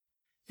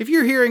If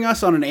you're hearing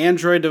us on an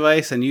Android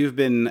device and you've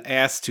been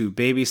asked to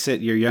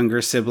babysit your younger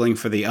sibling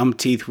for the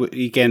umpteenth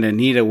weekend and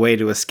need a way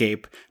to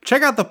escape,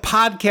 check out the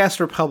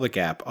Podcast Republic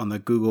app on the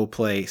Google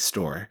Play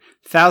Store.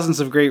 Thousands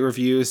of great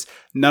reviews,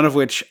 none of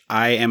which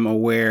I am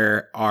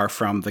aware are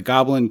from the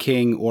Goblin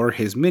King or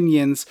his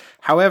minions.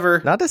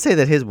 However... Not to say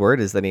that his word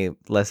is any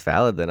less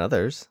valid than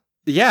others.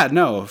 Yeah,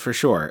 no, for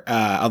sure.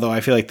 Although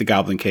I feel like the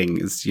Goblin King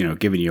is,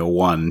 giving you a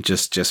 1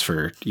 just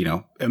for,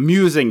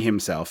 amusing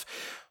himself.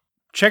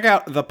 Check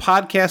out the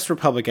Podcast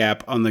Republic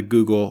app on the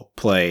Google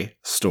Play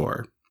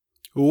Store.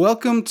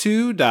 Welcome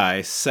to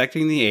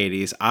Dissecting the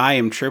 80s. I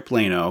am Trip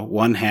Lano,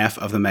 one half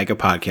of the Mega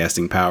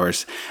Podcasting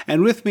Powers.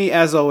 And with me,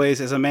 as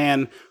always, is a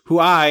man who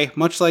I,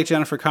 much like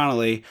Jennifer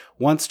Connelly,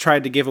 once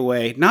tried to give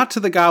away, not to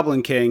the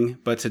Goblin King,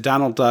 but to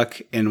Donald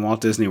Duck in Walt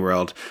Disney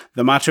World,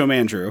 the Macho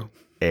Man Drew.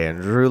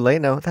 Andrew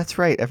Lano. That's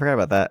right. I forgot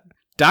about that.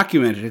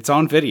 Documented. It's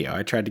on video.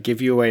 I tried to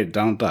give you away to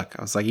Donald Duck.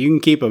 I was like, you can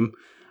keep him.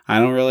 I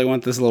don't really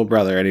want this little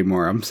brother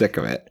anymore. I'm sick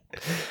of it.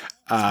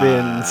 It's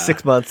been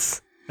 6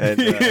 months, and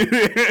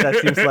that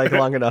seems like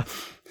long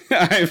enough.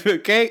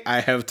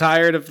 I have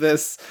tired of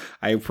this.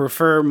 I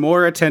prefer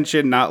more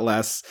attention, not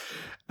less.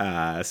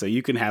 So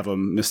you can have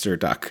him, Mr.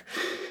 Duck.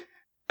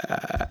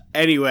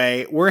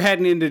 Anyway, we're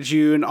heading into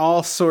June.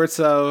 All sorts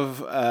of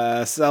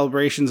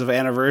celebrations of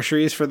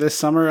anniversaries for this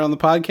summer on the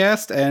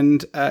podcast,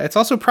 and it's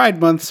also Pride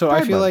Month. So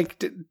I feel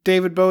like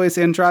David Bowie's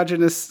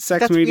androgynous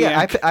sex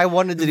maniac. Yeah, I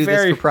wanted to do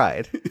this for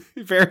Pride.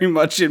 Very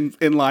much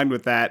in line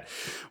with that.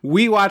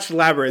 We watched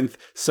Labyrinth,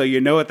 so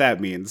you know what that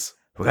means.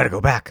 We gotta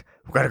go back.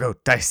 We gotta go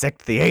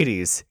dissect the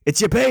 80s.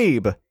 It's your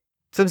babe.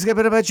 Something's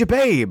about your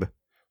babe.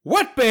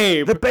 What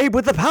babe? The babe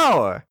with the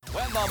power.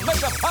 When the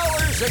mega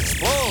powers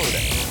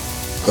explode.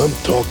 I'm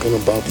talking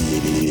about the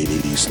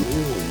 80s.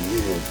 Oh,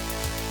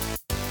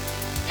 yeah.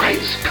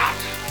 Great Scott!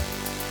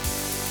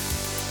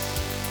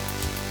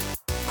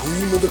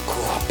 Cream of the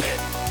crop.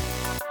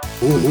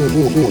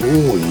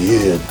 Oh,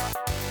 yeah.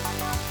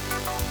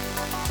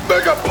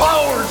 Mega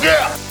powers,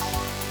 yeah!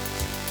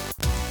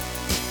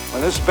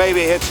 When this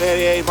baby hits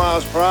 88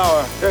 miles per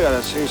hour, you're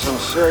gonna see some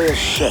serious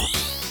shit.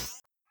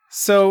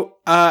 So,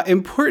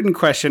 important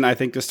question, I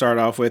think, to start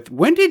off with.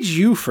 When did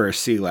you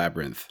first see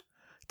Labyrinth?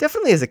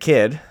 Definitely as a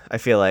kid, I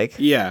feel like.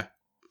 Yeah.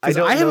 I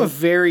have a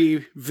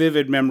very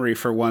vivid memory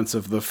for once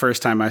of the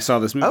first time I saw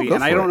this movie,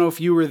 and I don't know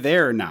if you were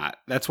there or not.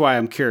 That's why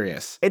I'm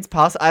curious. It's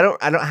possible. I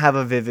don't have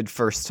a vivid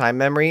first time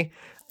memory,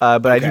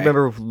 but I do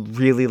remember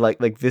really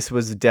like this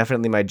was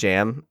definitely my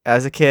jam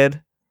as a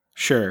kid.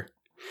 Sure.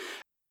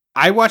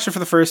 I watched it for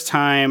the first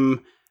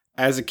time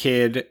as a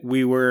kid.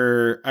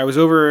 I was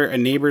over a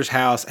neighbor's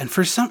house, and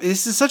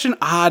this is such an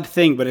odd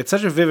thing, but it's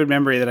such a vivid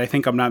memory that I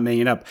think I'm not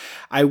making it up.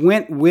 I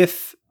went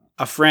with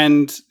a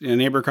friend, a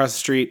neighbor across the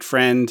street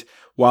friend,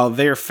 while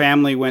their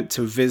family went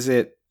to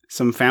visit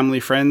some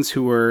family friends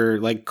who were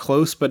like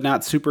close but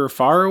not super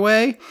far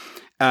away.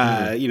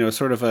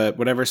 Sort of a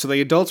whatever. So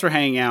the adults were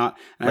hanging out.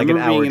 And like an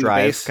hour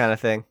drive kind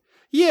of thing.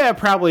 Yeah,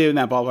 probably in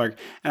that ballpark.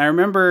 And I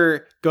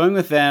remember going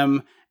with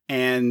them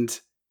and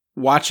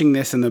watching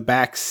this in the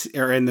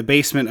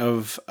basement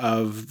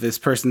of this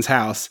person's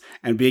house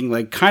and being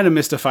like kind of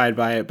mystified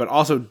by it, but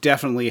also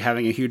definitely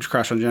having a huge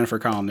crush on Jennifer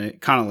Connelly,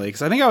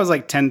 because I think I was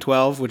like 10,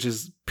 12, which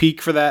is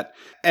peak for that.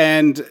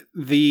 And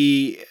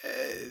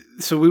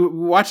so we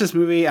watched this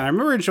movie and I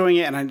remember enjoying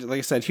it. And like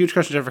I said, huge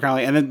crush on Jennifer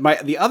Connelly. And then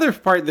the other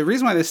part, the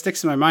reason why this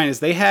sticks in my mind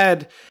is they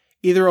had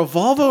either a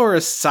Volvo or a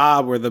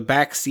Saab where the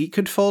back seat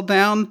could fold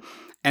down,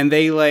 and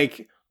they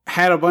like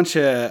had a bunch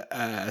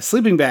of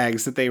sleeping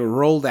bags that they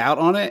rolled out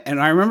on it. And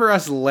I remember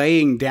us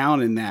laying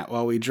down in that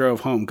while we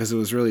drove home because it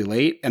was really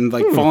late, and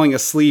like falling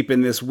asleep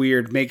in this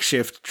weird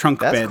makeshift trunk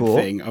bed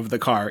thing of the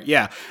car.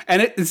 Yeah.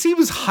 And it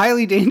seems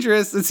highly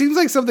dangerous. It seems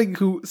like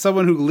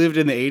someone who lived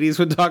in the 80s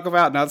would talk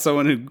about, not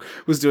someone who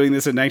was doing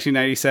this in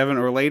 1997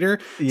 or later.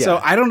 Yeah. So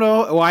I don't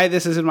know why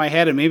this is in my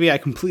head, and maybe I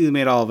completely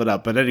made all of it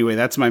up. But anyway,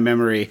 that's my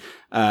memory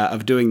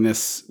of doing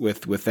this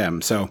with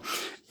them. So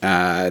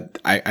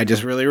I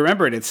just really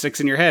remember it. It sticks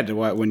in your head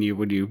when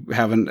you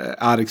have an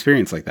odd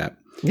experience like that.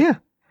 Yeah.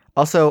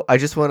 Also, I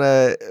just want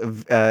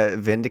to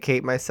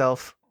vindicate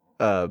myself.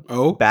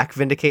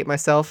 Vindicate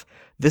myself.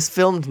 This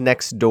filmed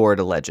next door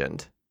to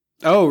Legend.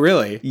 Oh,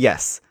 really?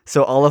 Yes.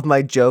 So all of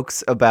my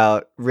jokes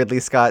about Ridley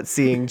Scott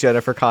seeing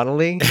Jennifer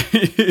Connelly,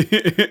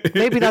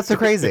 maybe not so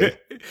crazy.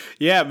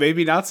 Yeah,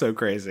 maybe not so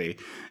crazy.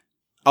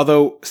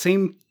 Although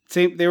same.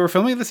 They were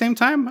filming at the same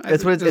time?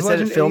 That's what it said.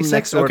 It filmed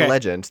next door to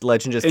Legend.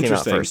 Legend just came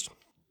out first.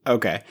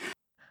 Okay.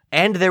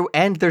 And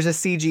there's a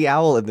CG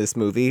owl in this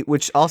movie,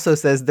 which also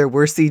says there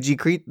were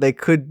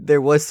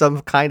there was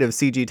some kind of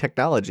CG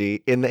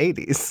technology in the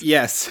 80s.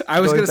 Yes. I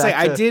was going to say,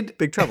 I did.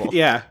 Big Trouble.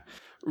 Yeah.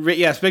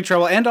 Yes, Big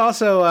Trouble. And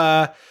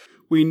also,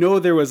 we know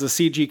there was a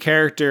CG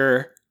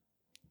character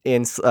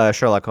in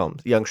Sherlock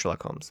Holmes, young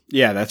Sherlock Holmes.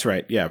 Yeah, that's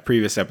right. Yeah,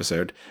 previous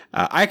episode.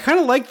 I kind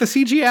of like the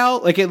CG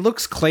owl. Like, it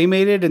looks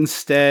claymated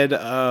instead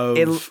of...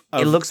 It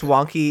looks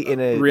wonky in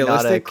a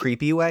realistic, not a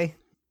creepy way.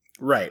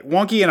 Right.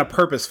 Wonky in a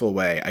purposeful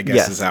way, I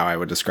guess, is how I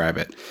would describe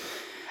it.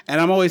 And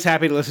I'm always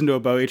happy to listen to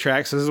a Bowie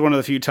track. So this is one of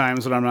the few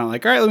times when I'm not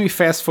like, all right, let me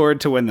fast forward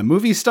to when the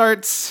movie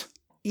starts.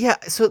 Yeah,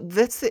 so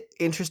that's the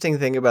interesting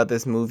thing about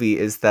this movie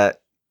is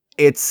that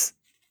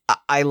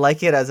I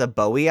like it as a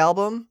Bowie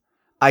album.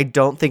 I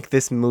don't think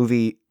this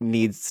movie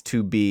needs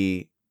to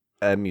be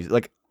a music.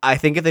 Like, I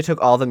think if they took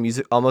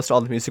almost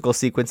all the musical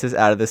sequences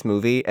out of this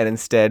movie and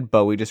instead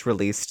Bowie just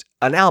released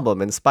an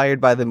album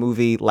inspired by the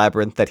movie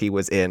Labyrinth that he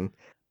was in,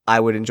 I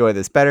would enjoy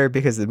this better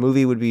because the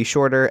movie would be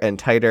shorter and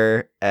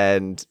tighter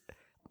and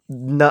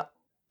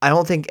I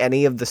don't think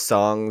any of the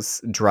songs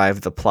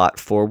drive the plot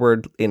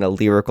forward in a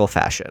lyrical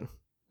fashion.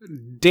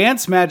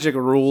 Dance Magic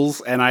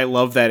rules, and I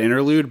love that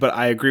interlude, but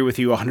I agree with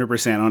you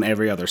 100% on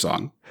every other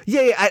song.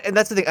 Yeah, and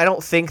that's the thing. I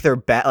don't think they're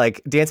bad.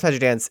 Like, Dance Magic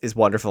Dance is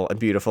wonderful and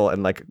beautiful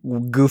and, like,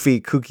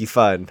 goofy, kooky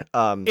fun.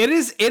 It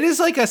is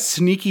like a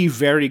sneaky,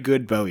 very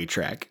good Bowie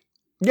track.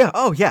 Yeah,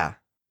 oh, yeah.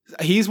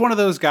 He's one of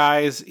those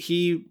guys.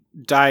 He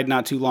died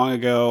not too long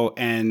ago,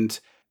 and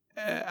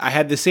I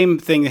had the same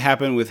thing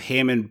happen with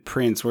him and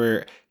Prince,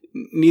 where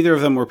neither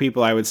of them were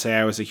people I would say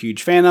I was a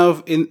huge fan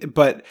of.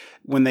 But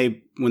when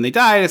they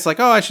died, it's like,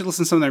 oh, I should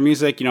listen to some of their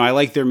music. You know, I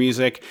like their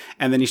music.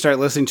 And then you start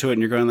listening to it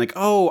and you're going like,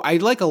 oh, I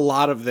like a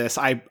lot of this.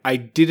 I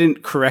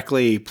didn't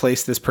correctly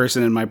place this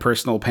person in my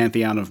personal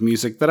pantheon of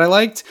music that I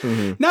liked.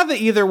 Mm-hmm. Not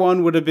that either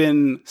one would have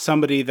been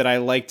somebody that I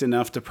liked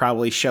enough to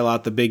probably shell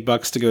out the big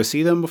bucks to go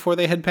see them before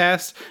they had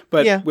passed.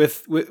 But yeah.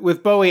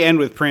 with Bowie and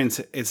with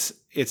Prince,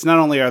 it's not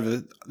only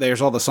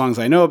there's all the songs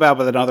I know about,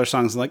 but then other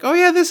songs like, oh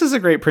yeah, this is a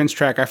great Prince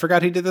track. I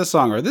forgot he did this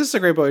song, or this is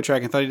a great Bowie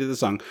track. I thought he did this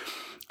song.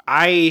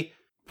 I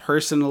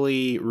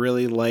personally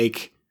really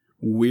like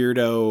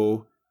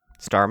weirdo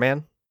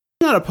Starman.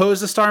 I'm not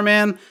opposed to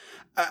Starman.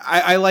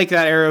 I like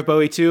that era of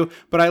Bowie too,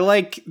 but I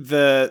like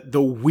the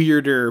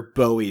weirder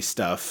Bowie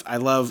stuff. I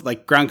love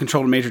like Ground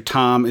Control to Major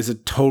Tom is a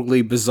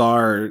totally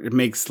bizarre. It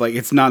makes like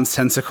it's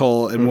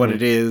nonsensical in what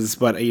it is,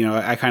 but you know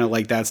I kind of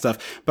like that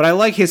stuff. But I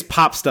like his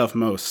pop stuff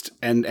most,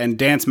 and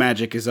Dance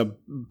Magic is a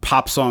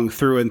pop song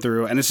through and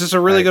through, and it's just a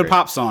really good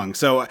pop song.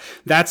 So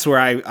that's where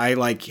I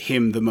like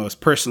him the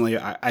most personally.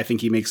 I think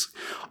he makes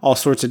all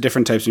sorts of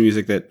different types of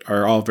music that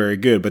are all very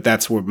good, but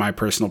that's where my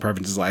personal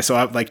preferences lie. So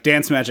like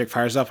Dance Magic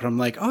fires up, and I'm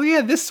like, oh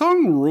yeah. This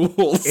song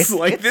rules.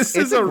 This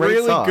is a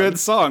really good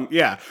song.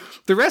 Yeah.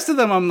 The rest of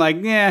them, I'm like,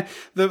 yeah.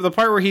 The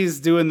part where he's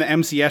doing the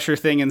MC Escher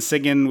thing and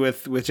singing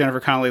with Jennifer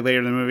Connelly later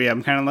in the movie,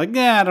 I'm kind of like,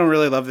 yeah, I don't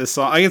really love this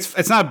song. Like,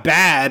 it's not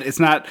bad. It's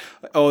not,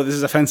 oh, this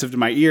is offensive to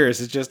my ears.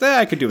 It's just,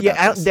 I could do it. Yeah,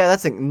 that's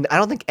the, I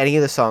don't think any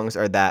of the songs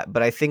are that,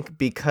 but I think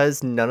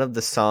because none of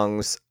the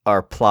songs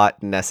are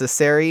plot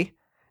necessary,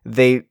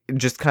 they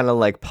just kind of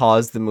like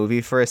pause the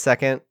movie for a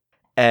second,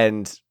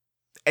 and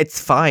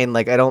it's fine.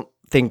 Like, I don't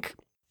think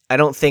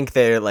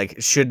they're like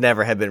should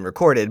never have been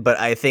recorded, but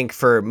I think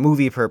for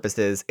movie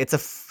purposes,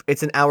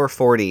 it's an hour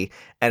 40,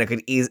 and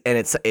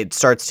it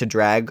starts to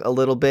drag a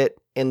little bit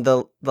in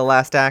the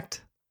last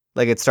act.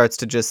 Like it starts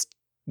to just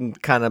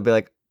kind of be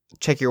like,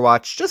 check your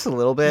watch just a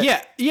little bit.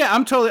 Yeah,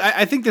 I'm totally.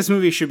 I think this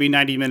movie should be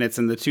 90 minutes,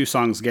 and the two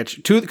songs get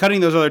you.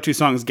 Cutting those other two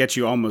songs gets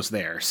you almost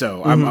there.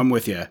 So I'm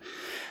with you.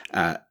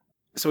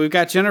 So we've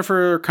got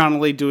Jennifer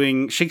Connelly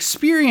doing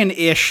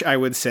Shakespearean-ish, I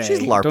would say.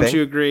 She's LARPing. Don't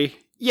you agree?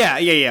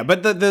 Yeah.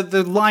 But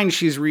the line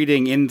she's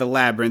reading in the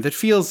Labyrinth, it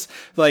feels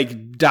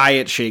like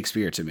diet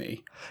Shakespeare to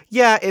me.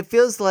 Yeah, it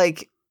feels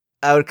like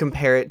I would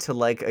compare it to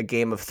like a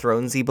Game of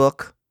Thronesy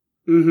book,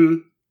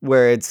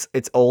 where it's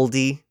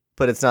oldie,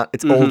 but it's not.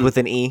 It's old with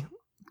an E.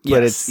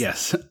 But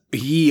yes,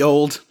 ye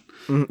old,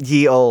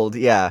 ye old.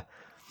 Yeah.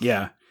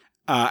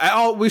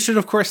 We should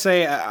of course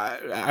say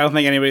I don't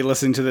think anybody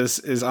listening to this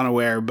is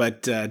unaware,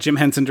 but Jim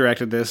Henson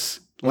directed this.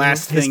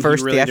 His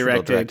first he really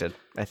directed,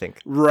 I think.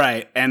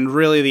 Right, and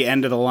really the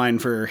end of the line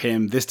for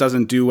him. This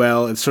doesn't do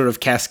well. It sort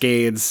of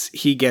cascades.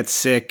 He gets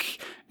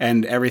sick,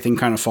 and everything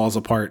kind of falls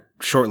apart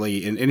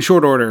shortly in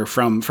short order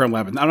from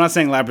Labyrinth. I'm not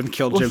saying Labyrinth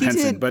killed Jim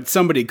Henson, but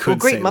somebody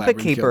could say Muppet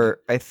Caper,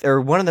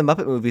 or one of the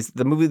Muppet movies.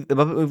 The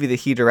Muppet movie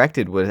that he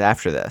directed was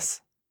after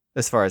this,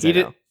 as far as I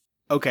know.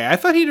 Okay, I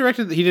thought he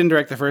didn't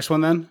direct the first one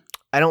then.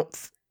 I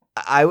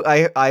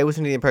was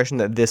under the impression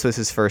that this was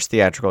his first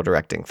theatrical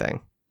directing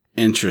thing.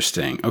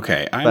 Interesting.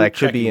 Okay, but I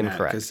could be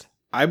incorrect.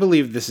 I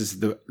believe this is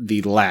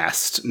the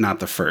last,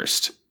 not the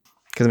first.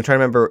 Because I'm trying to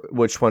remember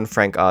which one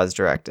Frank Oz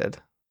directed.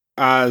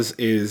 Oz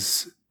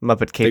is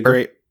Muppet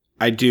Caper.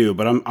 I do,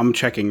 but I'm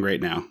checking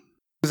right now.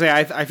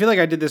 I feel like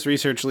I did this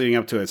research leading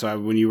up to it. So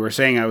when you were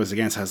saying I was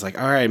against, I was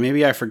like, all right,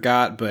 maybe I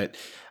forgot. But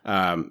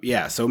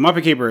yeah, so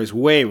Muppet Caper is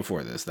way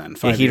before this then.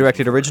 Yeah, he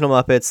directed original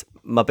Muppets,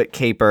 Muppet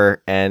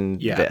Caper,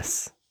 and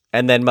this.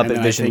 And then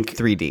Muppet Vision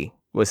 3D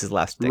was his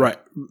last thing. Right.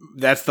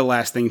 That's the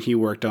last thing he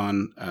worked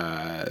on.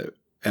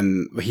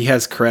 And he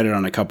has credit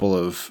on a couple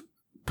of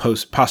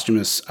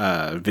posthumous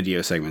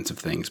video segments of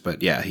things.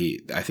 But yeah,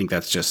 I think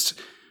that's just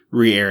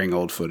re-airing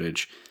old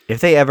footage. If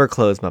they ever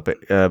close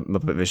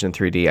Muppet Vision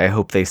 3D, I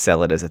hope they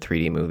sell it as a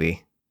 3D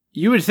movie.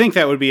 You would think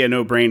that would be a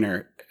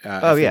no-brainer.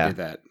 If they did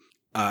that.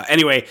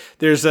 Anyway,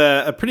 there's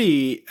a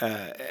pretty,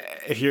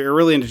 if you're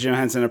really into Jim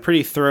Henson, a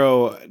pretty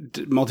thorough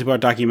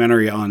multi-part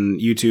documentary on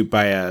YouTube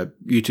by a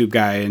YouTube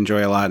guy I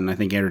enjoy a lot, and I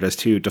think Andrew does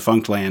too,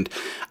 Defunct Land.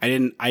 I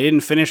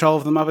didn't finish all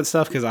of the Muppet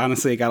stuff because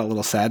honestly it got a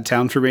little sad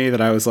town for me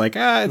that I was like,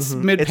 it's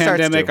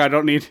mid-pandemic, I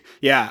don't need,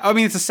 I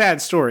mean, it's a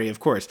sad story, of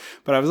course,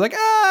 but I was like,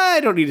 I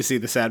don't need to see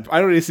I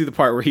don't need to see the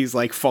part where he's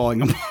like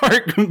falling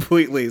apart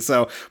completely.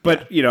 So,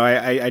 but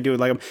I do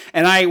like him.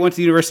 And I went to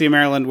the University of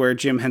Maryland where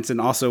Jim Henson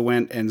also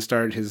went and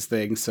started his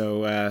thing.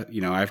 So,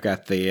 I've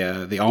got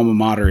the alma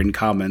mater in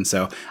common.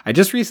 So I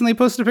just recently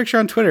posted a picture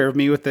on Twitter of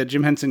me with the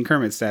Jim Henson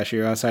Kermit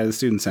statue outside of the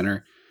Student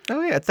Center.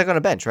 Oh yeah, it's like on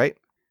a bench, right?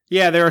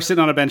 Yeah, they were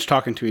sitting on a bench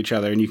talking to each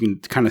other, and you can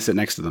kind of sit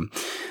next to them.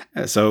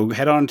 So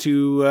head on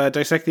to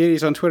Dissect the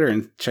 80s on Twitter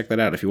and check that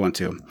out if you want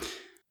to.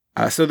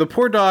 So the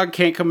poor dog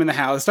can't come in the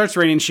house. It starts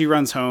raining. She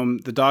runs home.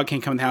 The dog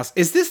can't come in the house.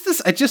 Is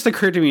this? It just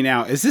occurred to me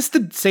now. Is this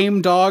the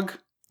same dog?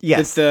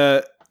 Yes.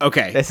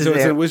 Okay, it's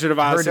a Wizard of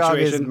Oz her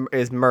situation. Dog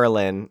is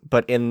Merlin,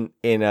 but in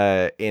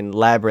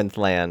Labyrinth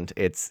Land,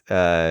 it's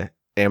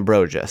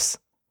Ambrosius.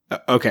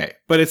 Okay,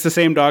 but it's the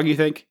same dog, you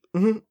think?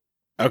 Mm-hmm.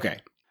 Okay,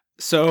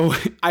 so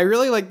I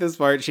really like this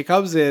part. She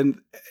comes in.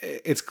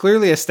 It's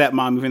clearly a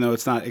stepmom, even though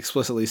it's not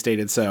explicitly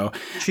stated so.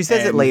 She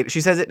says it late.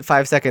 She says it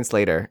 5 seconds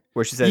later,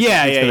 where she says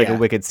she's like a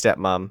wicked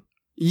stepmom.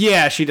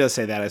 Yeah, she does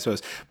say that, I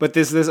suppose. But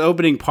this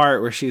opening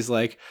part where she's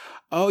like,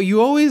 oh,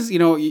 you always,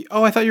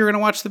 I thought you were going to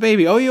watch the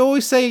baby. Oh, you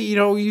always say,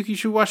 you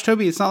should watch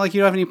Toby. It's not like you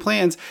don't have any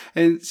plans.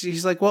 And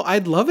she's like, well,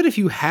 I'd love it if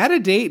you had a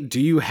date.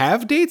 Do you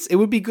have dates? It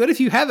would be good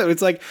if you had them.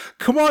 It's like,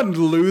 come on,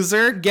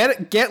 loser.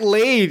 Get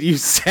laid, you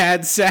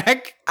sad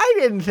sack. I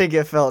didn't think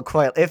it felt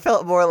it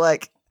felt more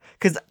like,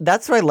 because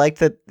that's where I like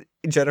that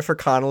Jennifer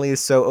Connelly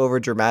is so over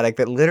dramatic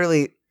that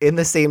literally in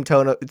the same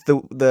tone,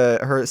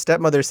 her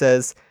stepmother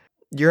says,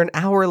 you're an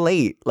hour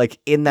late, like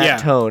in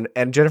that tone.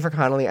 And Jennifer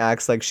Connelly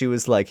acts like she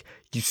was like,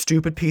 you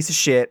stupid piece of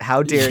shit.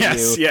 How dare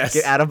you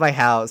get out of my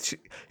house?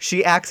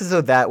 She acts as though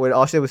that when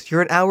all she said was,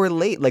 you're an hour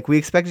late. Like we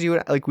expected you,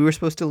 like we were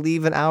supposed to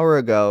leave an hour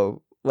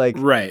ago. Like,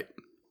 right.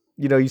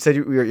 You said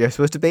you're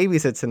supposed to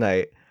babysit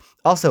tonight.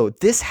 Also,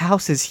 this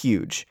house is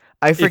huge.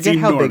 I forget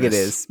how big it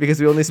is because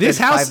we only spent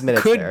 5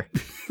 minutes there.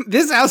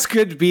 This house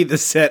could be the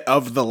set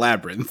of the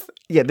Labyrinth.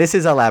 Yeah, this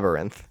is a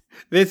labyrinth.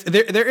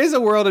 There is a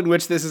world in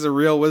which this is a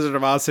real Wizard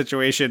of Oz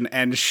situation,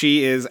 and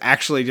she is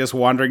actually just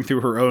wandering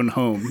through her own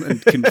home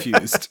and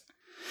confused.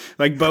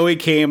 Like Bowie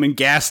came and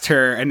gassed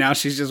her, and now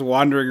she's just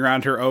wandering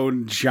around her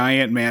own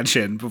giant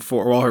mansion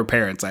her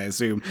parents, I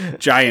assume,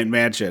 giant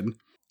mansion.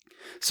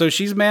 So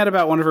she's mad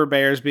about one of her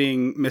bears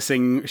being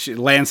missing.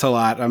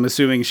 Lancelot, I'm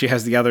assuming she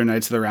has the other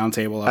Knights of the Round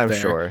Table up there.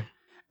 I'm sure.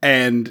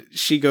 And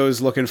she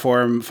goes looking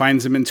for him,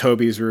 finds him in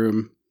Toby's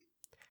room,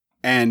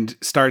 and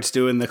starts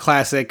doing the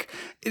classic.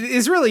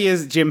 It really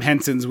is Jim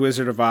Henson's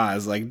Wizard of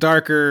Oz, like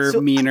darker,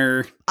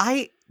 meaner.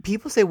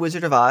 People say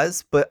Wizard of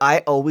Oz, but I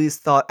always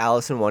thought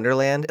Alice in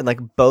Wonderland, and like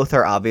both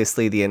are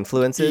obviously the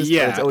influences.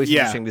 Yeah, it's always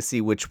interesting to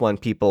see which one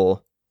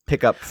people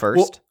pick up first.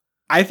 Well,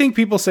 I think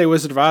people say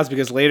Wizard of Oz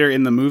because later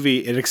in the movie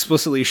it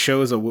explicitly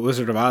shows a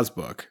Wizard of Oz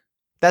book.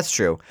 That's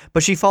true,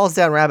 but she falls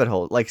down rabbit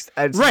hole. Like,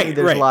 there's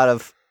a lot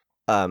of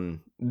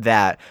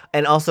that,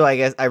 and also I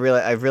guess I've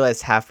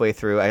realized halfway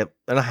through,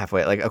 not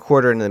halfway, like a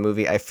quarter into the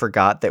movie, I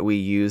forgot that we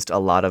used a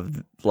lot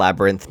of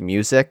Labyrinth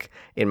music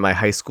in my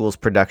high school's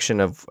production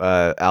of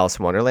Alice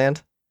in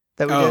Wonderland.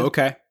 That we did.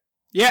 Okay.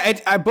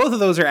 Yeah, both of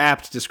those are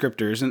apt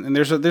descriptors, and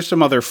there's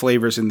some other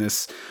flavors in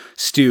this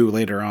stew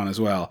later on as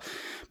well.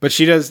 But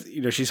she does,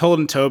 she's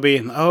holding Toby,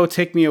 and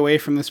take me away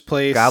from this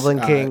place,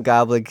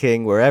 Goblin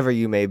King, wherever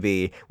you may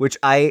be. Which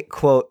I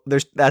quote.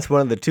 That's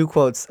one of the 2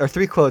 quotes or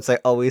 3 quotes I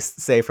always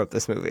say from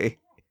this movie.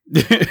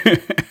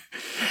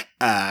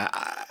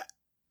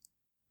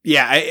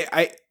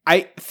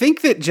 I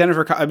think that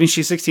Jennifer,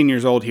 she's 16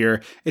 years old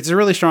here. It's a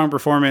really strong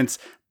performance.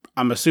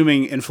 I'm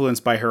assuming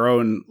influenced by her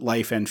own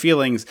life and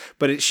feelings,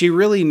 but she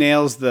really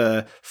nails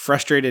the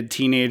frustrated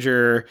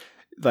teenager,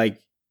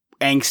 like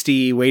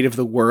angsty weight of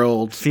the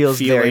world. Feels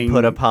very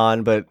put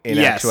upon, but in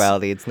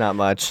actuality, it's not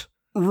much.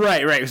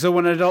 Right. So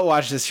when an adult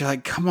watches this, you're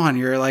like, come on,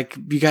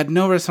 you got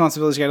no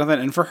responsibilities, you got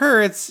nothing. And for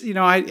her, it's,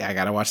 I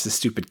got to watch this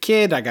stupid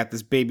kid. I got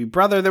this baby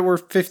brother that we're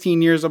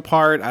 15 years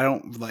apart.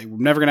 We're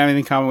never going to have anything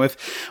in common with.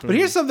 But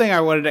here's something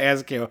I wanted to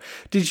ask you.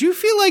 Did you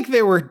feel like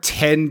there were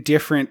 10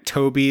 different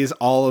Tobys,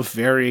 all of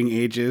varying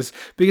ages?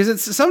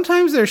 Because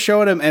sometimes they're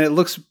showing him and it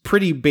looks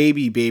pretty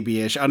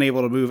babyish,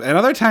 unable to move. And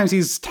other times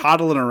he's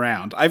toddling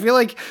around. I feel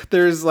like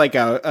there's like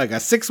a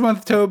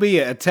 6-month Toby,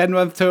 a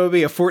 10-month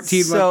Toby, a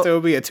 14-month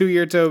Toby, a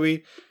 2-year Toby.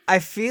 I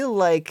feel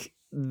like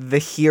the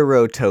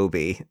hero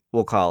Toby,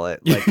 we'll call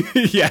it. Like,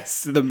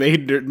 yes, the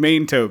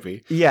main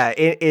Toby. Yeah,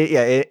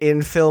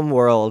 in film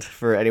world,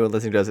 for anyone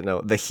listening who doesn't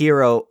know, the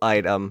hero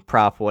item,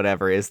 prop,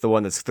 whatever, is the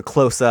one that's the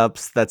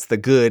close-ups, that's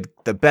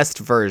the best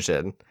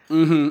version.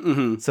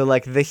 Mm-hmm. So,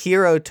 like, the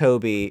hero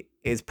Toby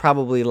is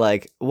probably,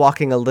 like,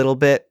 walking a little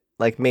bit,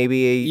 like,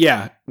 maybe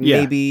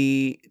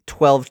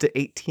 12 to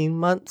 18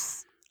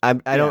 months. I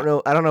don't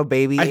know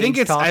baby. I think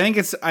it's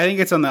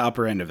on the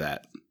upper end of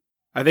that.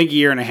 I think a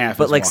year and a half.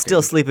 but is like walking.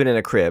 still sleeping in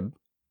a crib.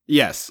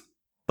 Yes.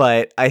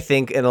 But I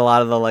think in a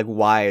lot of the like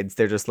wides,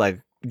 they're just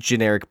like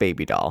generic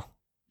baby doll.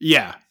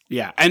 Yeah.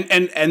 Yeah.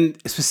 And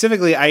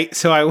specifically, I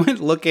went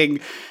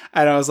looking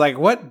and I was like,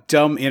 what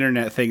dumb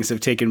internet things have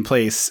taken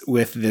place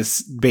with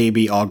this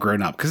baby all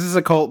grown up? Because this is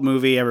a cult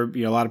movie. A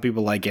lot of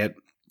people like it.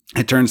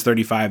 It turns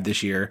 35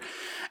 this year.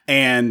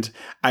 And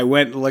I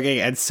went looking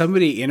and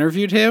somebody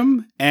interviewed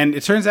him. And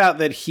it turns out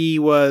that he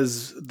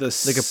was the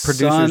Like a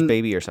producer's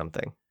baby or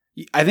something.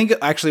 I think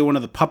actually one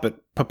of the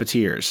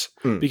puppeteers,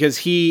 because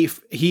he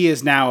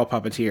is now a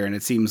puppeteer, and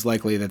it seems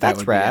likely that That's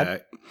would rad.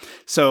 be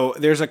so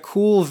there's a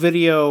cool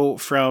video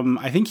from,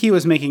 I think he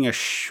was making a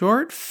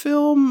short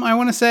film, I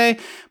want to say,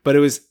 but it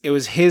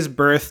was his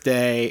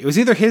birthday. It was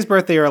either his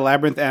birthday or a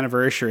Labyrinth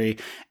anniversary,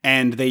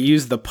 and they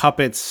used the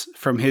puppets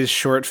from his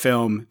short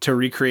film to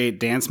recreate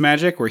Dance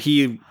Magic, where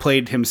he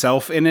played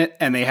himself in it,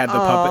 and they had the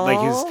puppet,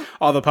 like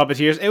all the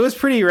puppeteers. It was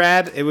pretty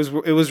rad. It was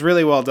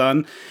really well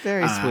done.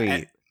 Very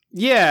sweet.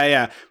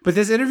 Yeah. But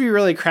this interview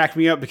really cracked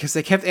me up because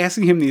they kept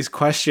asking him these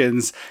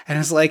questions, and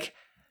it's like,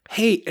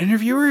 hey,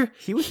 interviewer,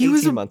 He was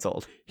 18 months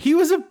old. He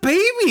was a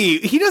baby.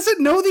 He doesn't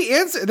know the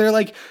answer. They're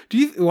like,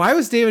 why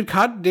was David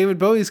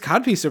Bowie's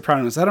codpiece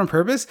soprano? Was that on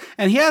purpose?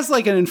 And he has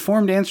like an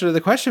informed answer to the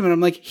question, but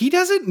I'm like, he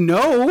doesn't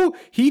know.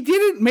 He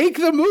didn't make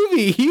the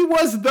movie. He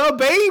was the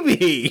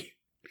baby.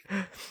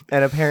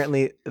 And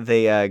apparently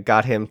they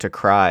got him to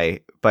cry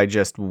by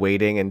just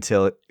waiting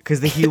until,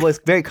 because he was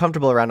very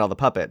comfortable around all the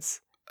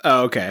puppets.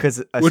 Oh, okay.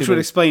 Which would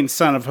explain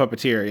son of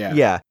puppeteer, yeah.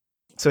 Yeah.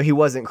 So he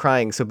wasn't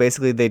crying. So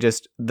basically they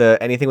just,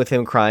 anything with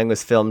him crying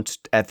was filmed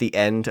at the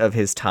end of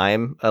his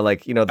time.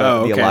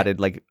 The allotted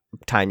like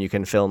time you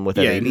can film with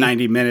a baby.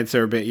 90 minutes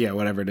or a bit, yeah,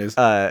 whatever it is.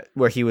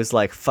 Where he was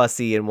like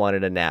fussy and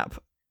wanted a nap.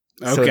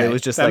 Okay. So it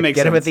was just like,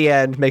 get him at the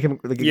end, make him,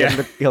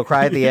 he'll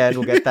cry at the end,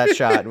 we'll get that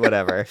shot,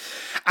 whatever.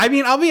 I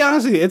mean, I'll be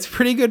honest with you, it's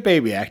pretty good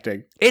baby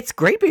acting. It's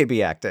great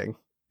baby acting.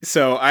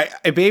 So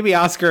a baby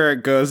Oscar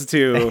goes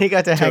to And he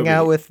got to hang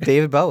out with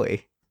David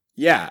Bowie.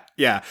 Yeah.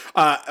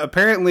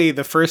 Apparently,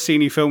 the first scene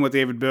he filmed with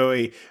David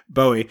Bowie,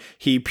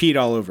 he peed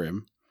all over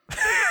him.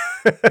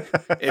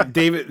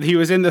 He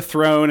was in the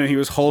throne and he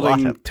was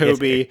holding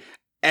Toby,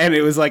 and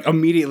it was like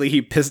immediately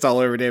he pissed all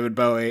over David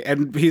Bowie,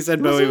 and he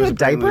said Bowie was in a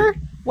diaper.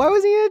 Why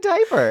was he in a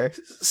diaper?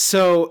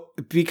 So,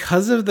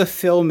 because of the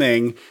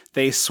filming,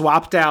 they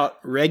swapped out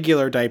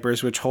regular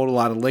diapers, which hold a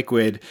lot of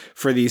liquid,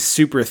 for these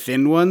super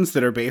thin ones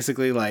that are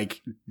basically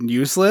like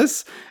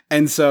useless.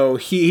 And so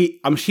he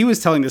was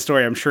telling the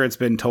story. I'm sure it's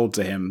been told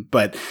to him,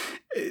 but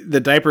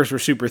the diapers were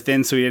super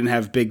thin, so he didn't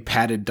have big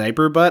padded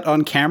diaper butt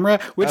on camera,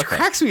 which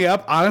cracks me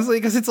up, honestly,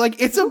 because it's like,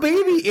 it's a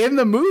baby in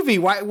the movie.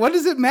 Why? What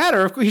does it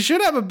matter? He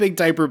should have a big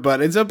diaper butt.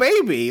 It's a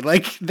baby.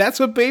 Like, that's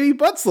what baby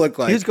butts look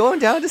like. He was going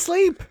down to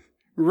sleep.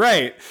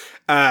 Right.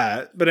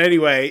 But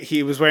anyway,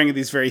 he was wearing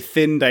these very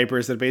thin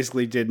diapers that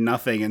basically did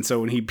nothing. And so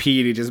when he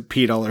peed, he just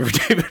peed all over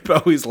David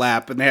Bowie's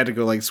lap, and they had to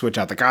go like switch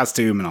out the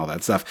costume and all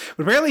that stuff.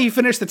 But apparently he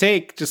finished the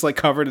take just like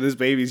covered in this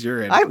baby's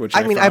urine, which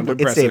I found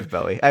impressive. It's David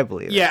Bowie. I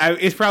believe it. Yeah,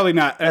 it's probably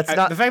not. That's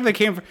not the fact that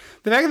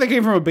they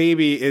came from a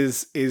baby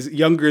is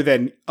younger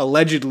than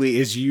allegedly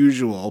is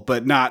usual,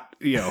 but not,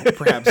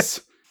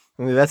 perhaps.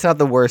 I mean, that's not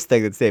the worst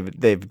thing that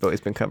David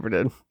Bowie's been covered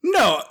in.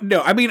 No.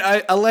 I mean,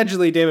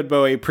 allegedly, David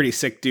Bowie, pretty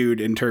sick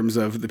dude in terms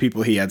of the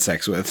people he had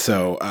sex with.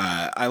 So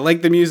I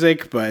like the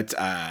music, but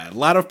a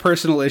lot of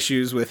personal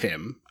issues with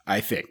him, I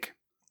think.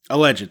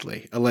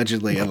 Allegedly.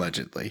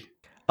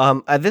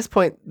 At this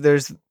point,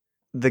 there's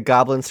the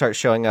goblins start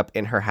showing up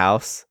in her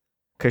house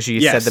because she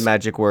said the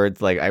magic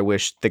words like, "I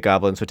wish the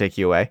goblins would take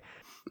you away."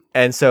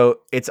 And so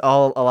it's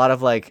all a lot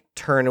of like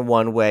turn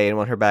one way, and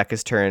when her back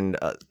is turned,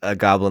 a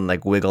goblin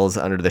like wiggles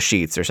under the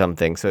sheets or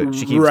something. So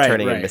she keeps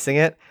turning and missing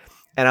it.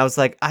 And I was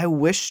like, I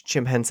wish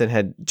Jim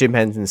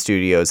Henson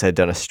Studios had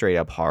done a straight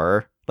up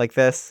horror like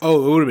this.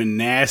 Oh, it would have been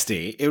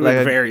nasty. It would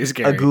have been very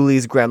scary. A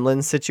Ghoulies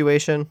Gremlins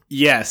situation.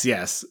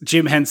 Yes.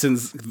 Jim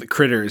Henson's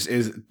Critters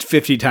is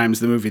 50 times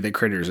the movie that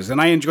Critters is,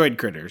 and I enjoyed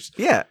Critters.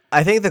 Yeah,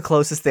 I think the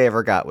closest they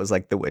ever got was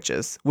like The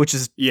Witches, which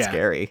is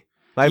scary.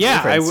 My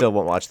boyfriend still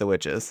won't watch The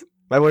Witches.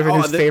 My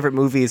boyfriend whose favorite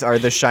movies are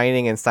The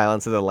Shining and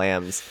Silence of the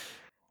Lambs.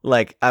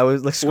 Like, I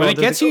was like, when it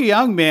gets you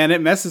young, man,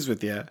 it messes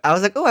with you. I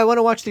was like, oh, I want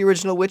to watch the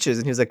original Witches,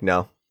 and he was like,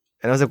 no.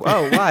 And I was like,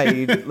 oh, why?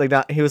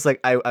 He was like,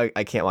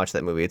 I can't watch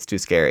that movie. It's too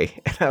scary.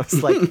 And I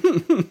was like,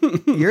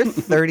 you're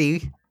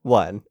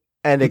 31,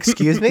 and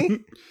excuse me.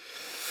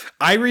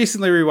 I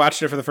recently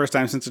rewatched it for the first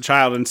time since a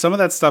child, and some of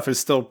that stuff is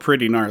still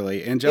pretty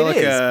gnarly.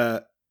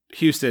 Angelica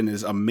Houston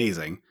is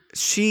amazing.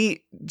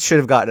 She should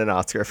have gotten an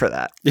Oscar for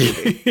that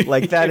movie.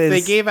 Like, that if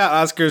they gave out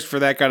Oscars for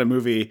that kind of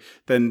movie,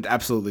 then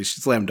absolutely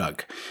slam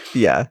dunk.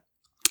 Yeah.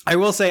 I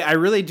will say, I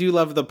really do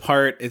love the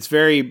part. It's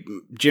very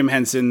Jim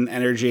Henson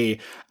energy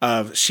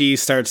of she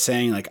starts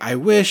saying like, I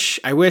wish,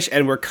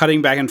 and we're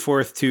cutting back and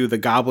forth to the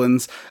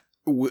goblins.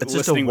 It's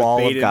just a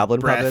wall of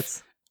goblin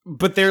puppets.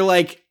 But they're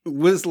like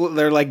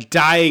they're like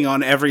dying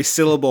on every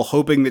syllable,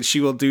 hoping that she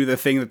will do the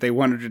thing that they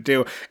want her to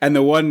do. And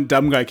the one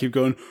dumb guy keep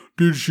going,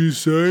 "Did she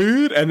say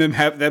it?" And then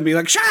have them be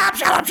like, "Shut up,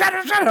 shut up, shut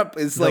up, shut up."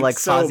 It's like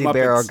so Fozzie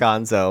Bear or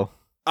Muppets.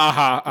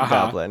 Gonzo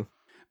Goblin.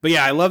 But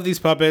yeah, I love these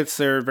puppets.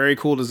 They're very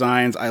cool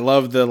designs. I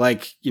love the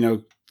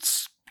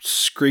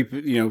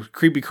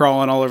creepy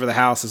crawling all over the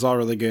house is all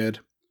really good.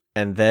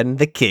 And then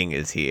the king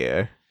is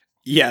here.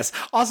 Yes.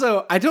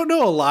 Also, I don't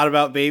know a lot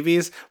about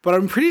babies, but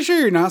I'm pretty sure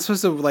you're not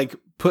supposed to like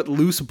put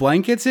loose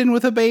blankets in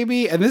with a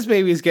baby, and this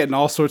baby is getting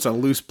all sorts of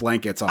loose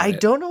blankets on it. I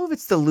don't know if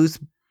it's the loose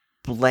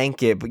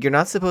blanket, but you're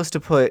not supposed to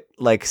put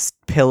like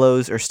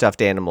pillows or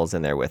stuffed animals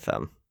in there with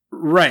them.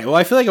 Right. Well,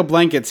 I feel like a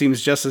blanket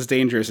seems just as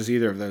dangerous as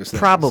either of those things.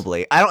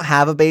 Probably. I don't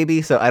have a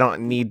baby, so I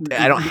don't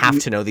have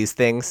to know these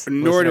things.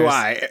 Nor do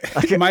listeners. I.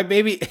 Okay. My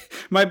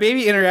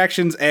baby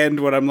interactions end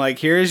when I'm like,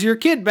 "Here's your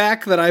kid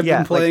back that I've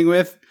been playing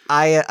with."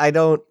 I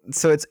don't.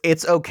 So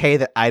it's okay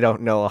that I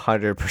don't know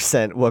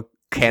 100% what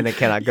can and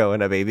cannot go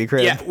in a baby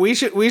crib. Yeah, we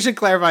should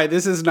clarify.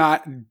 This is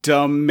not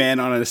dumb men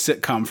on a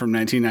sitcom from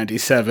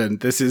 1997.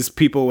 This is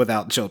people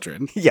without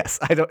children. Yes,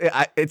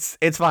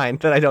 it's fine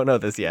that I don't know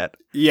this yet.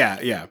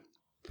 Yeah.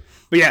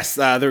 But yes,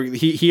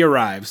 he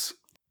arrives.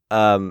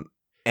 And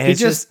he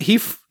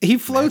he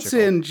floats magical.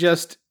 in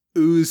just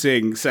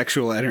oozing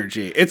sexual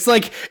energy. It's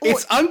like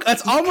it's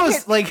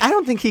almost like I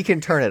don't think he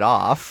can turn it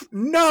off.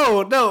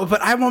 No, but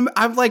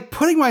I'm like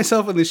putting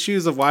myself in the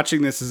shoes of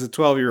watching this as a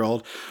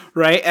 12-year-old,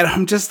 right? And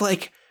I'm just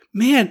like,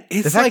 man,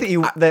 it's the fact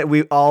like that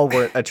we all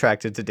weren't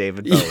attracted to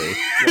David Bowie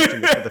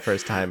watching this for the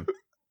first time.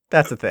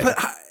 That's the thing. But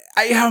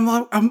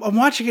I'm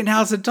watching it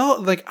now as an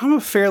adult. Like, I'm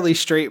a fairly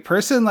straight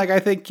person. Like, I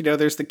think,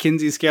 there's the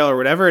Kinsey scale or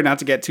whatever, not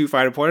to get too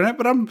fine a point on it,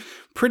 but I'm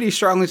pretty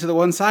strongly to the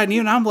one side. And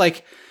even I'm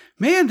like,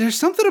 man, there's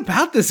something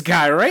about this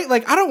guy, right?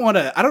 Like, I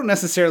don't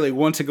necessarily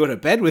want to go to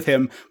bed with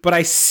him, but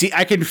I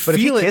can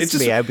feel it. It's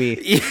me, I'd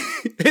be.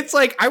 It's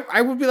like,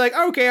 I would be like,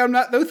 okay,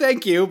 no,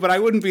 thank you. But I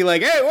wouldn't be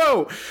like, hey,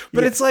 whoa.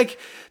 But it's like,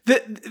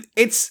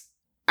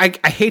 I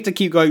hate to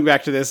keep going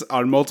back to this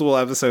on multiple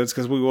episodes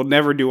because we will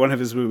never do one of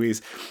his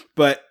movies,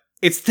 but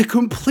it's the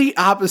complete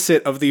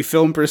opposite of the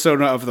film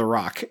persona of The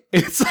Rock.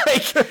 It's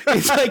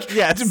like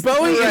yes,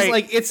 Bowie right. is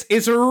like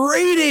it's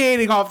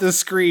radiating off the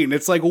screen.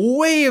 It's like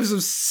waves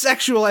of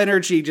sexual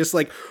energy, just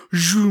like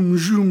zoom,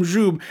 zoom,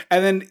 zoom,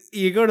 and then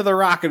you go to The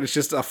Rock and it's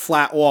just a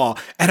flat wall.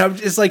 And I'm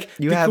just like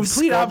you the have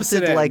complete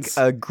opposite sculpted ends.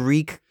 like a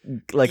Greek,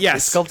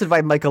 sculpted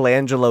by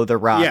Michelangelo, The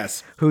Rock.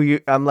 Yes,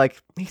 I'm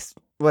like, he's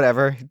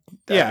whatever.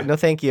 Yeah, no,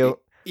 thank you.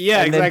 Yeah,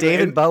 and exactly. then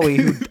David Bowie,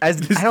 who I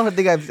don't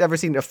think I've ever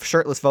seen a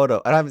shirtless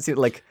photo. I haven't seen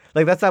like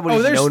that's not what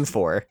he's known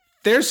for.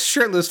 There's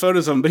shirtless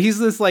photos of him, but he's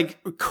this like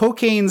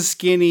cocaine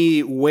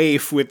skinny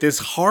waif with this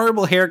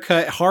horrible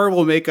haircut,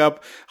 horrible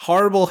makeup,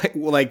 horrible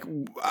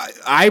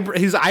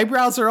his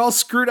eyebrows are all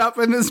screwed up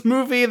in this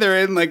movie.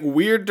 They're in like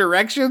weird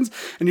directions,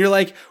 and you're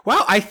like,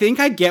 wow, I think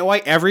I get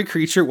why every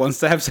creature wants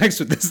to have sex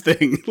with this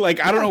thing.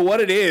 Like, I don't know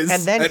what it is.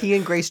 And then he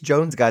and Grace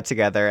Jones got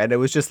together, and it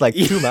was just like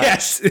too much.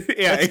 Yes,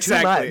 yeah, That's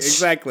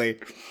exactly.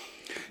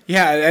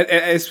 Yeah,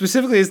 and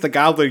specifically as the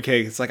Goblin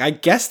King, it's like, I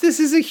guess this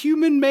is a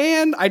human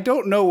man. I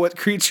don't know what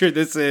creature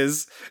this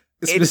is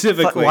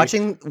specifically.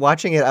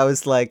 Watching it, I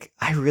was like,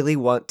 I really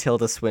want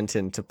Tilda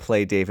Swinton to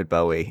play David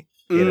Bowie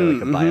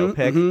in a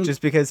biopic,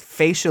 just because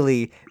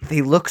facially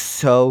they look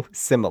so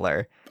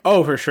similar.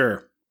 Oh, for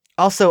sure.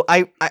 Also,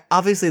 I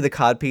obviously the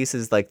codpiece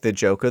is like the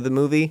joke of the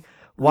movie.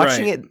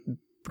 Watching it,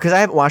 because I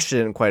haven't watched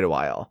it in quite a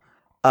while.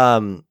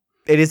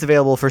 It is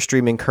available for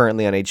streaming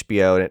currently on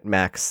HBO and at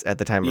Max at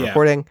the time of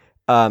recording.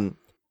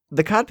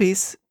 The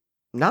codpiece,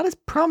 not as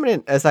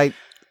prominent as I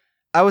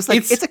was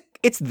like,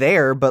 it's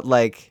there, but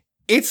like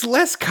it's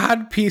less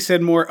codpiece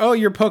and more, oh,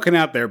 you're poking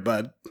out there,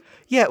 bud.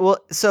 Yeah, well,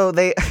 so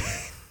they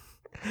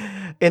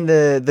in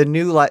the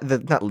new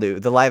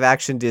the live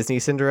action Disney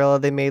Cinderella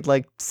they made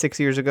like 6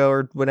 years ago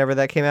or whenever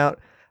that came out.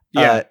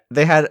 Yeah,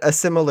 they had a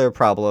similar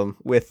problem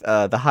with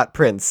the Hot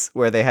Prince,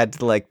 where they had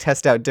to like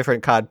test out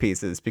different cod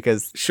pieces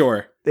because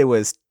it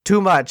was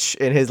too much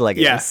in his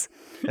leggings.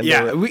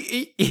 Yeah.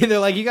 And they're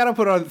like, you got to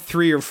put on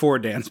 3 or 4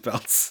 dance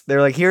belts.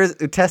 They're like,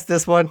 test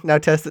this one. Now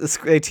test this.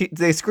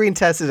 They screen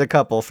tested a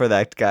couple for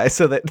that guy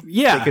so that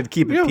they could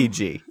keep it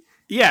PG.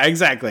 Yeah,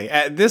 exactly.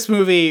 This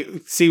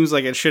movie seems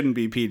like it shouldn't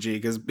be PG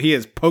because he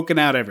is poking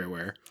out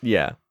everywhere.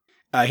 Yeah.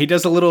 He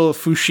does a little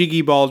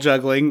fushigi ball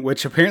juggling,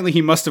 which apparently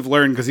he must have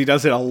learned because he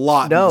does it a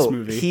lot in this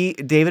movie.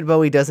 David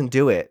Bowie doesn't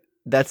do it.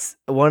 That's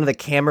one of the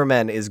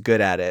cameramen is good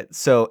at it.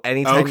 So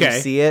anytime you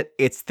see it,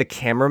 it's the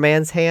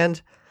cameraman's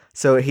hand.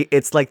 So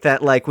it's like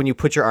that, like when you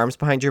put your arms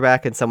behind your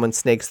back and someone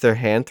snakes their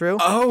hand through.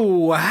 Oh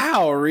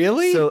wow,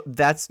 really? So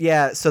that's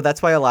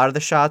why a lot of the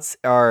shots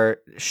are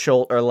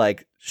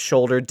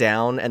shoulder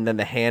down, and then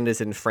the hand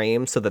is in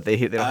frame, so that they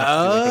don't have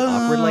to do anything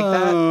awkward like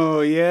that.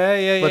 Oh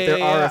yeah. But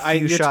there are a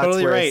few shots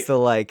totally where it's the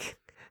like,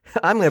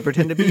 I'm gonna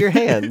pretend to be your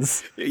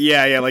hands.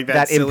 yeah, like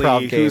that silly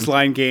improv game. Who's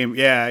Line game.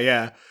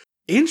 Yeah.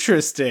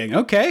 Interesting.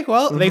 Okay,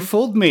 well they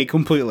fooled me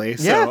completely.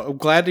 So I'm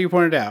glad that you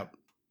pointed out.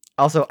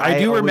 Also, I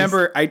do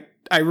remember.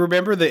 I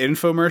remember the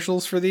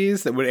infomercials for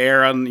these that would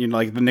air on,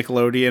 like the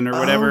Nickelodeon or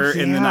whatever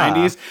in the yeah.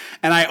 90s.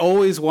 And I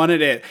always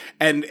wanted it.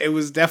 And it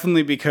was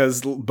definitely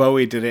because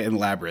Bowie did it in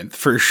Labyrinth,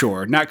 for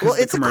sure. Not because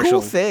the it's commercial. a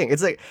cool thing.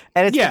 It's like,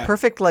 and it's the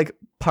perfect like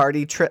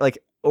party trick. Like,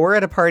 we're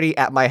at a party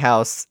at my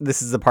house.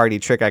 This is a party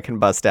trick I can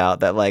bust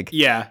out that like,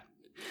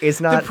 it's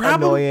not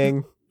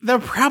annoying. The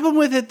problem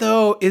with it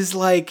though is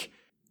like,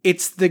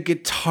 it's the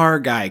guitar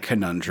guy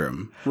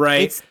conundrum,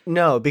 right?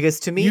 Because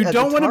to me, you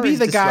don't want to be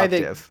the guy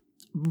disruptive.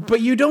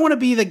 But you don't want to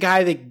be the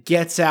guy that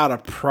gets out a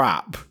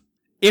prop.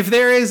 If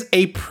there is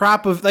a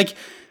prop of like,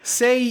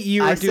 say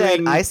you were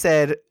doing... I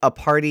said a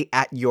party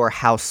at your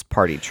house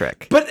party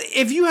trick. But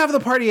if you have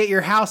the party at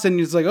your house and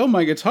it's like, oh,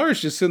 my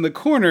guitar's just in the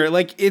corner,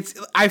 like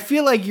I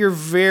feel like you're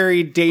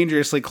very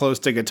dangerously close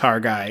to guitar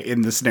guy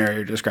in the scenario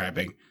you're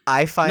describing.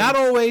 I find... Not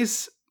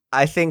always...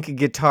 I think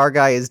guitar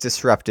guy is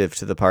disruptive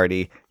to the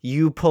party.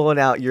 You pulling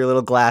out your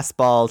little glass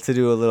ball to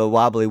do a little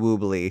wobbly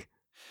woobly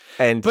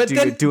and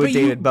do a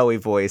David Bowie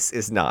voice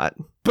is not.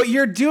 But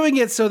you're doing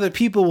it so that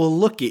people will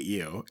look at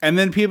you. And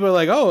then people are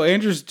like, oh,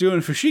 Andrew's doing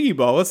Fushigi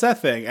Ball. What's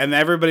that thing? And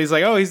everybody's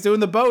like, oh, he's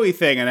doing the Bowie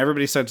thing. And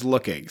everybody starts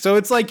looking. So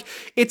it's like,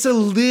 it's a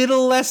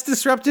little less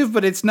disruptive,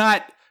 but it's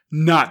not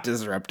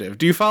disruptive.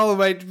 Do you follow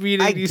my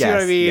meaning? Do you see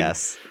what I mean?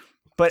 Yes.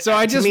 But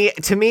so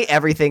to me,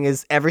 everything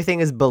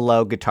is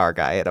below guitar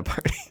guy at a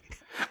party.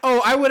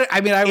 Oh, I would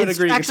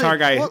agree. Actually, guitar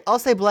guy. Well, I'll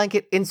say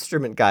blanket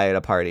instrument guy at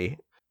a party.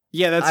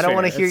 Yeah, that's. I don't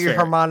want to hear your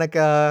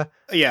harmonica.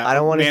 Yeah, I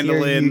don't want to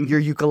hear your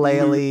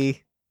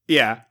ukulele.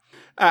 Yeah,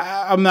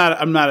 I'm not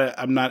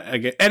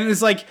again. And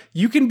it's like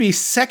you can be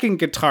second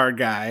guitar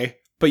guy,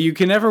 but you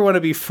can never want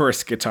to be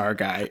first guitar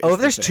guy. Oh, if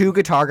there's two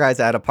guitar guys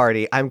at a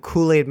party, I'm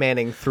Kool-Aid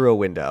Manning through a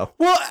window.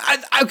 Well,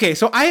 okay,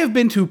 so I have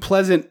been to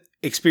pleasant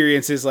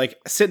experiences like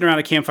sitting around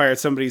a campfire at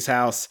somebody's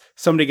house.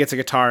 Somebody gets a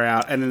guitar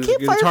out, and then the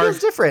campfire guitar feels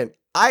different.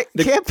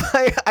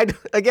 Campfire. I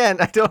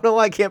don't know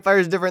why campfire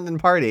is different than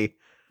party.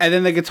 And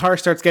then the guitar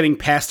starts getting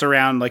passed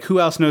around. Like who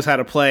else knows how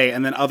to play?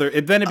 And then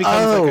then it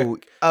becomes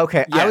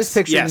okay. Yes, I was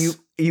picturing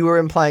you were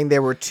implying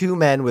there were two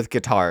men with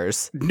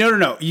guitars.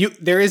 No.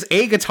 There is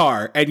a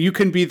guitar, and you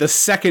can be the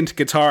second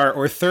guitar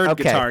or third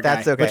guitar guy.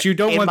 That's okay. But you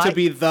don't want to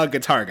be the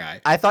guitar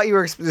guy. I thought you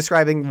were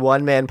describing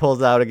one man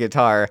pulls out a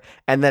guitar,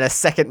 and then a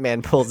second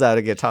man pulls out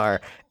a guitar.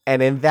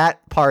 And in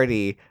that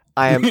party,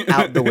 I am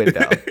out the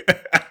window.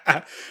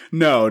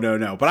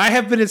 No. But I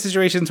have been in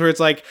situations where it's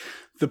like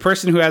the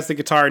person who has the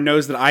guitar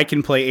knows that I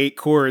can play 8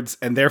 chords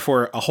and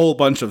therefore a whole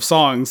bunch of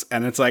songs.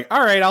 And it's like, all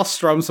right, I'll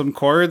strum some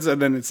chords.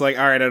 And then it's like,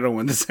 all right, I don't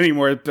want this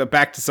anymore.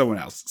 Back to someone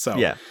else. So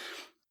yeah.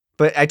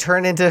 But I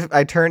turn into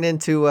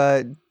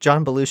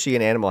John Belushi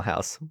in Animal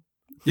House.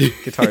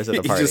 Guitars at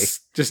a party.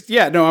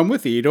 No, I'm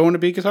with you. You don't want to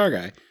be a guitar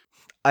guy.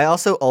 I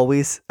also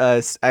always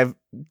I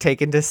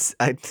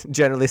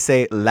generally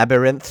say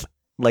labyrinth.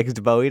 Like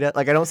Bowie does.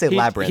 Like I don't say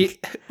labyrinth.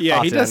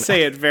 He does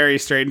say it very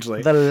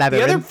strangely. The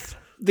labyrinth.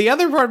 The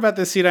other part about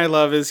this scene I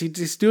love is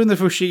he's doing the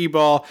Fushigi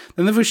Ball,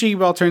 then the Fushigi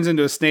Ball turns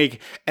into a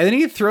snake, and then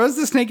he throws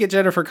the snake at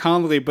Jennifer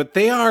Connelly, but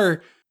they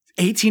are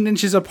 18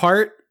 inches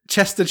apart,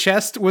 chest to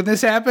chest, when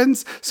this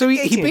happens. So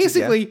he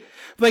basically,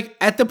 like,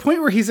 at the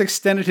point where he's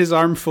extended his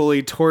arm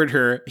fully toward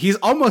her, he's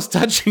almost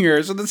touching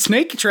her, so the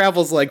snake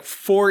travels like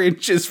 4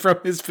 inches from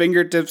his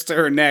fingertips to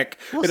her neck.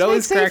 It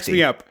always cracks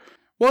me up.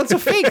 Well, it's a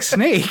fake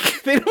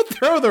snake. They don't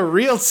throw the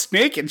real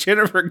snake at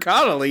Jennifer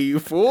Connelly, you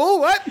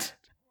fool. What?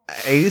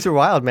 80s are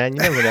wild, man.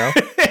 You never know.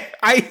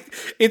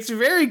 It's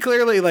very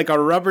clearly like a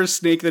rubber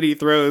snake that he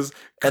throws.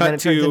 And then it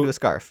turns into a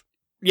scarf.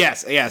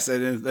 Yes.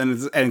 And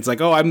it's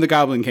like, oh, I'm the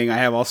Goblin King. I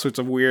have all sorts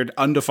of weird,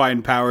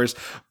 undefined powers.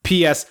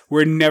 P.S.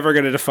 We're never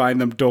going to define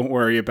them. Don't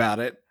worry about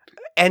it.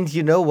 And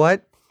you know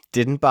what?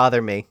 Didn't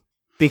bother me.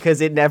 Because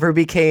it never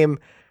became...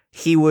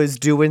 he was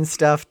doing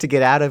stuff to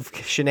get out of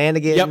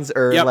shenanigans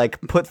or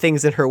like put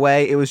things in her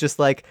way. It was just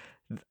like,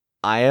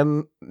 I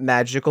am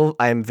magical.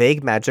 I am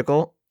vague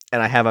magical.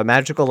 And I have a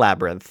magical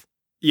labyrinth.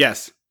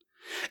 Yes.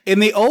 In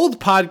the old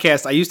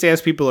podcast, I used to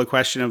ask people a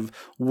question of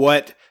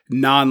what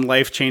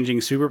non-life-changing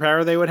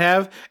superpower they would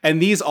have.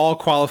 And these all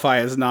qualify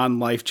as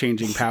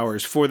non-life-changing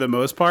powers for the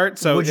most part.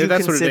 So would you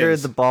that's consider what it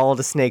is. The ball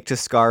to snake to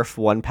scarf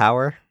one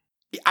power?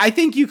 I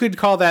think you could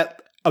call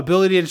that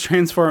ability to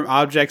transform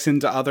objects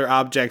into other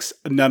objects,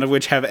 none of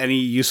which have any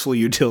useful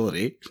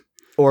utility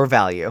or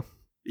value.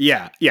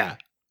 Yeah.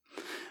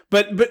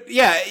 But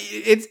yeah,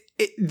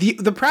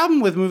 the problem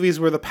with movies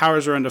where the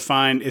powers are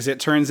undefined is it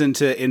turns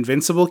into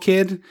Invincible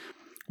Kid,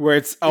 where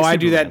it's I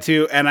do that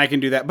too, and I can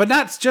do that. But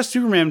not just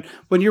Superman.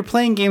 When you're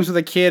playing games with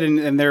a kid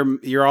and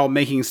you're all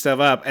making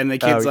stuff up, and the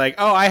kid's like,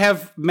 "Oh, I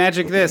have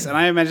magic this, and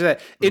I have magic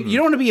that." You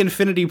don't want to be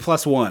Infinity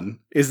plus 1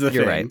 is the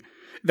thing. Right.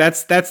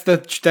 That's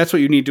what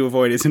you need to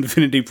avoid is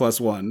Infinity plus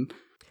 1.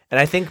 And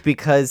I think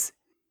because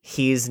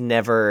he's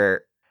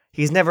never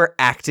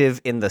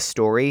active in the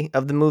story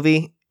of the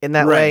movie in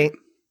that way.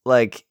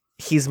 Like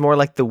he's more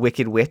like the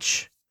Wicked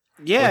Witch.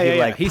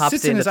 Yeah. He pops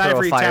sits in his to throw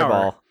ivory a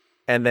fireball tower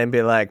and then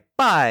be like,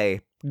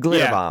 "Bye,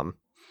 glitter bomb."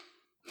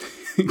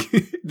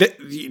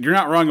 You're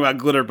not wrong about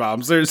glitter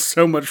bombs. There's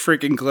so much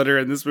freaking glitter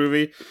in this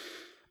movie.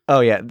 Oh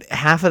yeah,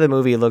 half of the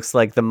movie looks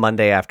like the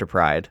Monday after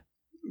Pride.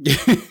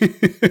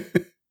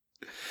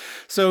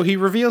 So he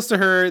reveals to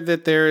her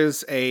that there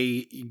is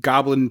a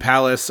goblin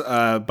palace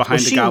behind the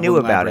She goblin knew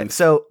about labyrinth. it.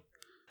 So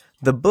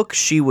the book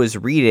she was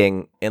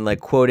reading and like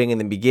quoting in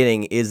the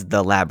beginning is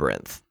The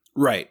Labyrinth.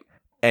 Right.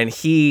 And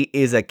he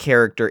is a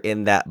character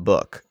in that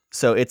book.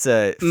 So it's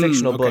a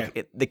fictional okay.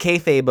 book. The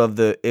kayfabe of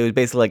it was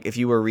basically like if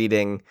you were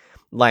reading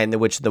Lion, the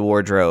Witch, the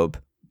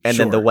Wardrobe, and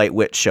then the Sure. White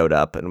Witch showed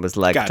up and was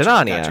like, Gotcha,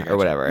 Titania, gotcha. or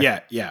whatever. Yeah,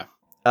 yeah.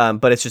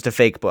 But it's just a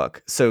fake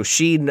book. So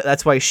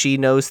that's why she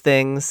knows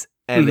things,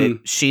 and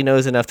she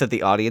knows enough that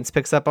the audience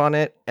picks up on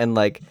it. And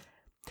like,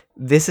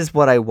 this is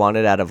what I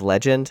wanted out of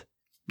Legend.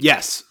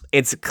 Yes.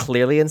 It's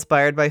clearly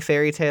inspired by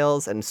fairy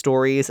tales and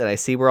stories, and I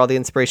see where all the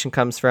inspiration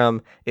comes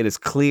from. It is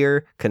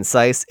clear,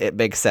 concise, it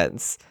makes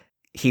sense.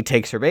 He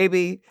takes her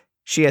baby,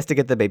 she has to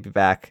get the baby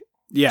back.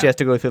 Yeah. She has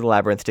to go through the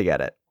labyrinth to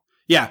get it.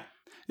 Yeah.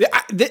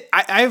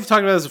 I've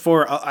talked about this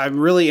before. I'm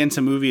really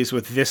into movies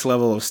with this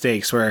level of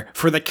stakes where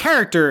for the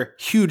character,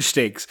 huge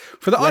stakes.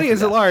 For the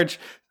audience at large,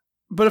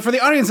 but for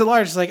the audience at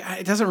large, it's like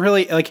it doesn't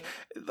really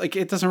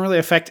it doesn't really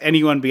affect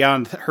anyone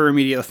beyond her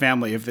immediate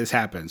family if this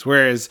happens.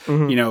 Whereas,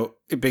 you know,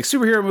 a big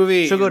superhero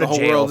movie, She'll go to the whole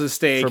jail world is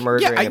stake. for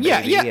murdering a baby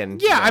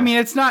and, yeah. you know. I mean,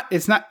 it's not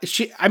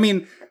she. I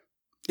mean,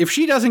 if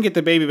she doesn't get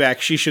the baby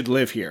back, she should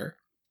live here.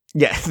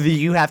 Yeah,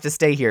 you have to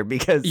stay here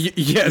because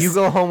yes. you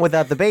go home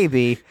without the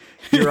baby,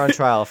 you're on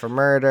trial for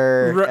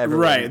murder.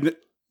 Right.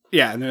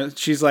 Yeah, and then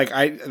she's like,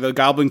 the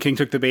Goblin King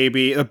took the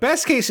baby. The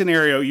best case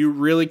scenario, you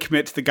really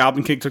commit to the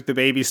Goblin King took the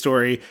baby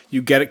story,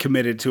 you get it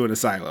committed to an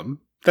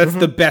asylum. That's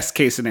the best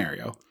case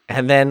scenario.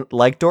 And then,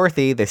 like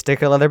Dorothy, they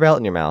stick a leather belt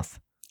in your mouth.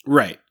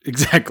 Right,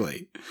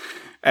 exactly.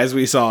 As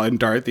we saw in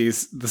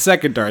the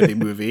second Dorothy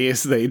movie,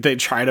 is they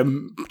try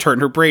to turn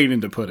her brain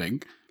into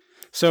pudding.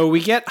 So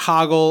we get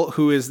Hoggle,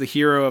 who is the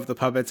hero of the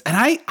puppets. And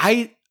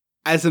I,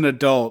 as an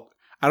adult,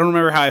 I don't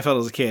remember how I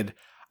felt as a kid.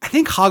 I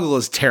think Hoggle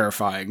is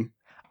terrifying.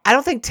 I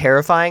don't think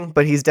terrifying,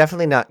 but he's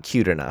definitely not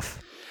cute enough.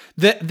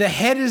 The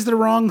head is the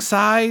wrong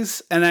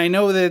size, and I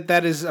know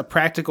that is a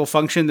practical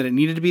function that it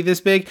needed to be this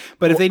big.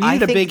 But if they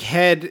needed a big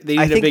head, they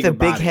needed a bigger body. I think the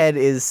big head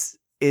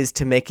is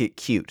to make it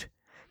cute.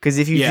 Because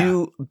if you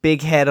do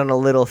big head on a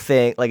little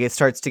thing, like it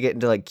starts to get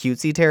into like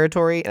cutesy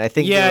territory, and I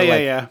think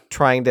they're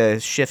trying to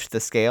shift the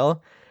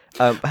scale.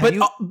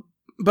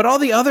 But all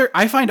the other,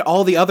 I find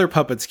all the other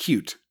puppets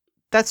cute.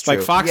 That's true.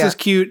 Like Fox is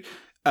cute.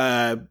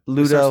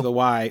 Ludo, the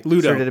Y.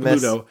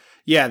 Ludo.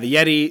 Yeah, the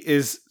Yeti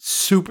is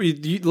super.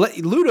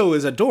 Ludo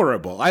is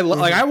adorable. I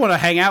like. I want to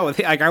hang out with.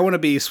 Like, I want to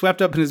be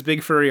swept up in his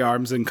big furry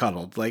arms and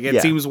cuddled. Like,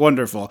 it seems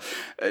wonderful.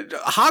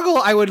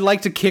 Hoggle, I would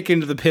like to kick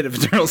into the pit of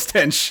eternal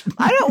stench.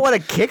 I don't want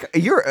to kick.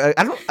 I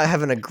don't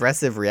have an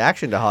aggressive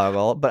reaction to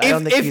Hoggle, but I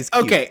don't think he's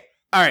cute. Okay,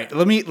 all right.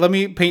 Let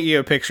me paint you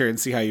a picture and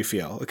see how you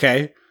feel.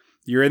 Okay,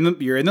 you're in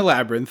the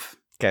labyrinth.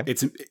 Okay,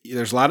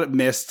 there's a lot of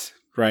mist.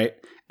 Right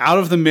out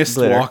of the mist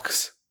glitter.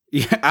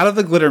 Out of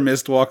the glitter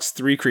mist walks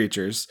three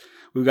creatures.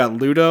 We've got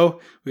Ludo,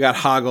 we got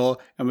Hoggle,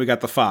 and we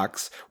got the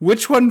fox.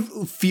 Which one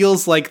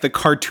feels like the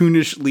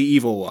cartoonishly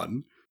evil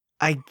one?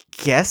 I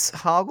guess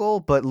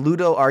Hoggle, but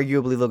Ludo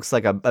arguably looks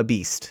like a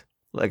beast,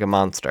 like a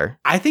monster.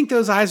 I think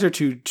those eyes are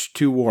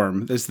too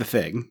warm, is the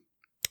thing.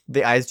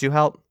 The eyes do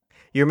help?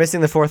 You're missing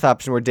the fourth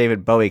option where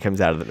David Bowie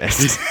comes out of the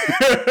mist.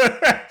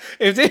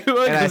 If David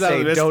Bowie comes out of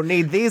the mist, don't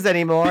need these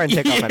anymore, and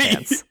take off my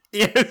pants.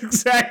 Yeah,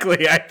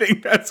 exactly. I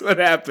think that's what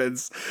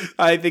happens.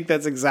 I think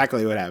that's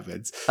exactly what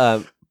happens.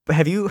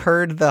 Have you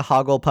heard the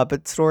Hoggle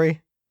puppet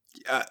story?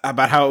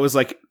 About how it was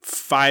like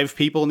 5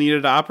 people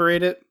needed to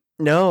operate it?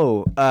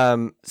 No.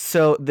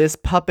 So this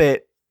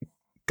puppet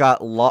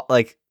got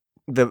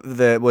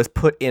was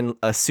put in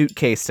a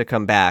suitcase to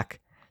come back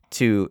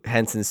to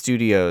Henson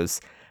Studios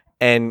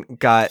and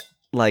got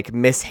like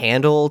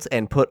mishandled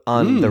and put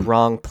on the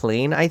wrong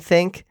plane, I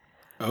think.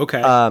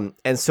 Okay.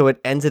 And so it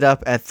ended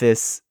up at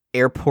this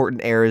airport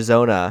in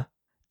Arizona.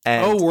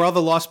 And where all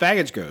the lost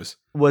baggage goes.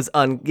 Or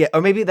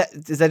maybe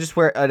is that just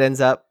where it ends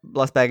up?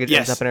 Lost baggage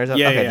ends up in Arizona?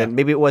 Yeah, then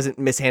maybe it wasn't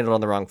mishandled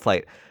on the wrong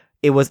flight.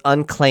 It was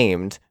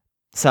unclaimed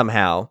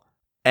somehow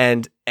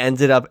and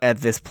ended up at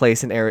this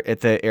place at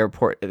the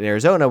airport in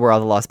Arizona where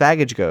all the lost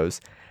baggage goes.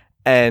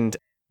 And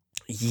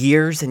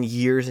years and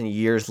years and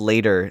years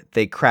later,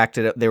 they cracked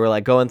it up. They were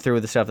like going through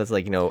the stuff that's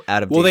like,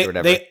 out of date or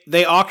whatever.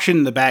 They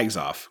auctioned the bags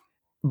off.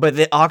 But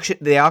they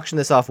auctioned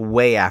this off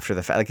way after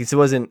the fact. Like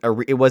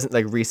it wasn't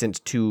like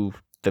recent to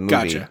the movie.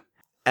 Gotcha.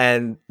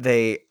 And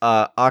they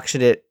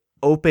auctioned it,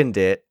 opened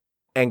it,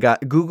 and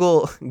got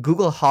Google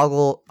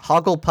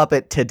Hoggle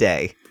puppet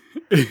today.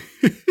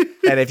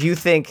 And if you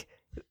think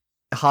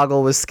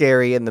Hoggle was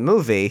scary in the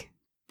movie,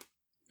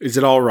 is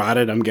it all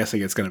rotted? I'm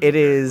guessing it's going to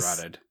be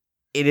rotted.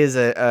 It is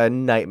a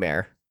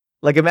nightmare.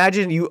 Like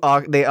imagine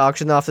they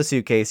auction off the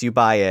suitcase, you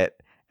buy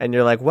it, and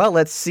you're like, well,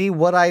 let's see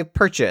what I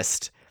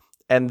purchased.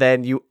 And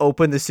then you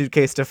open the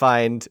suitcase to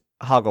find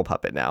Hoggle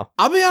puppet now.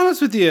 I'll be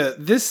honest with you.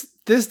 This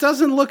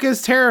doesn't look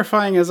as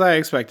terrifying as I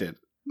expected.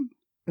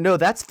 No,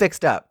 that's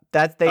fixed up.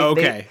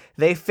 Okay.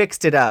 They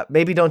fixed it up.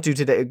 Maybe don't do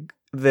today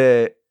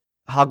the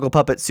Hoggle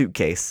puppet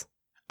suitcase.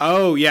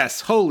 Oh,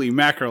 yes. Holy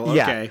mackerel. Okay.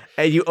 Yeah.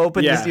 And you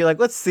open this, Yeah. you're like,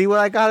 let's see what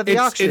I got at the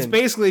auction. It's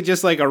basically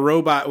just like a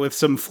robot with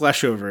some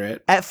flesh over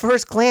it. At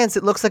first glance,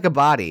 it looks like a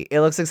body.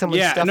 It looks like someone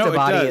Yeah, stuffed no, a it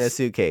body in a does.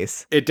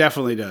 suitcase. It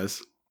definitely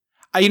does.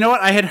 You know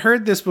what? I had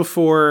heard this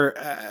before.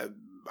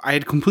 I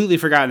had completely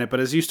forgotten it, but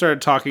as you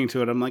started talking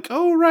to it, I'm like,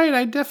 oh, right.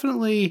 I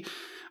definitely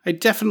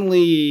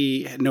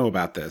know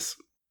about this.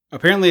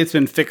 Apparently, it's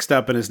been fixed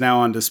up and is now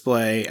on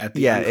display at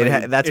the.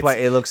 Yeah, that's why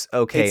it looks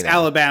okay. It's now.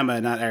 Alabama,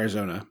 not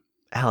Arizona.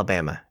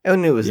 Alabama. I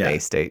knew it was Yeah. an A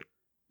state.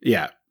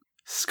 Yeah,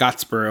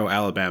 Scottsboro,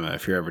 Alabama.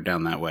 If you're ever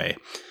down that way,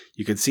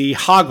 you could see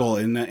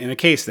Hoggle in a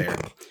case there.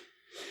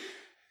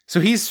 So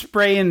he's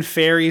spraying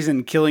fairies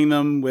and killing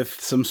them with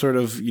some sort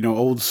of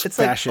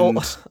old-fashioned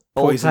poison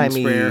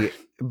old-timey sprayer.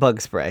 bug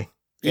spray.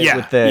 Yeah,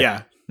 with the,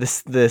 yeah.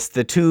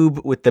 the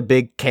tube with the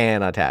big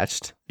can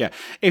attached. Yeah.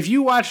 If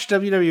you watch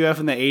WWF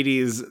in the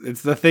 80s,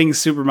 it's the thing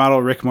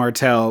supermodel Rick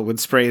Martel would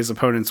spray his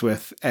opponents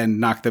with and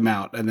knock them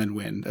out and then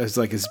win. It was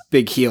like his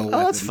big heel weapon.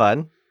 Oh, that's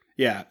fun.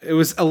 Yeah. It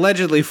was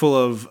allegedly full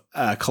of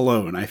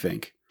cologne, I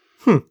think.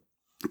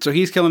 So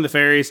he's killing the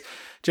fairies.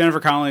 Jennifer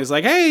Connelly is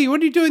like, hey,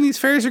 what are you doing? These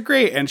fairies are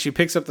great. And she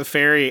picks up the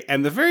fairy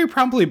and the fairy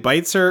promptly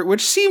bites her,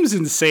 which seems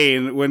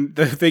insane when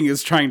the thing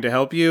is trying to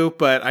help you.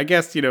 But I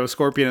guess,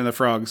 Scorpion and the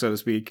Frog, so to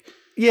speak.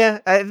 Yeah,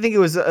 I think it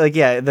was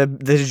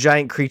the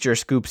giant creature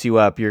scoops you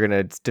up. You're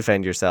going to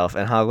defend yourself.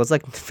 And Hoggle's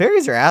like,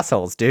 fairies are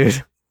assholes,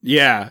 dude.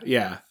 Yeah,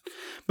 yeah.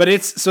 But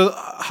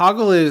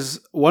Hoggle is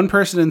one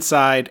person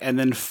inside and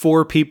then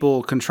 4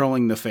 people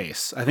controlling the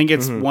face. I think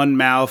it's one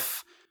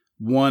mouth,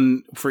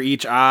 one for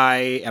each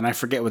eye, and I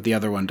forget what the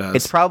other one does.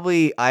 It's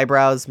probably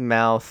eyebrows,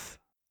 mouth,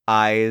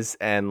 eyes,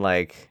 and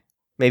like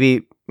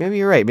maybe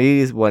you're right.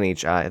 Maybe it's one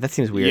each eye. That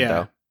seems weird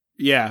though.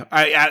 Yeah,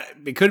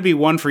 it could be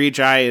one for each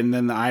eye and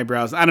then the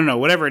eyebrows. I don't know.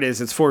 Whatever it is,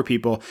 it's 4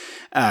 people,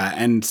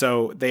 and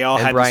so they all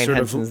had Brian to sort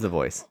Henson's of the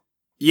voice.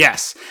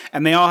 Yes,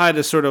 and they all had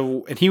to sort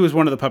of, and he was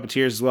one of the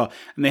puppeteers as well,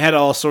 and they had to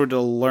all sort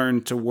of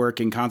learn to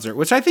work in concert,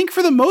 which I think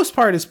for the most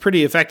part is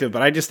pretty effective.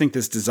 But I just think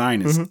this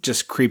design is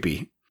just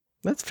creepy.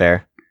 That's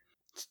fair.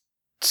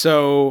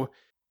 So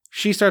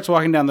she starts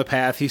walking down the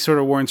path. He sort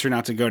of warns her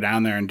not to go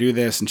down there and do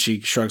this. And she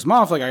shrugs him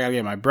off like, I got to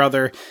get my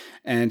brother.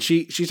 And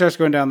she starts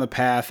going down the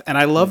path. And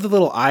I love the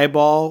little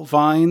eyeball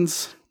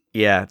vines.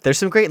 Yeah. There's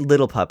some great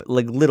little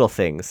little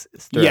things.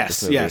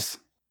 Yes, yes.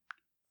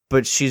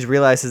 But she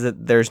realizes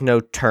that there's no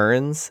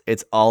turns.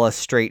 It's all a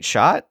straight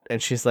shot.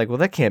 And she's like, well,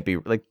 that can't be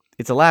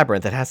it's a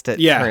labyrinth. It has to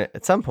turn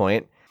at some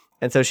point.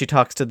 And so she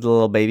talks to the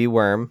little baby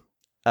worm.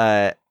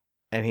 And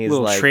he's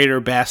little like, traitor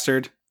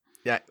bastard.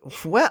 Yeah.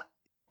 Well,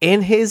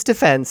 in his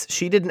defense,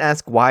 she didn't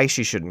ask why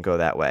she shouldn't go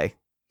that way.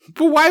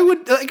 But why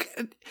would,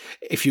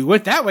 if you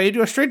went that way, you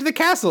go straight to the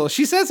castle.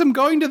 She says, I'm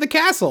going to the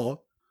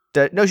castle.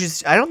 No,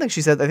 I don't think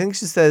she says, I think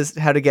she says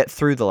how to get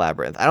through the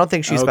labyrinth. I don't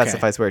think she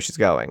specifies where she's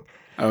going.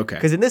 Okay.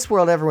 Because in this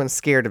world, everyone's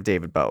scared of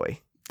David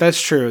Bowie.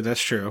 That's true.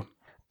 That's true.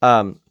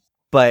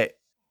 But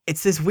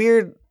it's this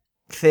weird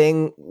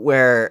thing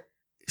where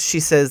she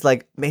says,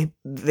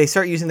 they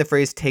start using the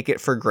phrase, take it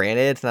for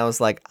granted. And I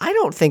was like, I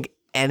don't think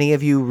any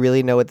of you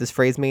really know what this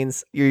phrase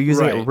means. You're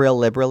using it real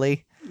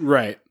liberally.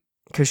 Right.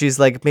 Because she's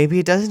like, maybe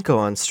it doesn't go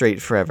on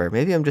straight forever.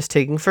 Maybe I'm just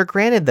taking for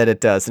granted that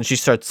it does. And she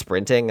starts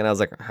sprinting, and I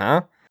was like,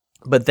 huh?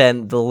 But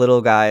then the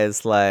little guy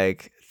is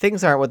like,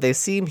 things aren't what they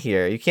seem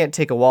here. You can't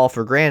take a wall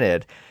for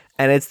granted.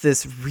 And it's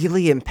this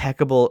really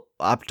impeccable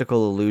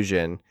optical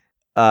illusion.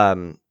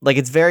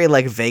 It's very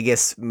like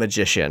Vegas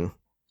Magician.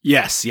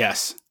 Yes,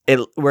 yes.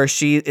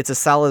 It's a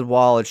solid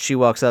wall and she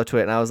walks up to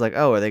it and I was like,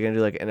 oh, are they gonna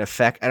do like an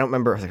effect? I don't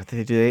remember. I was like, do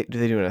they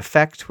do an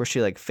effect where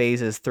she like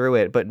phases through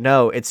it? But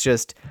no, it's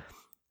just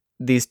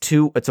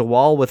it's a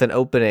wall with an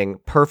opening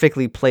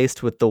perfectly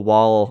placed with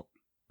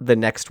the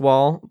next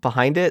wall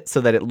behind it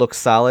so that it looks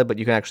solid, but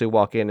you can actually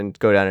walk in and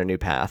go down a new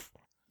path.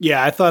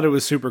 Yeah, I thought it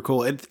was super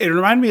cool. It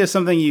reminded me of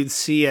something you'd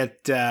see at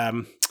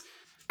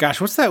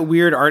what's that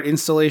weird art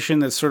installation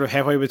that's sort of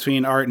halfway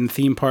between art and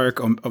theme park?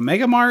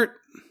 Omega Mart?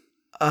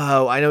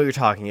 Oh, I know what you're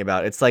talking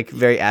about. It's like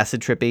very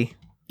acid trippy.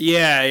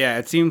 Yeah.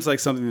 It seems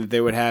like something that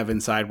they would have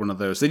inside one of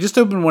those. They just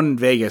opened one in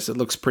Vegas. It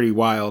looks pretty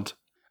wild.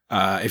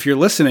 If you're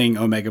listening,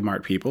 Omega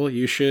Mart people,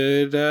 you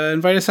should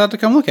invite us out to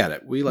come look at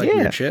it. We like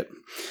weird shit.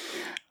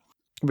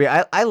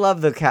 Yeah, I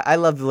love I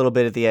love the little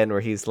bit at the end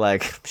where he's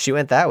like, she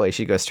went that way.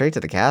 She goes straight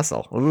to the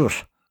castle.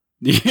 Oof.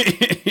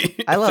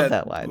 I love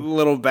that line.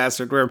 Little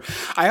bastard worm.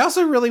 I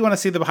also really want to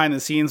see the behind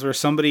the scenes where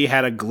somebody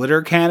had a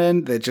glitter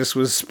cannon that just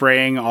was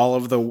spraying all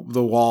of the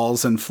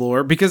walls and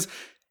floor, because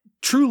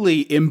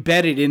truly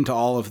embedded into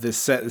all of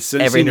this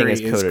everything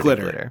is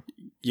glitter.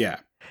 Yeah.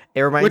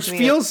 It reminds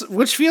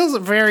which feels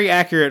very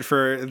accurate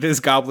for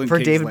this Goblin for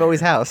King's David lair. Bowie's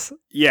house.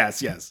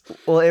 Yes.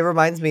 Well, it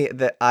reminds me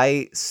that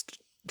I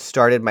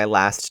started my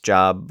last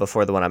job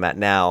before the one I'm at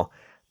now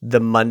the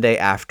Monday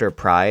after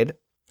Pride.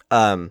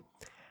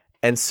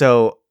 And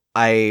so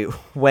I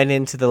went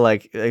into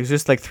it was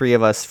just like 3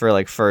 of us for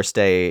like first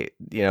day,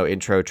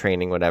 intro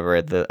training, whatever,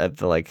 at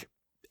the like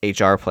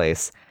HR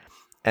place.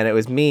 And it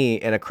was me,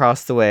 and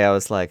across the way I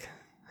was like,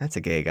 that's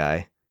a gay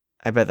guy.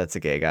 I bet that's a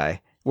gay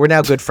guy. We're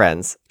now good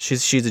friends.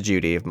 She's a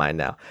Judy of mine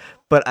now.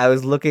 But I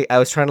was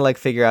trying to like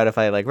figure out if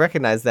I like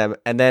recognized them,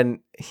 and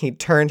then he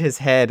turned his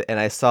head and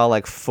I saw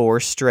like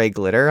 4 stray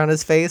glitter on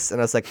his face, and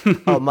I was like,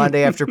 "Oh,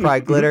 Monday after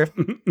Pride glitter.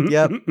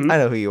 Yep, I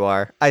know who you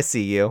are. I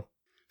see you."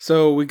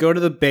 So we go to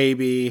the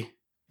baby,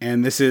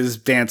 and this is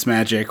Dance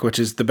Magic, which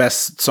is the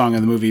best song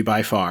in the movie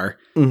by far.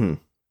 Mm-hmm.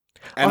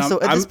 And Also,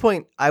 at this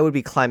point, I would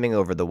be climbing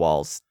over the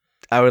walls.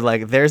 I would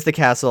like, there's the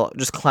castle,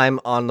 just climb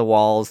on the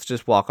walls,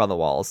 just walk on the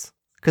walls.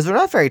 Because they're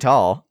not very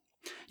tall.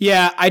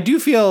 Yeah, I do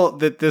feel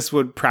that this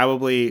would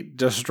probably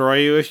destroy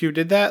you if you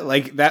did that.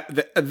 Like that,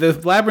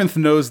 the labyrinth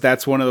knows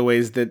that's one of the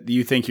ways that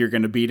you think you're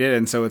going to beat it,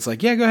 and so it's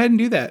like, yeah, go ahead and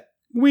do that.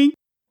 Wink.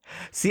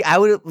 See, I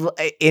would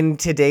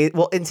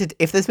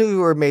if this movie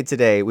were made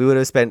today, we would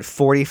have spent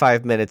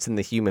 45 minutes in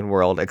the human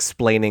world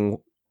explaining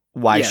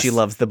why she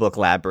loves the book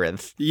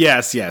Labyrinth.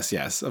 Yes,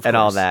 of and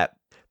all course. that.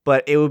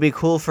 But it would be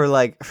cool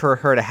for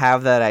her to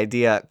have that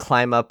idea,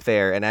 climb up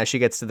there, and as she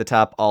gets to the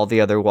top, all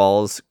the other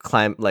walls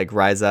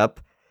rise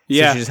up.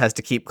 Yeah. So she just has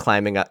to keep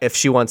climbing up. If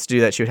she wants to do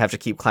that, she would have to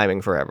keep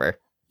climbing forever.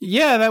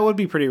 Yeah, that would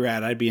be pretty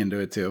rad. I'd be into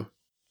it too.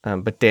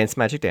 But Dance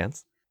Magic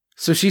Dance.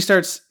 So she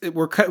starts.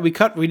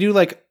 We do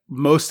like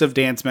most of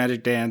Dance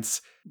Magic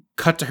Dance.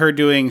 Cut to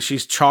her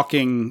she's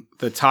chalking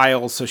the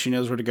tiles so she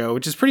knows where to go,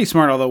 which is pretty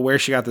smart. Although where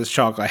she got this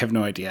chalk, I have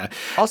no idea.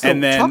 Also,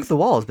 and then, chalk the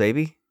walls,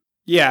 baby.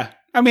 Yeah.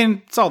 I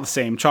mean, it's all the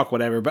same, chalk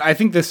whatever, but I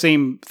think the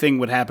same thing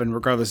would happen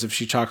regardless if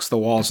she chalks the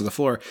walls or the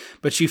floor.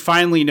 But she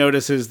finally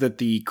notices that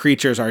the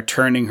creatures are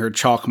turning her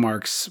chalk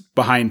marks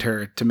behind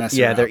her to mess her up.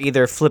 Yeah, they're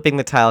either flipping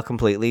the tile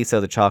completely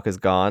so the chalk is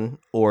gone,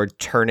 or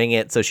turning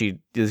it so she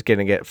is going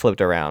to get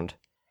flipped around.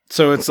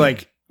 So it's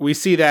like, we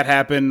see that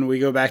happen, we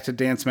go back to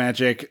Dance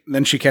Magic,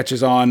 then she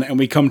catches on, and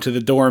we come to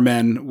the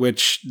doormen,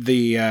 which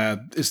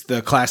is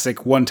the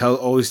classic one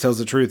always tells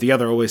the truth, the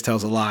other always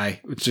tells a lie,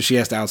 which she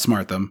has to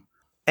outsmart them.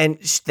 And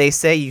they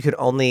say you can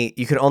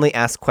only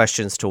ask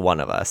questions to one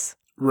of us.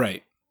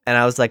 Right. And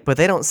I was like, but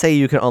they don't say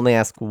you can only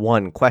ask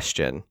one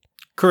question.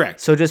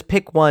 Correct. So just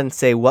pick one,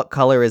 say, what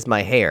color is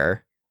my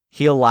hair?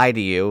 He'll lie to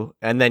you,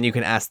 and then you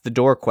can ask the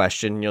door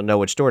question, and you'll know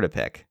which door to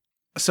pick.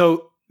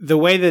 So the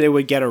way that it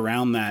would get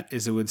around that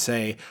is it would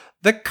say,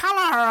 the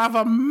color of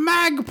a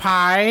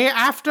magpie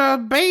after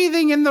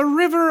bathing in the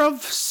river of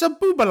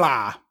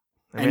Sabubala.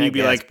 And you'd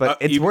be like, but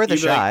it's worth a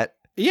shot. Like,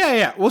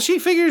 yeah. Well, she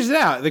figures it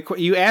out.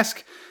 You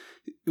ask...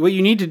 What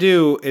you need to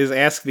do is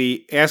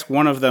ask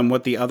one of them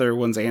what the other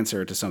one's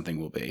answer to something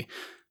will be.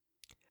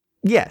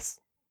 Yes.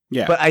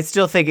 Yeah. But I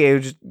still think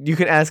you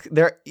can ask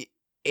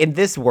in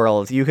this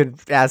world, you could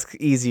ask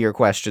easier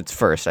questions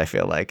first, I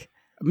feel like.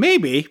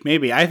 Maybe.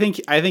 I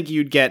think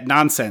you'd get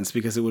nonsense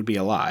because it would be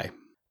a lie.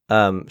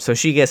 So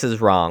she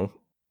guesses wrong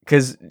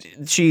because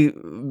she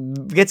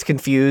gets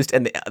confused,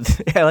 and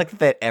I like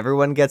that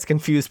everyone gets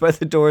confused by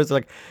the doors.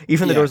 Like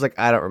even the door's like,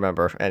 I don't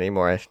remember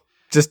anymore.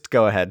 Just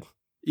go ahead.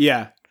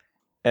 Yeah.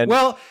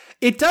 Well,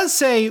 it does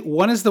say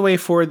one is the way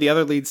forward, the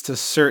other leads to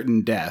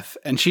certain death.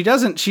 And she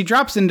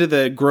drops into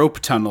the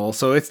grope tunnel,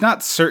 so it's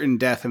not certain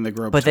death in the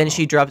grope tunnel. But then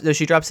she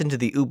drops into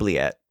the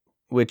oubliette,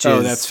 which is...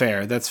 Oh, that's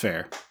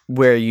fair.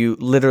 Where you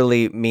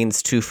literally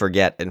means to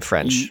forget in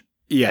French.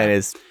 Yeah.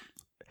 And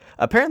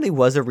apparently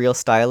was a real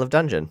style of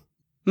dungeon.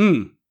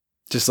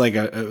 Just like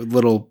a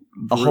little...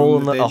 A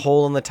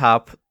hole in the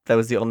top that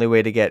was the only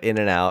way to get in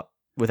and out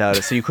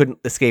so you couldn't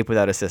escape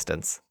without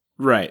assistance.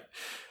 Right.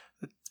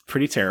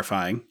 Pretty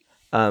terrifying.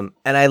 And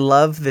I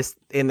love this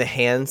in the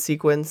hand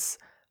sequence.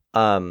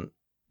 The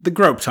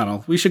grope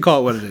tunnel. We should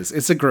call it what it is.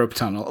 It's a grope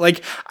tunnel.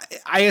 Like,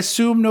 I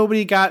assume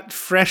nobody got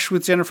fresh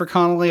with Jennifer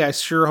Connelly. I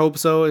sure hope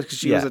so, because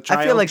she was a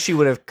child. I feel like she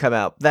would have come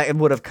out. That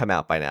would have come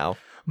out by now.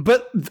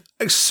 But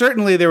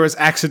certainly there was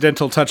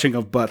accidental touching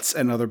of butts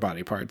and other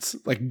body parts.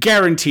 Like,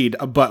 guaranteed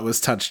a butt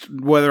was touched,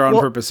 whether on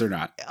purpose or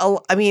not.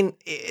 I mean,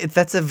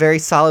 that's a very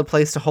solid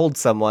place to hold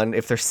someone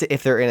if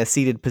they're in a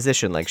seated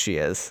position like she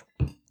is.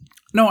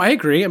 No, I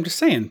agree. I'm just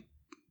saying.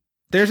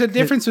 There's a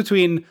difference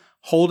between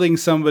holding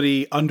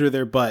somebody under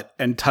their butt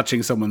and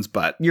touching someone's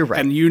butt. You're right.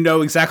 And you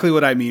know exactly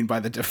what I mean by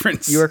the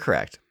difference. You are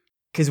correct.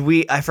 Because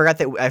I forgot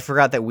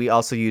that we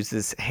also use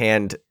this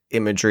hand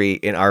imagery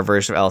in our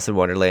version of Alice in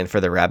Wonderland for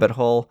the rabbit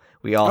hole.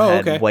 We all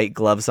had white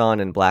gloves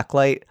on and black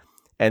light.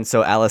 And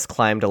so Alice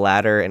climbed a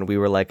ladder, and we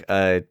were like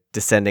a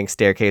descending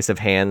staircase of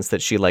hands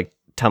that she like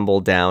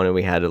tumbled down, and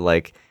we had to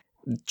like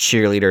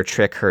cheerleader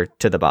trick her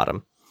to the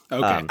bottom.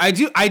 Okay,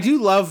 I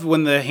do love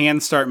when the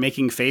hands start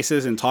making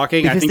faces and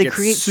talking. Because I think they it's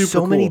create super so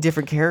cool. many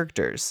different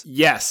characters.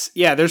 Yes,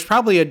 yeah. There's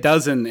probably a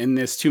dozen in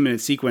this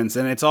 2-minute sequence,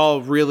 and it's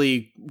all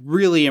really,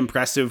 really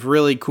impressive,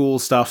 really cool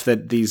stuff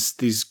that these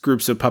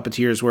groups of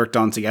puppeteers worked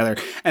on together.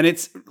 And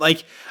it's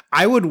like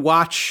I would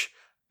watch.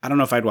 I don't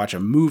know if I'd watch a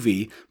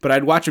movie, but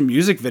I'd watch a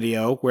music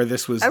video where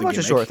this was. I'd watch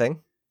a short thing.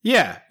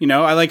 Yeah,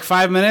 I like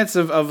 5 minutes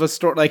of a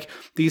story, like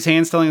these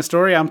hands telling a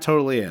story. I'm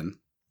totally in.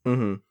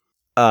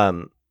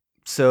 Mm-hmm.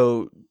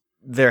 So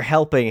they're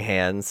helping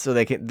hands, so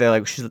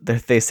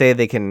they say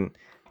they can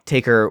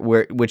take her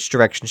which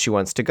direction she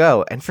wants to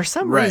go, and for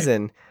some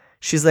reason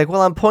she's like,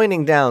 well, I'm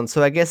pointing down,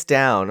 so I guess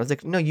down. I was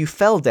like, no, you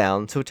fell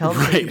down, so tell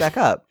me to get you back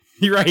up.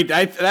 You're right.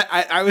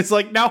 I was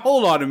like, now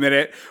hold on a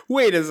minute.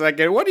 Wait a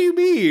second. What do you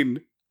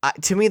mean?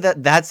 To me,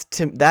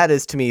 that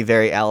is to me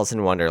very Alice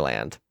in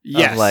Wonderland.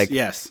 Yes. Of like,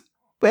 yes.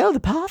 well, the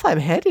path I'm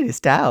headed is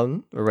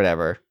down, or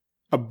whatever.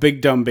 A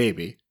big dumb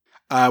baby.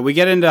 We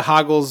get into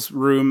Hoggle's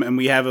room and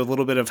we have a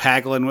little bit of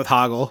haggling with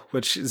Hoggle,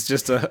 which is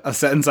just a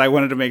sentence I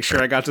wanted to make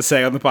sure I got to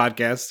say on the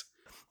podcast.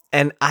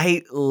 And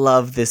I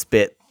love this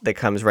bit that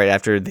comes right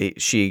after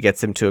she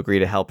gets him to agree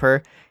to help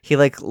her. He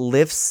like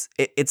lifts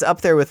it's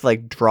up there with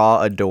like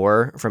draw a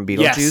door from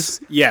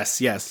Beetlejuice.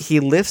 Yes. He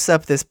lifts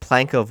up this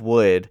plank of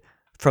wood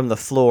from the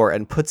floor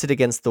and puts it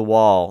against the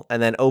wall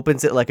and then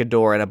opens it like a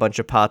door and a bunch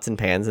of pots and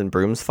pans and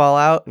brooms fall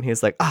out. And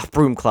he's like,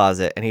 broom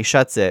closet. And he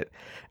shuts it.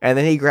 And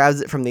then he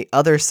grabs it from the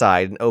other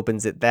side and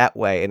opens it that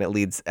way and it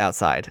leads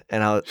outside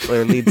or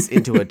leads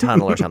into a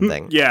tunnel or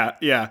something.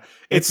 Yeah.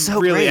 It's so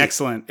really great.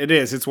 excellent. It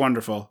is. It's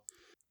wonderful.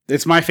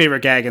 It's my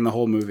favorite gag in the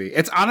whole movie.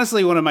 It's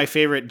honestly one of my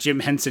favorite Jim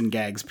Henson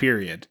gags,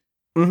 period.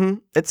 Mm-hmm.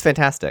 It's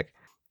fantastic.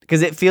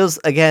 Because it feels,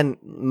 again,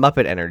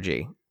 Muppet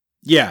energy.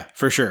 Yeah,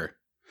 for sure.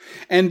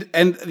 And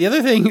the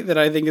other thing that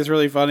I think is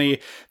really funny,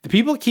 the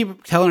people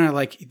keep telling her,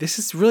 like, this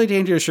is really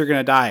dangerous, you're going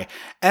to die.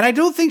 And I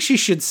don't think she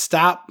should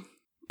stop,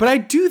 but I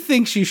do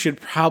think she should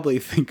probably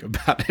think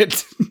about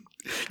it.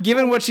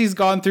 Given what she's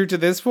gone through to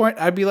this point,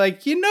 I'd be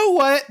like, you know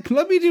what?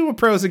 Let me do a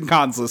pros and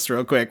cons list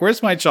real quick.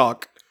 Where's my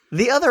chalk?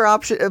 The other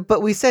option,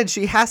 but we said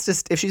she has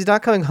to, if she's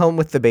not coming home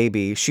with the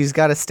baby, she's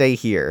got to stay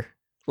here.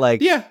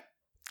 Like, yeah.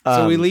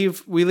 So we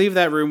leave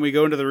that room. We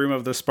go into the room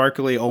of the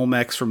sparkly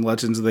Olmecs from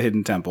Legends of the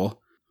Hidden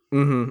Temple.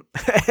 Mm-hmm.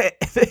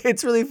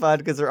 It's really fun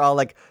because they're all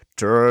like,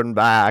 turn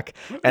back.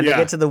 And they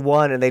get to the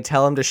one and they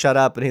tell him to shut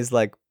up. And he's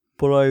like,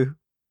 but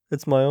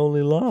it's my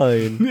only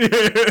line.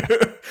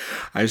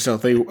 I still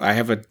think I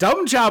have a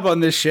dumb job on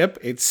this ship.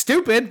 It's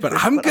stupid, but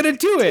I'm going to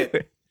do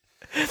it.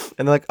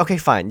 And they're like, okay,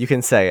 fine, you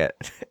can say it.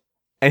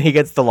 And he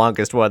gets the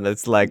longest one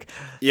that's like,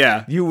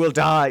 yeah, you will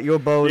die, your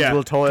bones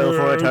will toil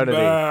for eternity.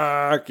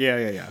 Back.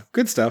 Yeah.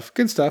 Good stuff.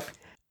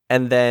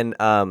 And then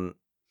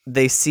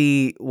they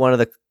see one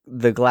of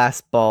the glass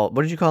ball,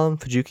 what did you call them?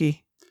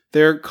 Fujuki?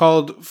 They're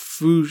called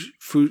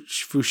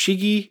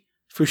fushigi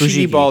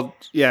ball,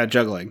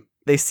 juggling.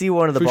 They see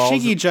one of the balls.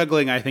 Fushigi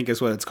juggling, I think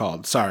is what it's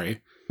called. Sorry.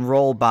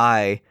 Roll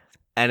by,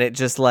 and it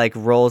just like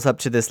rolls up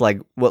to this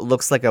like what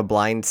looks like a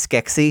blind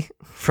Skeksis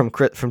from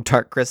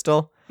Dark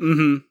Crystal.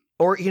 Mm-hmm.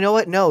 Or you know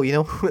what? No, you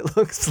know who it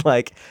looks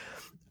like?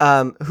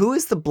 Who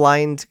is the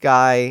blind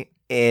guy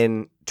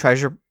in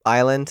Treasure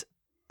Island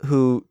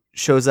who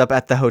shows up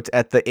at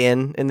the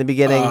inn in the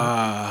beginning?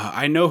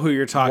 I know who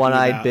you're talking about.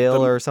 One-Eyed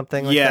Bill or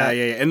something like that?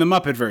 Yeah. In the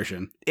Muppet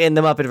version. In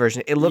the Muppet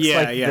version. It looks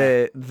like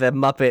the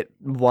Muppet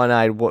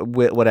One-Eyed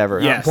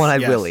whatever. Yes,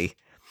 One-Eyed Willy,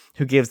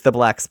 who gives the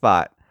black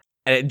spot.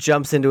 And it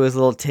jumps into his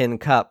little tin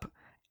cup.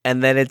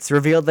 And then it's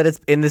revealed that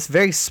it's in this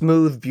very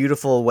smooth,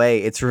 beautiful way.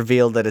 It's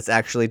revealed that it's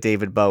actually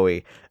David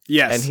Bowie.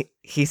 Yes. And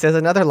he says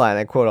another line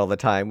I quote all the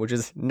time, which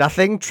is,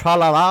 nothing,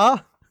 tra-la-la.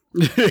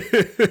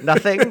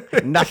 nothing,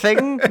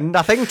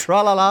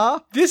 tra-la-la.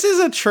 This is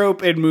a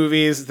trope in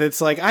movies that's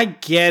like, I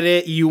get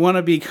it. You want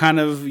to be kind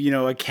of,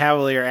 a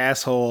cavalier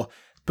asshole.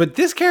 But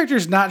this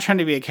character's not trying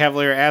to be a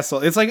cavalier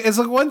asshole. It's like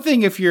one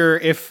thing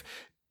if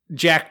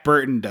Jack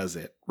Burton does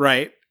it,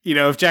 right?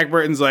 If Jack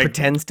Burton's like...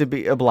 pretends to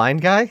be a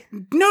blind guy?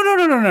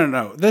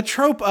 No. The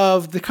trope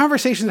of the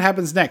conversation that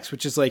happens next,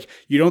 which is like,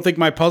 you don't think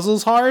my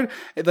puzzle's hard?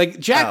 Like,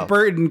 Jack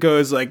Burton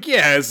goes like,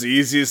 yeah, it's the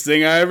easiest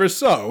thing I ever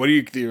saw. What do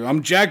you do?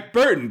 I'm Jack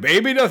Burton,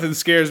 baby. Nothing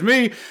scares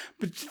me.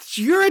 But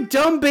you're a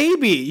dumb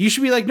baby. You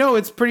should be like, no,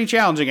 it's pretty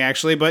challenging,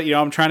 actually. But,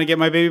 I'm trying to get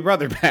my baby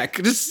brother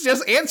back.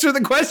 Just answer the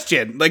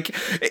question. Like...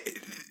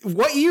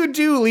 what you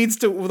do leads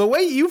to the way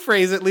you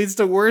phrase it leads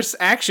to worse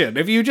action.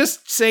 If you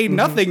just say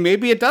nothing,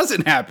 maybe it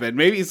doesn't happen.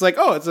 Maybe it's like,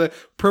 oh, it's an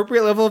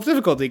appropriate level of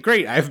difficulty.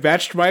 Great. I've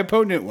matched my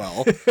opponent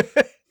well.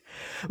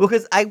 Well,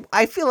 because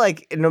I feel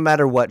like no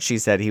matter what she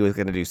said, he was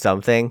going to do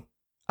something.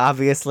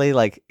 Obviously,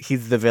 like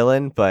he's the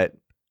villain, but.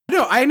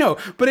 No, I know.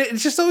 But it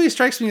just always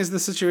strikes me as the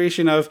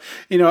situation of,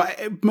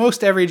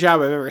 most every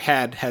job I've ever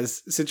had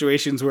has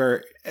situations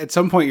where at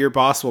some point your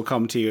boss will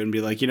come to you and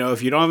be like,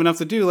 if you don't have enough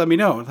to do, let me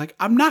know. Like,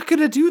 I'm not going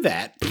to do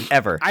that.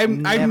 Ever.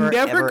 I'm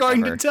never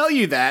going to tell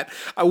you that.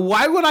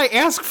 Why would I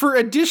ask for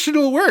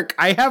additional work?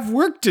 I have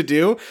work to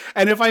do.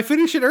 And if I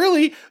finish it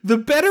early, the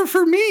better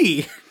for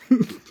me.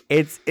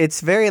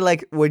 It's very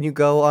like when you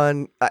go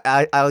on,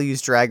 I'll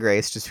use Drag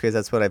Race just because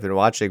that's what I've been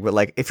watching. But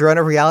like if you're on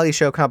a reality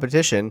show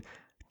competition,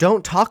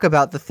 don't talk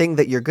about the thing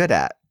that you're good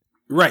at.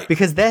 Right.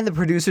 Because then the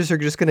producers are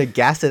just going to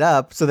gas it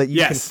up so that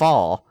you can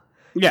fall.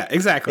 Yeah,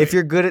 exactly. If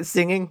you're good at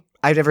singing,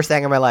 I've never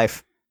sang in my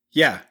life.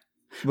 Yeah.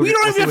 Well, you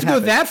don't even have to go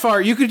that far.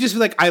 You could just be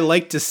like, I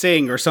like to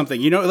sing or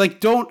something. Like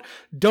don't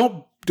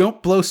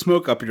blow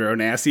smoke up your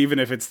own ass, even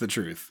if it's the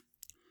truth.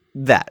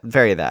 That.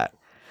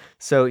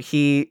 So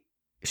she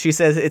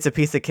says it's a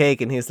piece of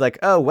cake and he's like,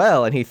 oh,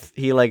 well. And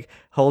he like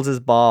holds his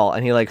ball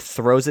and he like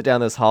throws it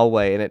down this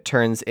hallway and it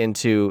turns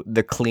into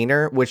the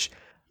cleaner, which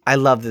I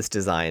love this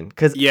design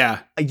because Yeah.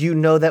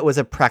 that was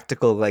a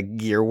practical like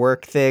gear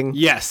work thing.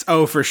 Yes.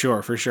 Oh, for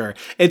sure. For sure.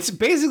 It's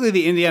basically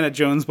the Indiana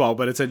Jones ball,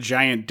 but it's a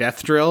giant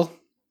death drill.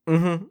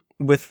 Mm-hmm.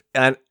 With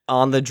and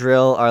on the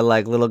drill are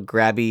like little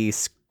grabby,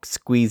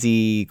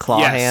 squeezy claw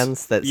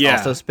hands that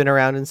also spin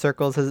around in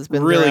circles as it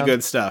spins Really around.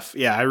 good stuff.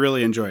 Yeah, I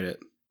really enjoyed it.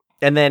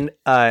 And then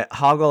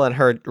Hoggle and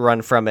her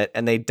run from it,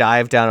 and they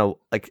dive down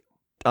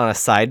on a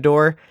side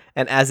door.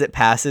 And as it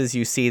passes,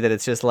 you see that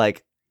it's just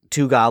like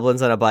two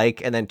goblins on a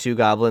bike, and then two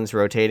goblins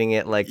rotating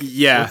it. Like,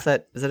 what's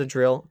that? Is that a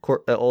drill?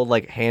 Old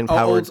like hand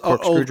powered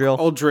corkscrew drill?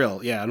 Old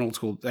drill. Yeah, an old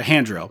school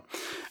hand drill.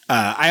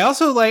 I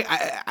also like.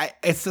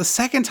 It's the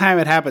second time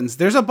it happens.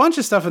 There's a bunch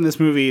of stuff in this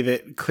movie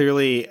that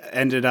clearly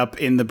ended up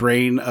in the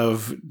brain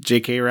of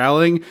J.K.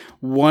 Rowling.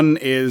 One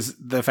is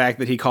the fact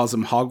that he calls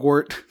him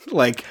Hogwart.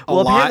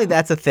 Apparently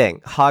that's a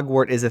thing.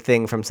 Hogwart is a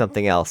thing from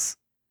something else.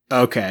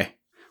 Okay.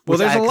 Well,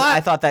 there's a lot.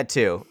 I thought that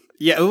too.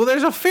 Yeah, well,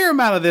 there's a fair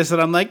amount of this that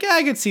I'm like, yeah,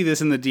 I could see this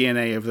in the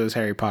DNA of those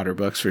Harry Potter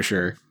books for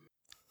sure.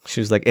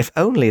 She was like, if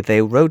only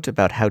they wrote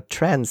about how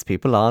trans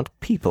people aren't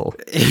people.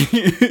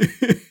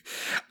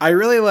 I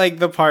really like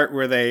the part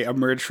where they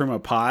emerge from a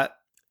pot.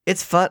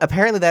 It's fun.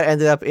 Apparently that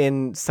ended up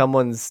in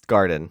someone's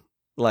garden.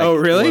 Like, oh,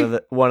 really?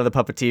 One of the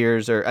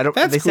puppeteers, or I don't.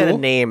 That's they cool. said a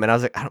name, and I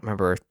was like, I don't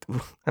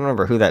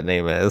remember who that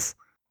name is.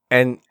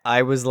 And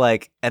I was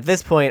like, at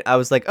this point, I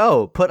was like,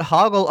 oh, put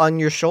Hoggle on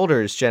your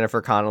shoulders,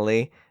 Jennifer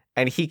Connelly.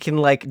 And he can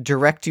like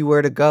direct you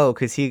where to go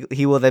because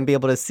he will then be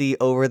able to see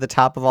over the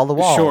top of all the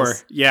walls. Sure.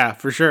 Yeah,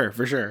 for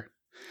sure.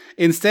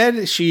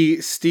 Instead, she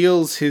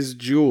steals his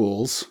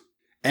jewels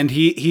and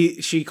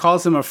she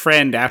calls him a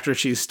friend after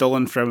she's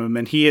stolen from him.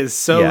 And he is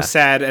so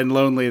sad and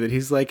lonely that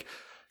he's like,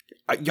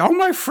 y'all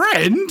my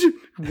friend?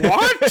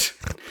 What?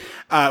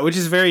 Which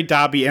is very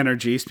Dobby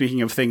energy,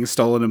 speaking of things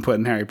stolen and put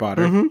in Harry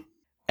Potter. Mm-hmm.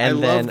 And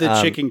I love the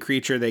chicken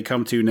creature they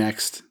come to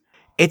next.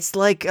 It's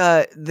like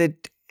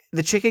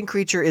the chicken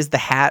creature is the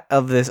hat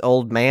of this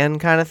old man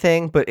kind of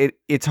thing, but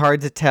it's hard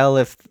to tell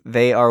if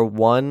they are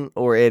one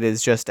or it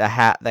is just a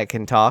hat that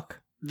can talk.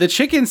 The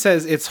chicken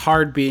says it's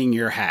hard being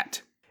your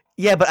hat.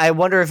 Yeah, but I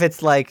wonder if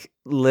it's like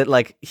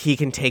he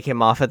can take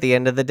him off at the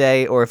end of the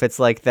day, or if it's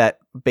like that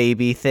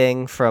baby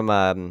thing from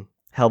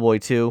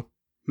Hellboy 2.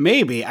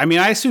 Maybe. I mean,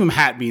 I assume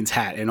hat means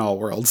hat in all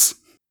worlds.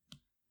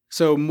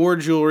 So more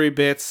jewelry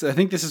bits. I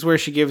think this is where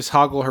she gives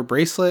Hoggle her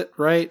bracelet,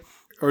 right?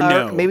 Or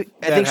no? Maybe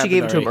I think she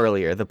gave it to him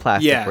earlier, the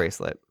plastic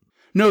bracelet.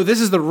 No, this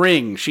is the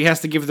ring. She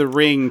has to give the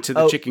ring to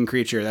the chicken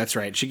creature. That's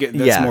right.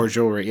 That's more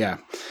jewelry.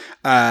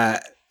 Yeah.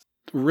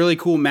 Really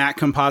cool matte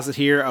composite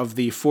here of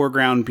the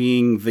foreground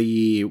being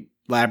the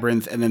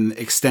labyrinth, and then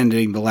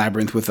extending the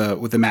labyrinth with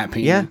a matte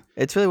painting. Yeah,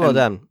 it's really well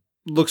done.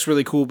 Looks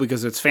really cool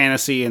because it's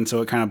fantasy, and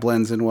so it kind of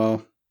blends in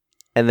well.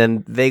 And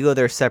then they go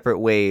their separate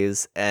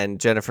ways,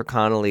 and Jennifer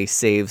Connelly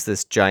saves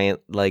this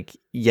giant like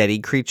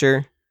Yeti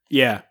creature.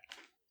 Yeah.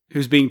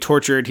 Who's being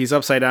tortured. He's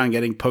upside down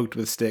getting poked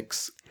with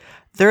sticks.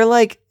 They're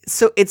like,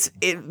 so it's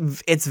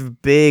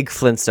big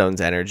Flintstones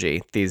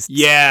energy. These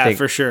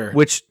for sure.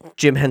 Which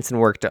Jim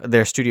Henson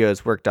their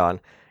studios worked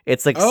on.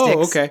 It's like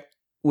sticks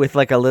with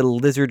like a little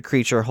lizard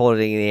creature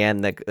holding in the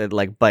end that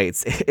like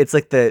bites. It's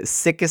like the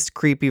sickest,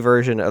 creepy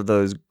version of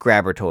those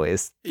grabber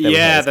toys.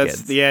 Yeah.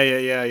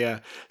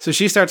 So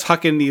she starts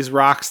hucking these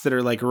rocks that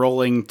are like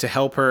rolling to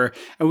help her.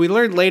 And we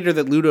learned later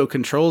that Ludo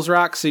controls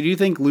rocks. So do you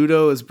think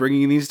Ludo is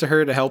bringing these to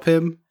her to help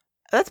him?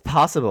 That's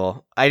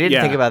possible. I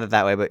didn't think about it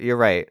that way, but you're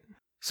right.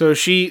 So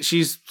she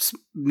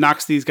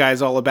knocks these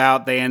guys all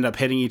about. They end up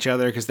hitting each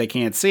other because they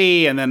can't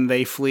see, and then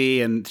they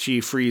flee, and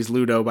she frees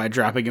Ludo by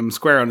dropping him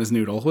square on his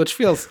noodle, which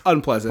feels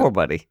unpleasant. Poor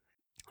buddy.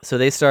 So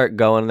they start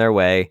going their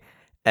way,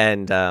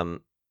 and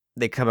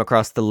they come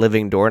across the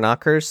living door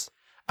knockers.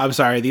 I'm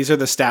sorry, these are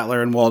the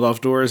Statler and Waldorf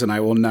doors, and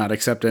I will not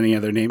accept any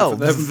other name for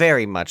them. Oh,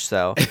 very much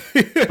so.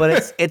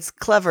 But it's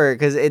clever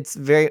because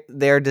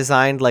they're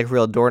designed like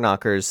real door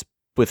knockers,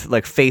 with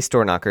like face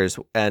door knockers,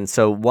 and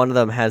so one of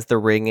them has the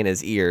ring in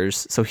his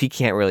ears so he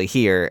can't really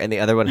hear, and the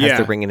other one has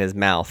the ring in his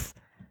mouth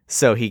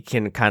so he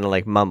can kind of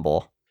like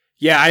mumble.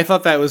 Yeah, I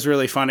thought that was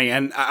really funny,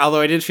 and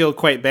although I did feel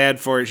quite bad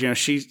for it,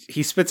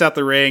 he spits out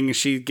the ring,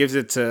 she gives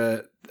it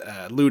to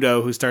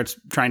Ludo, who starts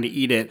trying to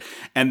eat it,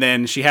 and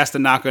then she has to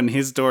knock on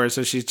his door,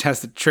 so she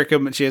has to trick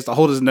him, and she has to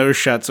hold his nose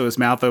shut so his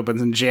mouth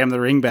opens and jam the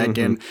ring back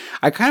in.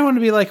 I kind of want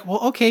to be like, well,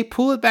 okay,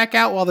 pull it back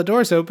out while the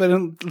door's open,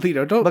 and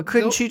Ludo, don't. But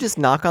couldn't she just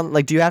knock on?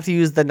 Like, do you have to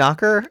use the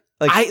knocker?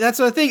 Like, that's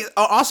what I think.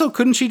 Also,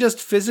 couldn't she just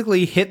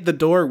physically hit the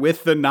door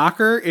with the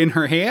knocker in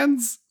her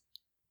hands?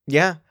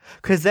 Yeah,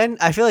 because then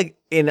I feel like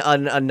in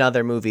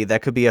another movie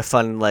that could be a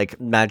fun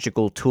like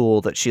magical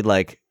tool that she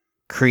like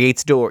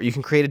creates door. You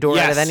can create a door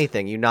out of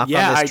anything. You knock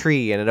on this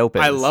tree and it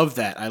opens. I love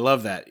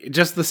that.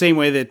 Just the same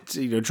way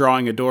that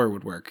drawing a door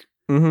would work.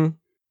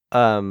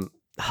 Mm-hmm.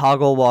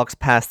 Hoggle walks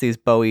past these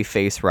Bowie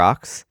face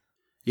rocks.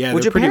 Yeah,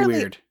 which they're pretty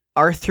weird.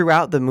 Are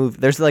throughout the movie.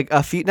 There's like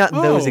a few, not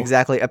those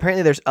exactly.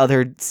 Apparently, there's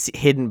other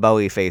hidden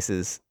Bowie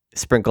faces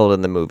sprinkled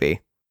in the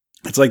movie.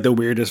 It's like the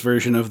weirdest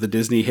version of the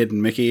Disney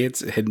hidden Mickey. It's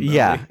hidden Bowie.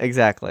 Yeah,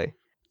 exactly.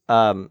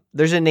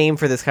 There's a name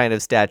for this kind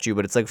of statue,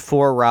 but it's like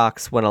 4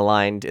 rocks when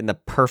aligned in the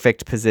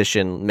perfect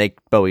position make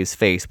Bowie's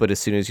face, but as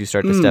soon as you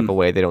start to step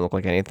away, they don't look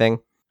like anything.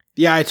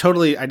 Yeah, I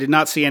did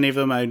not see any of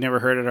them. I'd never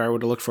heard it or I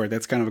would have looked for it.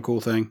 That's kind of a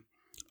cool thing.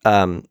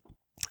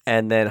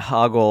 And then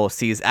Hoggle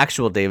sees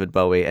actual David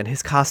Bowie, and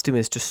his costume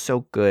is just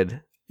so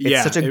good.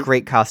 It's such a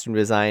great costume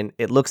design.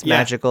 It looks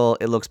magical.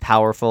 It looks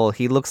powerful.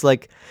 He looks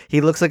like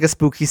a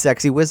spooky,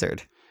 sexy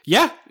wizard.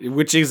 Yeah,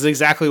 which is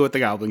exactly what the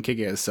Goblin King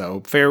is.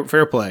 So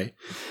fair play.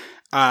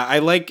 I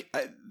like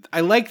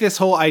this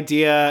whole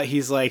idea.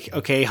 He's like,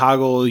 okay,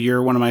 Hoggle,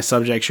 you're one of my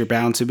subjects. You're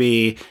bound to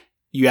be.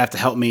 You have to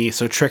help me.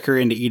 So trick her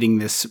into eating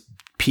this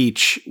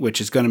peach,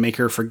 which is going to make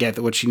her forget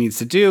what she needs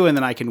to do, and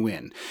then I can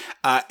win.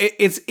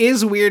 It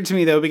is weird to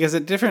me though, because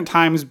at different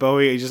times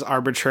Bowie just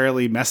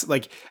arbitrarily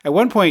like at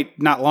one point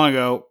not long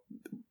ago,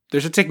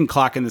 there's a ticking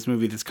clock in this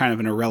movie that's kind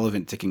of an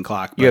irrelevant ticking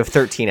clock. You have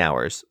 13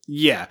 hours.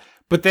 Yeah,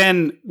 but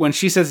then when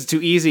she says it's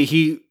too easy,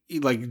 he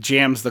like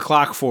jams the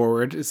clock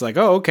forward. It's like,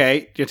 oh,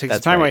 okay, it takes the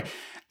time away.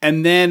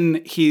 And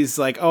then he's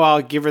like, oh,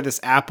 I'll give her this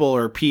apple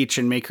or peach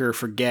and make her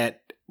forget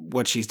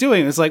what she's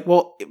doing. It's like,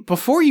 well,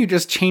 before you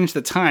just change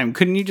the time,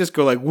 couldn't you just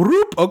go like,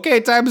 whoop,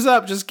 okay, time's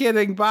up, just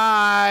kidding,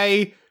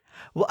 bye.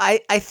 Well,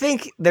 I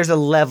think there's a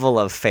level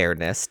of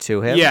fairness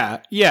to him.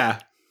 Yeah.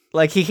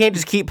 Like, he can't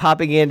just keep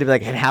popping in to be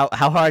like, and how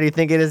hard do you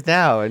think it is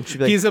now? And she'd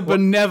be like, he's a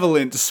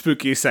benevolent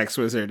spooky sex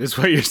wizard, is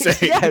what you're saying.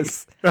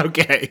 Yes.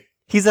 Okay.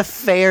 He's a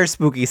fair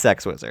spooky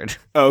sex wizard.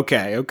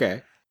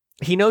 Okay.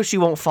 He knows she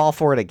won't fall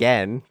for it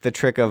again. The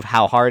trick of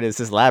how hard is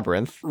this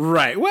labyrinth.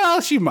 Right. Well,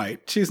 she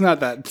might. She's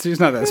not that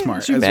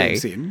smart, she as may. we've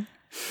seen.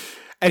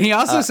 And he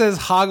also says,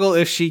 Hoggle,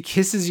 if she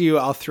kisses you,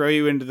 I'll throw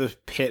you into the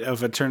pit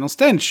of eternal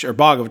stench, or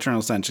bog of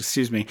eternal stench,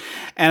 excuse me.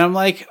 And I'm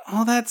like,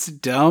 oh, that's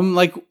dumb.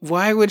 Like,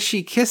 why would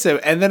she kiss him?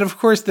 And then, of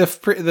course, the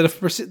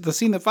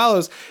scene that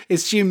follows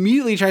is she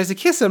immediately tries to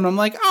kiss him. And I'm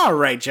like, all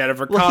right,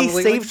 Jennifer Connelly. Well,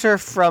 he saved her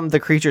from the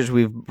creatures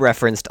we've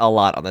referenced a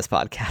lot on this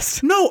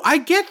podcast. No, I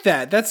get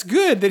that. That's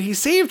good that he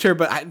saved her,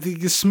 but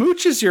the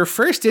smooch is your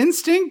first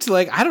instinct?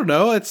 Like, I don't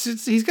know.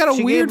 He's got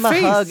a weird face. She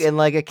gave him a hug and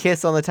like a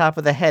kiss on the top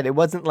of the head. It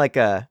wasn't like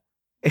a...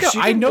 No,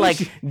 she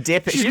didn't,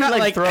 dip it. She didn't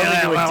like throw him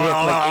into a dip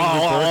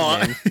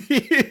like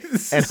Ingrid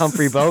Bergman and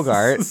Humphrey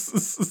Bogart.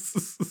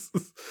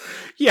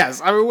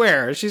 Yes, I'm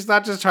aware. She's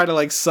not just trying to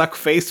like suck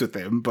face with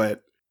him,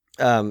 but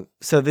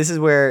so this is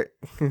where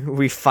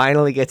we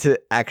finally get to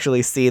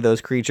actually see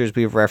those creatures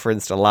we've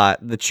referenced a lot,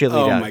 the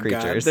chili down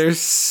creatures. God, they're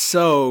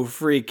so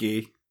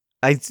freaky.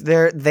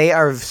 They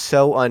are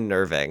so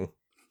unnerving.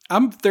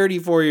 I'm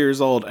 34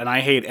 years old and I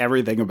hate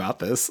everything about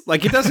this.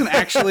 Like it doesn't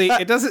actually,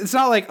 it's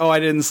not like, oh,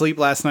 I didn't sleep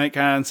last night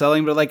kind of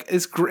unsettling, but like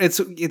it's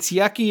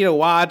yucky to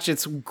watch.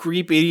 It's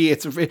creepy.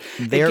 It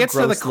gets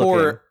to the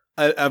core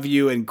of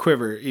you and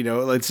quiver, you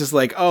know, it's just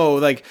like, oh,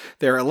 like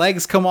their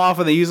legs come off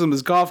and they use them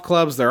as golf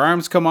clubs. Their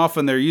arms come off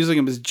and they're using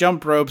them as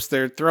jump ropes.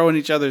 They're throwing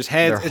each other's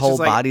heads. Their whole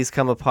bodies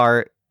come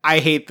apart. I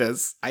hate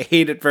this. I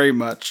hate it very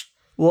much.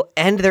 Well,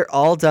 and they're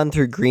all done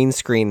through green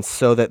screen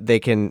so that they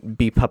can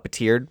be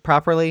puppeteered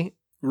properly.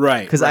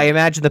 Right. Because I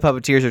imagine the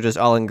puppeteers are just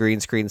all in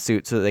green screen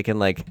suits so that they can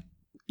like,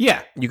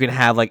 yeah, you can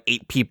have like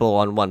 8 people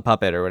on one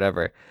puppet or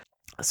whatever.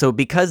 So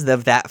because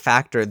of that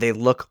factor, they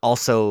look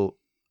also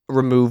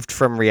removed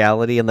from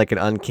reality in like an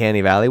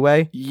uncanny valley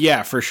way.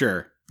 Yeah, for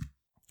sure.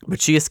 But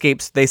she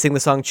escapes. They sing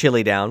the song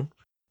Chili Down,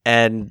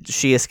 and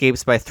she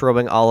escapes by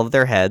throwing all of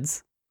their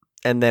heads.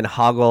 And then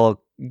Hoggle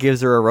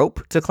gives her a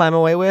rope to climb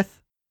away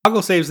with.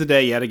 Hoggle saves the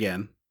day yet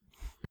again.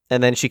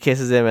 And then she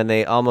kisses him, and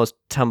they almost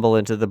tumble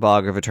into the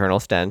bog of eternal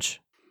stench.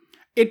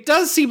 It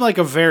does seem like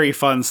a very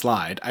fun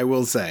slide, I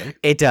will say.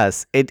 It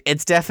does.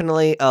 It's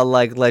definitely a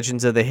like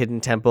Legends of the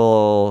Hidden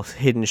Temple,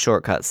 hidden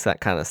shortcuts,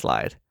 that kind of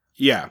slide.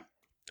 Yeah.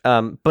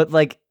 But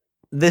like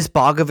this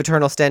bog of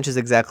eternal stench is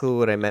exactly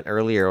what I meant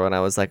earlier when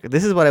I was like,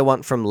 this is what I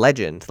want from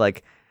Legend.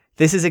 Like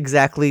this is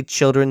exactly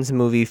children's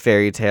movie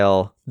fairy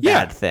tale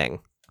bad thing.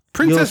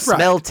 Princess You'll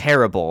smell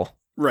terrible.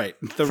 Right.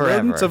 The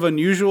rodents of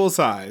unusual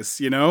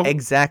size, you know?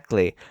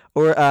 Exactly.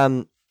 Or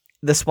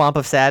the Swamp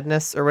of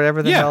Sadness or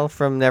whatever the hell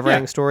from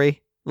Neverending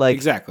Story. Like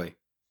exactly.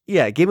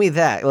 Yeah, give me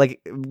that.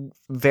 Like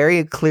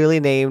very clearly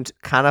named,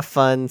 kind of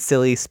fun,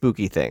 silly,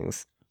 spooky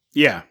things.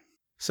 Yeah.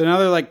 So now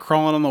they're like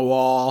crawling on the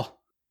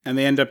wall and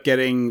they end up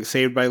getting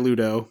saved by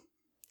Ludo.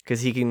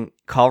 Because he can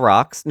call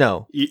rocks.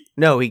 No. We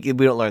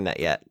don't learn that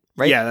yet,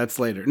 right? Yeah, that's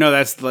later. No,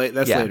 that's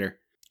later.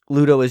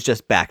 Ludo is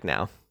just back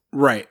now.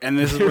 Right, and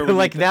this is where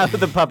like now that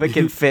the puppet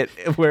can fit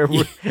where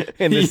we're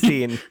in the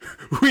scene,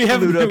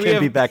 Ludo can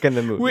be back in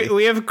the movie.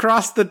 We have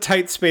crossed the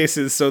tight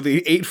spaces, so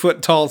the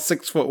 8-foot tall,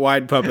 6-foot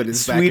wide puppet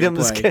is back in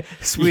play.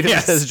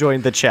 Sweetums has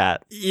joined the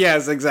chat.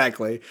 Yes,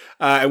 exactly.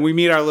 And we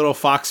meet our little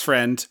fox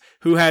friend,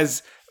 who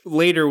has,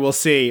 later we'll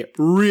see,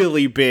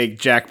 really big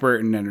Jack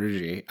Burton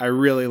energy. I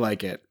really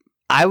like it.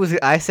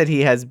 I said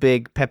he has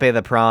big Pepe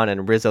the Prawn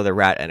and Rizzo the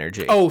Rat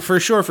energy. Oh, for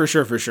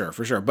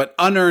sure. But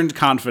unearned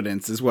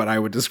confidence is what I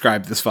would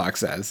describe this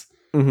fox as.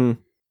 Mm-hmm.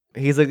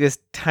 He's like this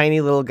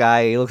tiny little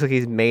guy. He looks like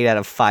he's made out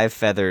of 5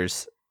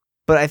 feathers.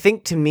 But I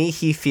think to me,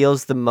 he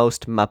feels the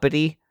most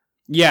Muppety.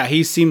 Yeah,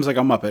 he seems like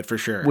a Muppet for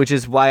sure. which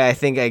is why I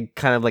think I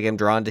kind of like am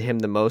drawn to him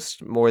the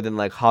most, more than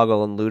like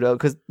Hoggle and Ludo,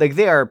 because like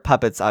they are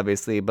puppets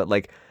obviously, but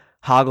like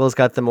Hoggle's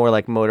got the more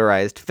like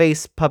motorized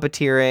face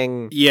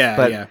puppeteering. yeah,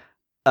 but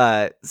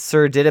yeah.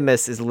 Sir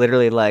Didymus is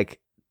literally like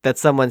that's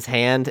someone's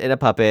hand in a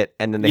puppet,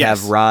 and then they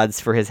Yes. have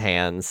rods for his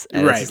hands,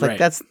 and Right, it's just like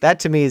right. that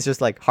to me is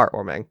just like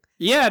heartwarming.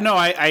 Yeah, no,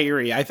 I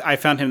agree. I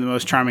found him the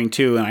most charming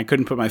too, and I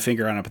couldn't put my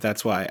finger on it, but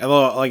that's why.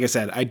 Although, like I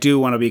said, I do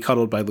want to be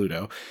cuddled by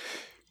Ludo.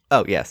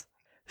 Oh yes,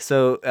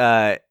 so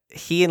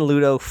he and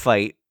Ludo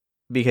fight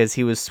because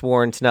he was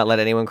sworn to not let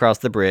anyone cross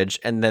the bridge,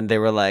 and then they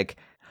were like,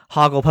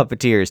 Hoggle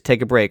puppeteers,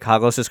 take a break.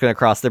 Hoggle's just going to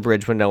cross the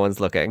bridge when no one's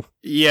looking.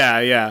 Yeah,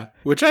 yeah.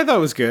 Which I thought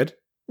was good.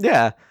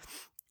 Yeah.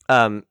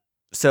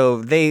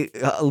 So they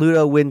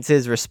Ludo wins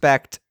his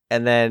respect,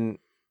 and then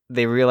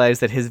they realize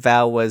that his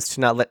vow was to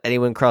not let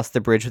anyone cross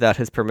the bridge without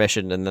his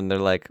permission. And then they're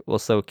like, "Well,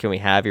 so can we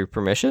have your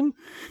permission?"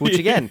 Which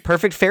again,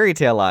 perfect fairy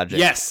tale logic.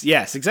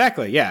 Yes,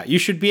 exactly. Yeah, you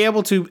should be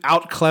able to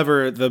out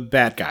clever the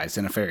bad guys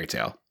in a fairy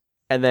tale.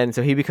 And then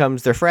so he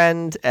becomes their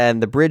friend,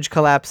 and the bridge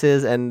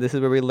collapses, and this is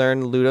where we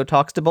learn Ludo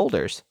talks to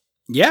boulders.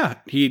 Yeah,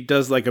 he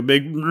does like a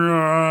big,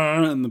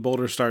 and the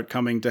boulders start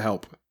coming to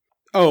help.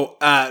 Oh,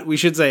 we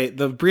should say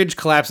the bridge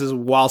collapses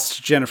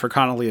whilst Jennifer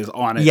Connelly is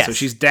on it. Yes. So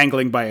she's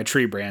dangling by a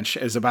tree branch,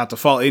 is about to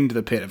fall into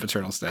the pit of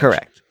eternal stench.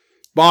 Correct.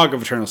 Bog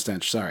of eternal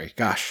stench. Sorry,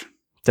 gosh.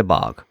 The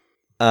bog.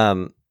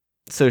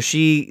 So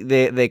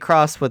they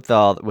cross with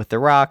the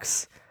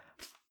rocks,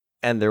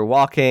 and they're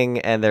walking,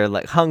 and they're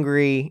like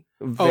hungry.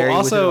 Very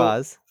also, Wizard of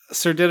Oz.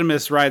 Sir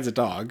Didymus rides a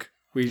dog.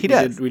 He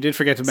does. We did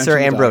forget to mention Sir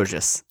the dog.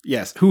 Ambrosius.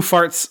 Yes, who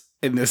farts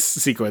in this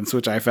sequence,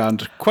 which I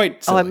found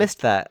quite silly. Oh, I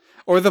missed that.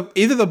 Or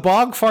either the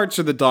bog farts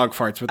or the dog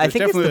farts. But I there's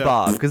think it's definitely the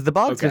bog, because the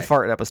bog's been Okay.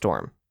 farting up a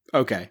storm.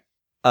 Okay.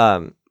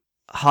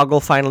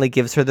 Hoggle finally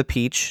gives her the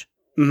peach,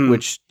 Mhm.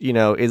 which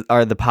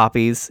are the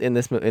poppies in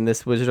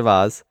this Wizard of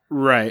Oz,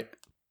 Right.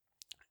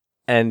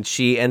 and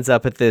she ends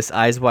up at this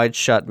Eyes Wide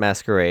Shut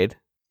masquerade.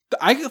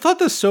 I thought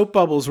the soap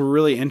bubbles were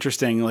really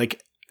interesting.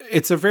 Like,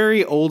 it's a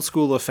very old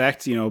school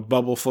effect.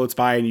 Bubble floats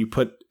by and you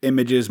put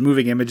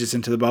moving images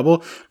into the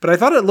bubble. But I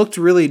thought it looked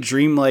really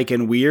dreamlike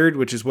and weird,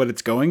 which is what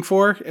it's going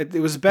for. It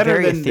was better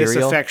Very than this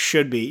ethereal. effect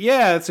should be.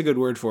 Yeah, that's a good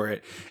word for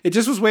it. It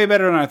just was way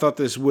better than I thought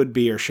this would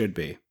be or should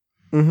be.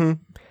 Mm-hmm.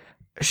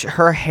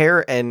 Her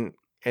hair and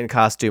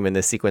costume in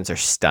this sequence are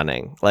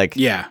stunning. Like,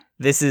 Yeah.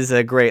 this is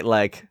a great,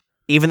 like,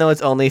 even though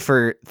it's only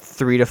for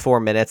 3 to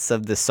 4 minutes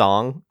of the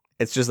song,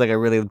 it's just like a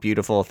really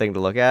beautiful thing to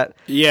look at.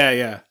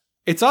 Yeah.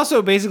 It's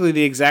also basically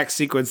the exact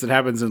sequence that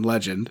happens in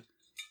Legend.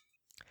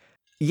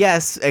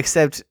 Yes,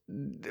 except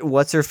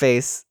what's her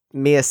face?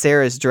 Mia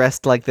Sara's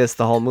dressed like this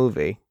the whole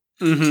movie.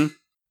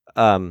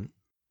 Mm-hmm.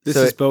 This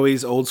So is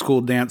Bowie's old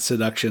school dance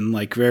seduction,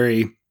 like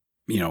very,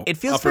 it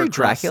feels upper very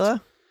crust.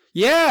 Dracula.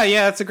 Yeah,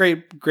 that's a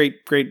great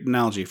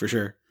analogy for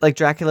sure. Like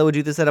Dracula would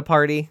do this at a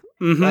party.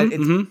 Mm-hmm, But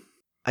it's-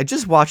 I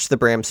just watched the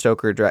Bram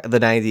Stoker, the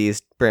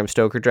 90s Bram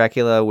Stoker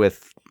Dracula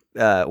with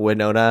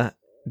Winona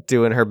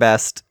doing her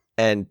best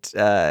and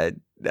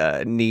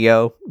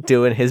Neo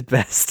doing his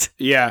best.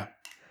 Yeah,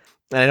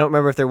 And I don't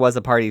remember if there was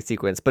a party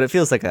sequence, but it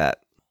feels like that.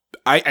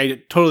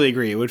 I totally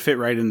agree. It would fit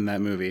right in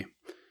that movie.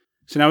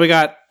 So now we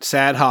got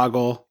Sad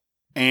Hoggle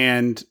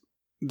and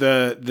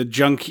the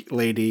junk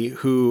lady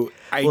who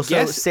So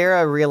guess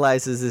Sarah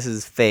realizes this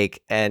is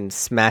fake and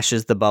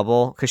smashes the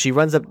bubble because she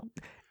runs up.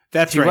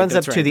 that's She right, runs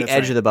that's up to right, the that's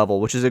edge right. of the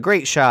bubble, which is a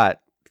great shot.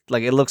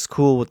 Like, it looks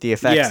cool with the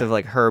effects Yeah. of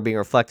like her being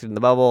reflected in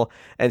the bubble,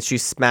 and she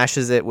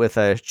smashes it with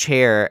a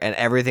chair, and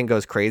everything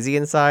goes crazy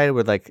inside.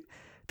 With like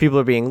people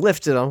are being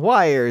lifted on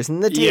wires,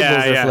 and the tables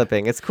Yeah, are yeah.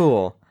 flipping. It's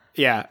cool.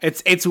 Yeah,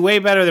 it's way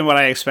better than what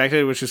I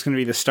expected, which is going to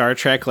be the Star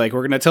Trek. Like,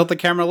 we're going to tilt the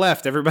camera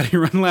left, everybody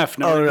run left.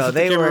 Oh, we're gonna no, tilt the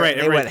they camera were- right,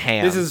 they everybody- went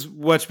ham. This is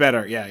much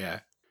better.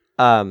 Yeah.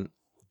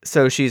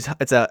 So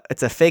it's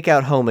a fake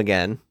out home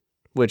again,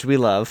 which we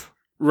love.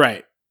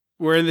 Right.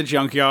 We're in the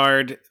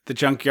junkyard. The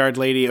junkyard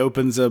lady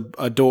opens a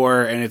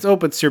door, and it's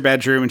it's your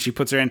bedroom, and she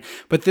puts her in.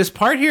 But this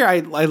part here,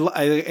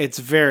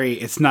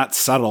 it's not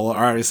subtle.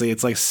 Obviously,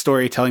 it's like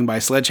storytelling by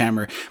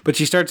Sledgehammer. But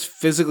she starts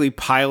physically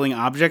piling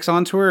objects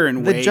onto her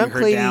and The weighing junk her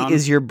lady down.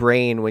 is your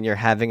brain when you're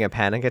having a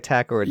panic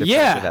attack or a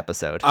depressive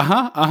episode.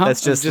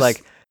 That's just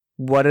like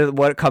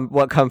what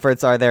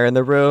comforts are there in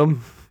the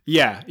room?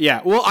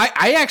 Yeah. Well,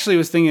 I actually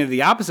was thinking of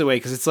the opposite way,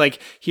 because it's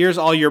like, here's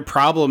all your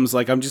problems.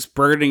 Like, I'm just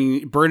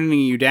burdening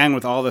you down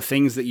with all the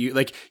things that you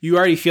like. You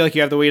already feel like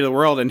you have the weight of the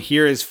world, and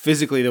here is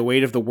physically the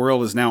weight of the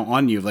world is now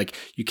on you. Like,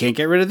 you can't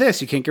get rid of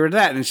this, you can't get rid of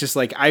that, and it's just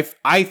like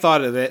I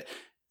thought of it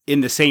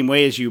in the same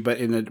way as you, but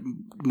in a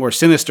more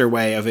sinister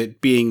way of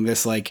it being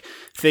this like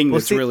thing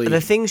that's really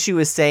the things she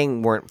was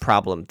saying weren't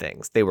problem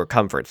things; they were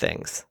comfort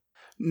things.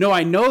 No,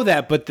 I know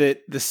that, but the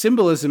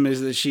symbolism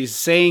is that she's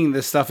saying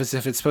this stuff as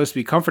if it's supposed to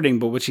be comforting,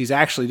 but what she's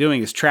actually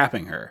doing is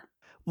trapping her.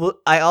 Well,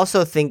 I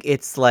also think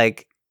it's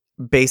like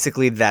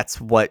basically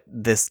that's what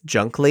this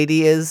junk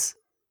lady is.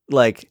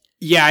 Like,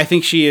 Yeah, I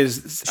think she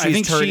is. I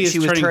think she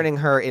was turning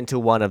her into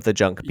one of the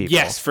junk people.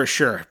 Yes, for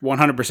sure,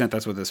 100%.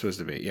 That's what this was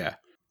to be. Yeah.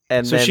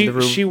 and So then the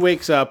room, she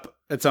wakes up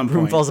at some Room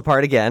point. falls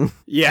apart again.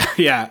 Yeah,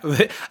 yeah.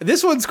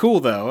 This one's cool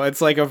though.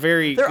 It's like a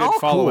very They're good all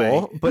follow-away.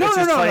 cool, but it's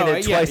just funny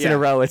that Yeah, twice in yeah. a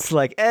row it's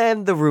like,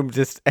 and the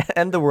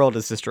world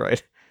is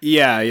destroyed.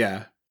 Yeah,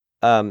 yeah.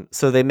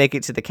 So they make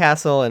it to the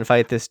castle and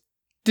fight this.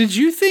 Did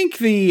you think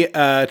the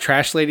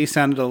trash lady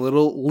sounded a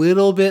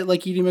little bit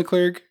like Edie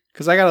McClurg?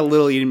 Because I got a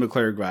little Edie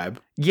McClurg vibe.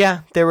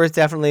 Yeah, there was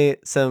definitely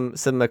some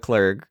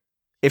McClurg.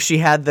 If she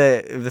had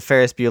the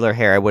Ferris Bueller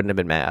hair, I wouldn't have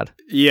been mad.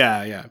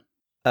 Yeah,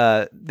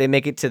 yeah. They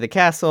make it to the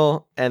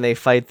castle and they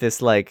fight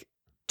this like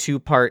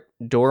 2-part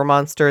door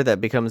monster that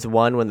becomes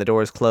one when the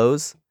doors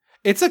close.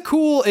 It's a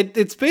cool.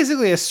 It's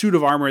basically a suit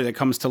of armor that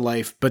comes to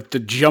life, but the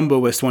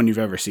jumboest one you've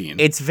ever seen.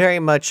 It's very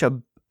much a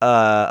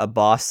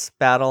boss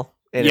battle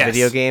in Yes. a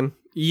video game.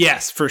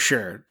 Yes, for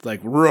sure.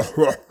 Like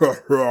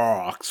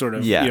sort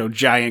of, Yeah.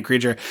 giant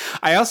creature.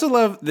 I also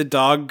love the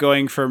dog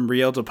going from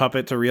real to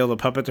puppet to real to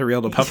puppet to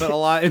real to puppet a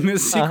lot in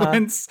this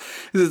sequence.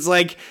 It's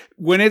like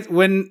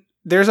when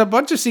there's a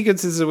bunch of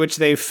sequences in which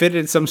they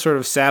fitted some sort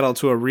of saddle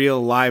to a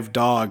real live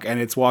dog and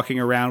it's walking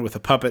around with a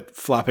puppet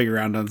flopping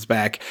around on its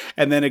back.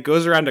 And then it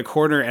goes around a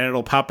corner and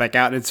it'll pop back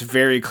out. And it's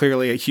very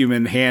clearly a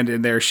human hand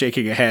in there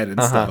shaking a head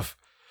and stuff.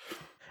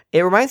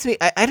 It reminds me,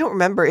 I don't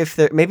remember if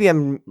there, maybe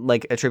I'm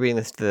like attributing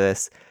this to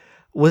this.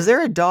 Was there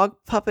a dog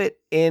puppet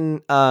in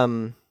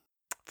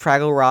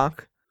Fraggle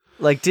Rock?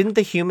 Like, didn't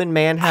the human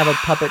man have a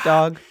puppet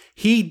dog?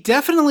 He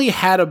definitely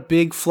had a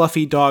big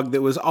fluffy dog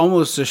that was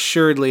almost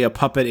assuredly a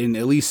puppet in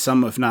at least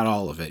some, if not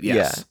all of it.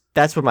 Yes. Yeah,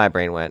 that's where my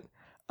brain went.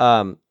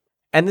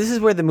 And this is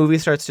where the movie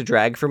starts to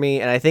drag for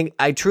me. And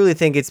I truly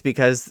think it's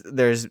because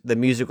there's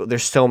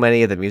so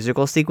many of the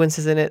musical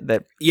sequences in it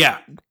that Yeah.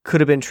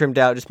 could have been trimmed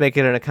out. Just make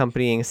it an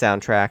accompanying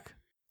soundtrack.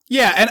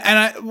 Yeah,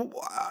 and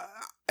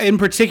in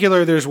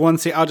particular, there's one.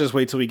 I'll just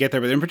wait till we get there.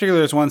 But in particular,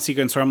 there's one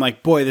sequence where I'm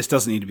like, boy, this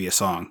doesn't need to be a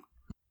song.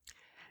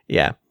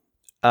 Yeah.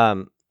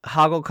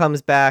 Hoggle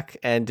comes back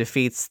and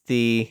defeats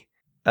the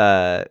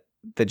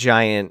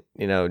giant,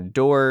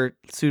 door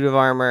suit of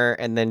armor,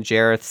 and then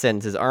Jareth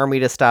sends his army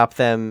to stop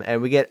them,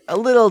 and we get a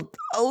little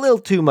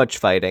too much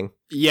fighting.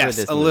 Yes,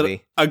 this a little.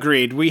 movie.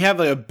 Agreed. We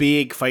have a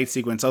big fight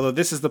sequence. Although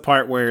this is the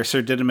part where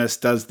Sir Didymus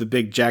does the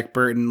big Jack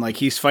Burton, like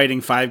he's fighting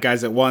 5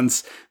 guys at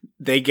once.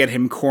 They get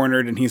him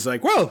cornered, and he's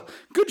like, "Well,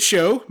 good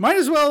show. Might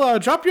as well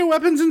drop your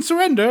weapons and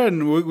surrender,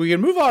 and we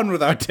can move on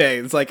with our day."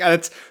 It's like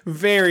that's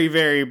very,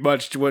 very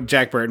much what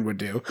Jack Burton would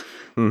do.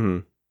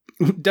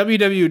 Mm-hmm.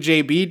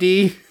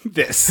 WWJBD.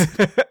 This.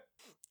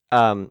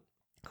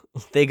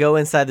 They go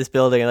inside this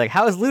building and like,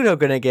 how is Ludo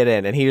gonna get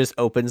in? And he just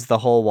opens the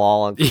whole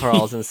wall and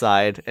crawls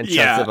inside and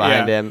shuts it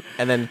behind him,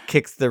 and then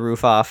kicks the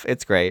roof off.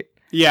 It's great.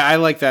 Yeah, I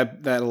like that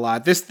a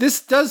lot. This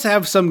does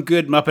have some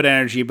good Muppet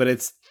energy, but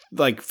it's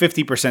like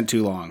 50%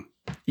 too long.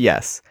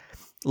 Yes.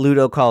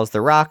 Ludo calls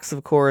the rocks,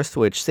 of course,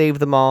 which save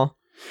them all.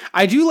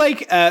 I do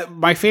like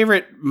my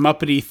favorite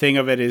Muppety thing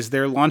of it is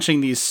they're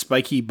launching these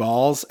spiky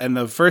balls, and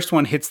the first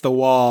one hits the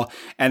wall,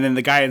 and then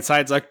the guy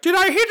inside's like, "Did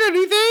I hit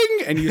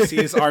anything?" And you see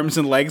his arms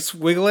and legs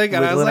wiggling,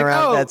 and I was Wiggling like,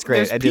 around. "Oh, That's great.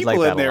 There's I did people like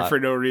that in a there lot. for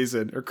no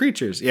reason, or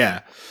creatures." Yeah,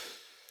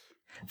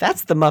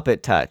 That's the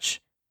Muppet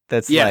touch.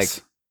 That's yes,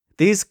 like,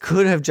 these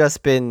could have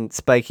just been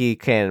spiky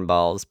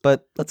cannonballs,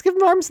 but let's give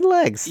them arms and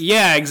legs.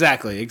 yeah,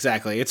 exactly.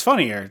 It's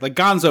funnier. Like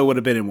Gonzo would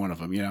have been in one of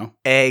them, you know.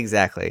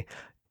 Exactly.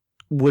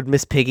 Would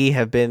Miss Piggy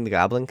have been the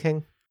Goblin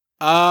King?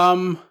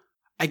 I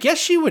guess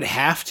she would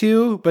have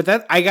to, but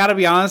that I gotta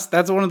be honest,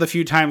 that's one of the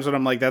few times when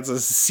I'm like, that's a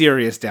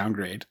serious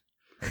downgrade.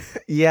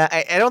 Yeah,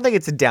 I don't think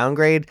it's a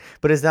downgrade,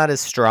 but it's not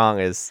as strong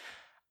as...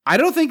 I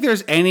don't think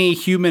there's any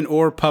human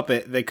or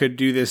puppet that could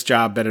do this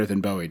job better than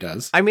Bowie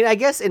does. I mean, I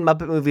guess in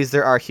Muppet movies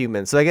there are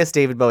humans, so I guess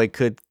David Bowie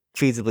could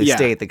feasibly Yeah.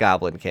 state the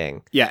Goblin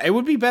King. Yeah, it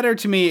would be better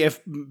to me if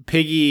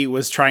Piggy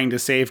was trying to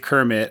save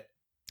Kermit.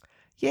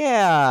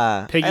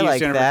 Yeah, Piggy I is like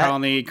Jennifer that.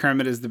 Connelly,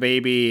 Kermit is the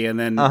baby, and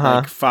then Uh-huh.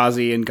 like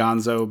Fozzie and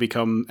Gonzo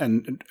become,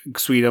 and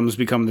Sweetums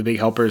become the big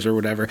helpers or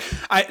whatever.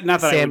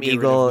 Not that I Sam would get rid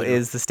Eagle of Ludo.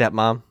 is the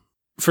stepmom.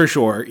 For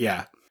sure,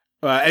 yeah.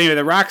 Anyway,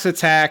 the rocks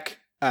attack.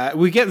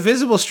 We get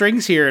visible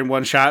strings here in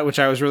one shot, which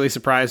I was really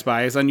surprised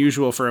by. It's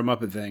unusual for a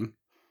Muppet thing.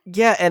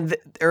 Yeah, and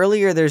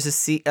earlier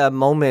there's a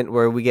moment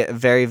where we get a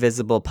very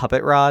visible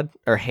puppet rod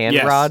or hand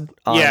Yes. rod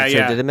on Yeah, Sir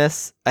yeah.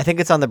 Didymus. I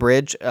think it's on the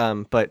bridge,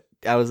 but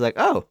I was like,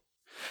 oh,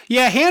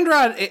 Yeah, hand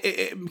rod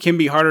it can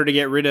be harder to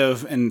get rid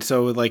of, and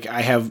so like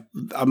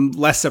I'm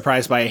less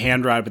surprised by a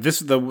hand rod. But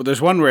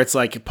there's one where it's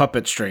like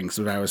puppet strings,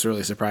 which I was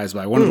really surprised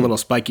by. One of the little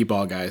spiky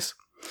ball guys.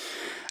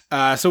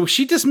 So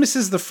she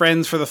dismisses the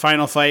friends for the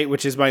final fight,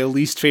 which is my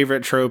least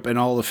favorite trope in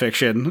all of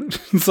fiction.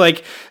 It's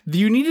like,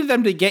 you needed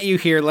them to get you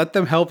here. Let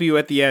them help you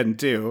at the end,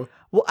 too.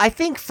 well, I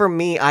think for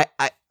me, I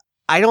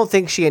don't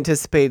think she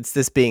anticipates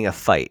this being a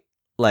fight.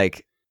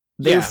 Like,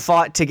 they Yeah.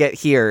 fought to get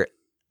here.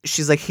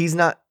 She's like,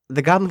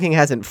 the Goblin King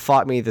hasn't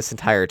fought me this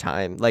entire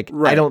time. Like,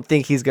 Right. I don't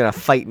think he's gonna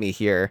fight me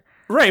here.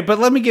 Right, but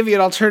let me give you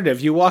an alternative.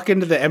 You walk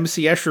into the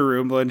MC Escher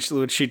room,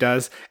 which she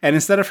does, and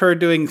instead of her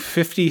doing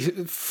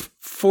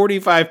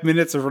 45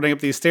 minutes of running up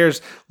these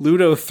stairs,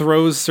 Ludo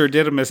throws Sir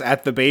Didymus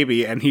at the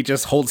baby, and he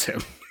just holds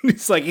him.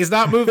 He's like, he's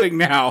not moving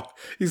now.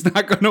 He's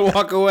not going to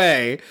walk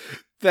away.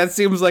 That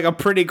seems like a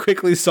pretty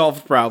quickly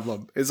solved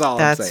problem, is all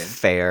That's I'm saying.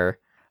 fair.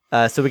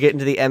 So we get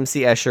into the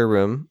MC Escher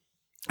room.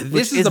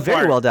 This which is the very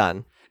part. well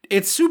done.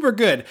 It's super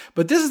good,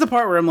 but this is the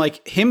part where I'm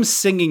like, him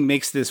singing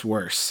makes this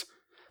worse.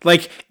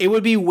 Like, it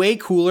would be way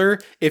cooler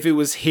if it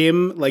was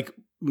him, like,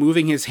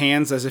 moving his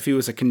hands as if he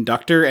was a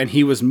conductor and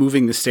he was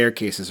moving the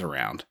staircases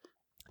around.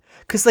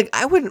 Because, like,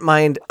 I wouldn't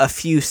mind a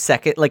few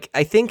seconds. Like,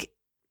 I think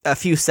a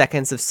few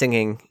seconds of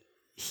singing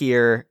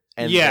here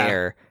and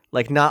there.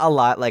 Like, not a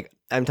lot. Like,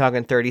 I'm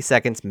talking 30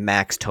 seconds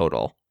max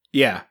total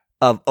Yeah.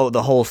 of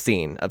the whole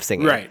scene of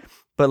singing. Right.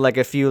 But, like,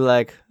 a few,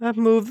 like, I've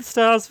moved the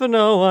stars for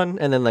no one.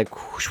 And then, like,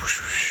 whoosh, whoosh,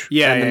 whoosh,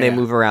 Yeah, and then yeah, they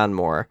move around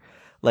more.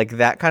 Like,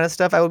 that kind of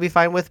stuff I would be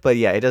fine with. But,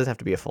 yeah, it doesn't have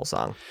to be a full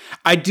song.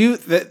 I do.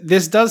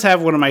 This does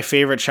have one of my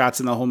favorite shots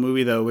in the whole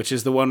movie, though, which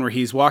is the one where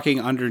he's walking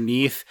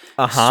underneath,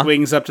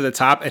 swings up to the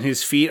top, and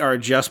his feet are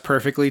just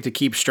perfectly to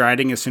keep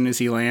striding as soon as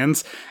he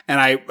lands. And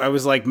I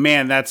was like,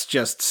 man, that's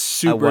just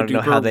super I want to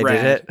know how they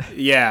did it.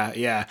 Yeah,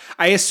 yeah.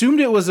 I assumed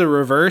it was a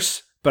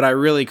reverse, but I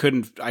really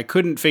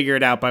couldn't figure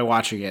it out by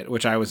watching it,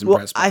 which I was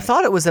impressed by. I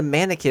thought it was a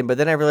mannequin, but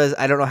then I realized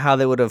I don't know how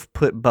they would have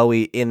put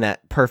Bowie in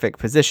that perfect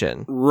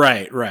position.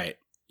 Right, right.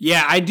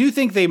 Yeah, I do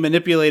think they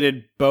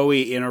manipulated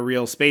Bowie in a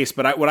real space,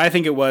 but what I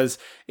think it was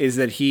is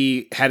that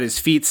he had his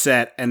feet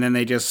set and then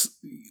they just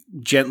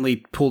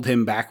gently pulled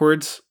him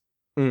backwards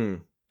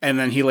and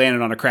then he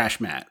landed on a crash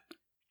mat.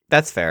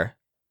 That's fair.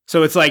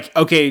 So it's like,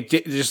 okay,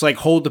 just like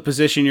hold the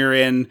position you're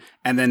in,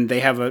 and then they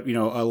have a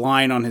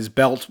line on his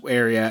belt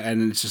area,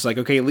 and it's just like,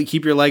 okay,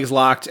 keep your legs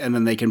locked, and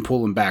then they can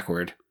pull him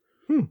backward.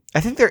 I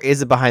think there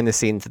is a behind the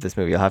scenes of this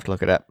movie. I'll have to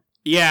look it up.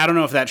 Yeah, I don't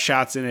know if that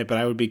shot's in it, but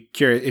I would be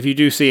curious. If you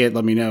do see it,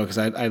 let me know, because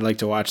I'd like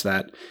to watch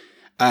that.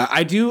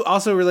 I do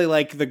also really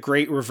like the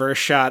great reverse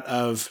shot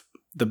of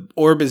the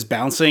orb is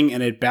bouncing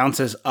and it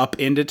bounces up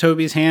into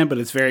Toby's hand, but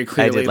it's very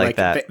clearly like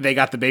that. They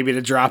got the baby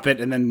to drop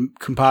it and then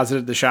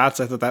composited the shots.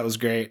 I thought that was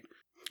great.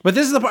 But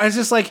this is the part, it's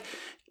just like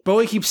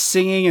Bowie keeps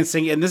singing and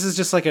singing, and this is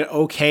just like an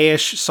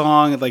okay-ish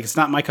song. Like, it's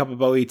not my cup of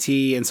Bowie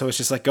tea, and so it's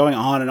just like going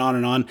on and on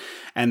and on.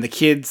 And the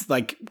kids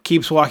like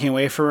keeps walking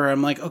away from her.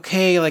 I'm like,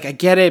 okay, like I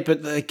get it,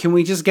 but like, can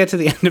we just get to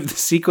the end of the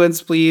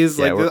sequence, please?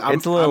 Yeah, like,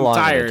 it's a little long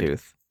in the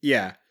tooth.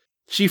 Yeah,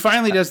 she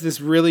finally does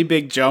this really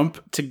big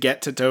jump to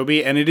get to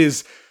Toby, and it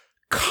is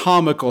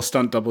comical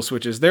stunt double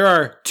switches. There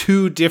are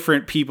two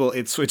different people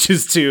it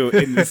switches to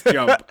in this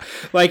jump.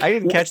 Like, I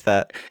didn't catch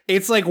that.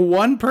 It's like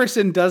one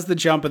person does the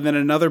jump and then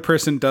another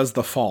person does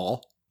the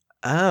fall.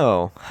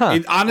 Oh, huh.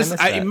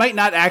 It might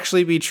not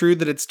actually be true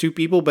that it's two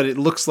people, but it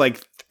looks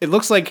like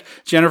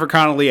Jennifer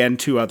Connelly and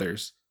two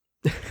others.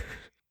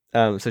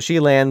 So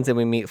she lands and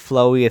we meet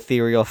flowy,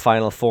 ethereal,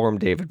 final form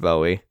David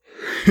Bowie.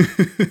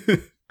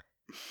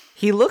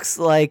 He looks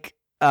like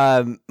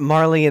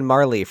Marley and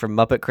Marley from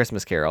Muppet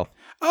Christmas Carol.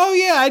 Oh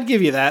yeah, I'd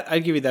give you that.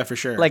 I'd give you that for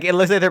sure. Like, it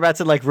looks like they're about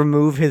to like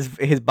remove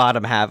his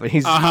bottom half, and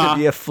he's gonna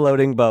be a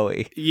floating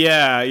Bowie.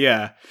 Yeah,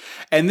 yeah.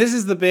 And this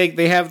is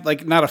they have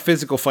like not a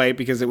physical fight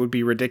because it would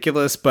be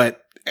ridiculous, and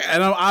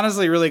I'm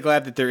honestly really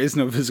glad that there is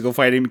no physical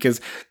fighting,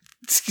 because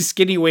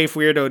skinny waif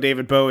weirdo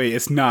David Bowie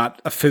is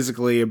not a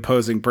physically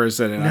imposing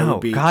person, and No,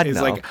 God,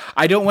 no. like,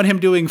 I don't want him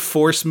doing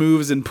force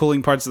moves and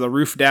pulling parts of the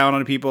roof down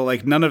on people.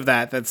 Like, none of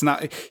that. That's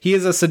not. He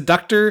is a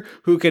seductor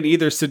who can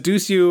either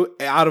seduce you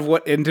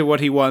into what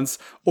he wants,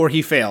 or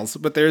he fails.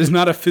 But there is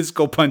not a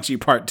physical punchy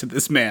part to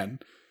this man.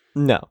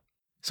 No.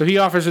 So he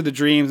offers her the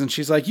dreams, and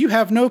she's like, "You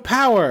have no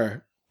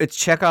power." It's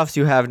Chekhov's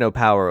 "You have no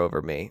power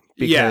over me."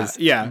 Because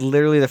yeah.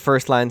 literally the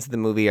first lines of the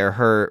movie are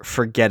her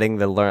forgetting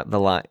the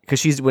line.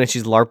 Because when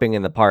she's LARPing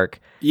in the park,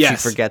 she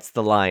forgets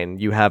the line,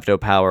 "You have no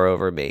power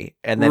over me."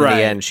 And then in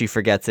the end, she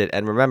forgets it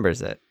and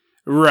remembers it.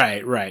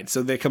 Right.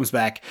 So that comes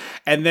back.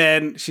 And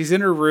then she's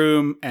in her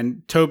room,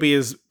 and Toby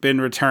has been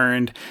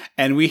returned.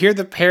 And we hear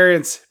the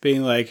parents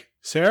being like,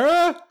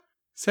 Sarah,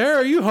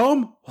 are you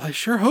home? Well, I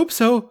sure hope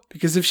so,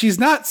 because if she's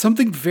not,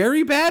 something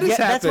very bad has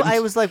happened. That's what I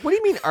was like, what do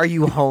you mean, are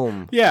you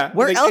home? Yeah.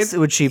 Where else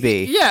would she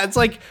be? Yeah, it's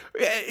like,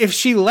 if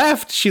she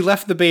left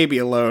the baby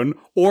alone,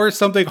 or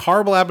something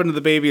horrible happened to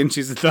the baby and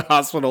she's at the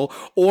hospital,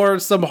 or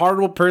some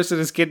horrible person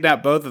has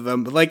kidnapped both of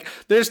them. But like,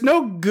 there's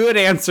no good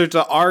answer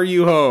to "Are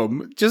you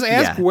home?" Just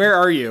ask, "Where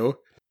are you?"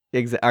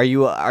 Are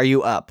you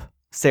up?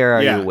 Sarah,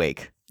 are you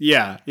awake?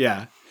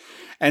 Yeah.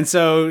 And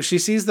so she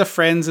sees the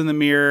friends in the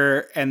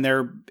mirror, and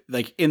they're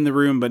like in the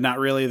room, but not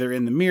really. They're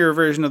in the mirror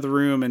version of the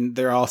room, and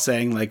they're all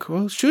saying like,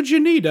 "Well, should you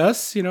need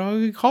us,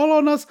 call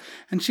on us."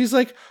 And she's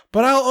like,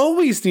 "But I'll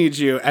always need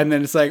you." And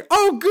then it's like,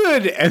 "Oh,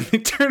 good." And they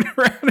turn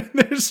around, and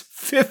there's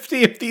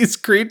 50 of these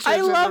creatures.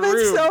 I love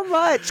it so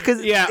much,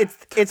 because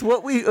it's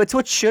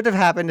what should have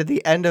happened at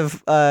the end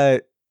of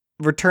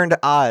Return to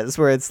Oz,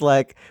 where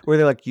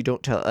they're like, "You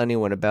don't tell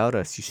anyone about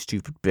us, you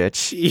stupid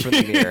bitch," from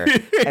the mirror.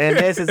 And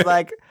in this, it's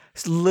like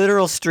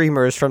literal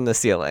streamers from the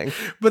ceiling.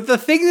 But the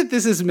thing that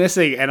this is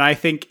missing, and I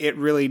think it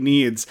really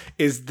needs,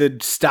 is the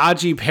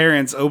stodgy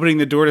parents opening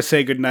the door to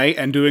say goodnight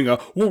and doing a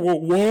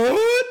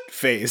what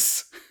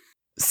face.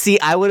 See,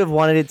 I would have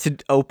wanted it to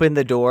open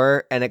the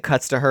door and it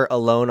cuts to her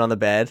alone on the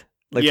bed.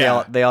 Like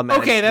they all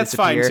manage okay, to that's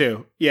disappear. fine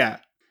too. Yeah.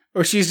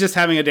 Or she's just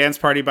having a dance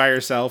party by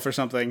herself or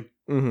something.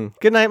 Mm-hmm.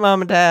 Good night,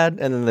 Mom and Dad.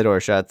 And then the door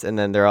shuts, and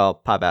then they're all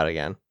pop out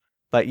again.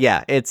 But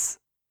yeah, it's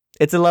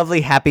a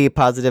lovely, happy,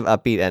 positive,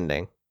 upbeat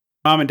ending.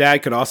 Mom and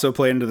Dad could also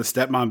play into the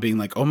stepmom being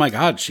like, "Oh my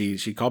God, she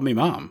called me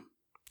mom."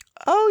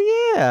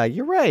 Oh yeah,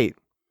 you're right.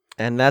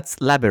 And that's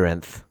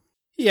Labyrinth.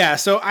 Yeah,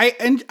 so I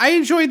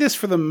enjoyed this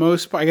for the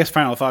most part. I guess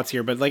final thoughts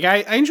here, but like I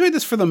enjoyed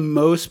this for the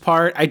most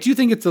part. I do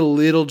think it's a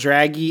little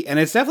draggy, and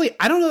it's definitely,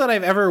 I don't know that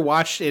I've ever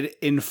watched it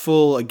in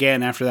full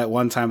again after that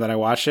one time that I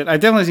watched it.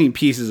 I've definitely seen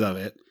pieces of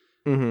it.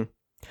 Mm-hmm.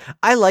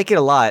 I like it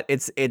a lot.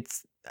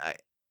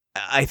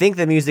 I think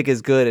the music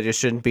is good. It just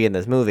shouldn't be in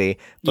this movie.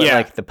 But Yeah.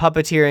 like the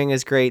puppeteering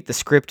is great. The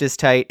script is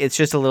tight. It's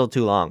just a little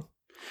too long.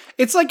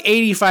 It's like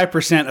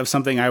 85% of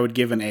something I would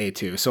give an A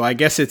to, so I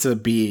guess it's a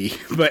B.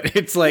 But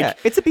it's like, Yeah,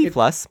 it's a B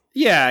plus.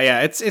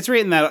 yeah, it's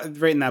right in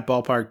that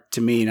ballpark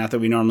to me. Not that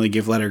we normally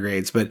give letter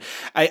grades, but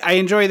I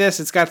enjoy this.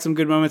 It's got some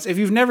good moments. If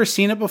you've never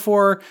seen it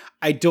before,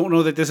 I don't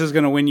know that this is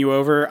going to win you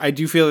over. I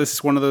do feel this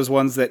is one of those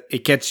ones that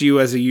it gets you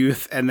as a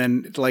youth, and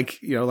then like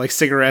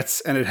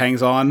cigarettes, and it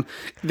hangs on.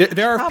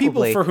 There are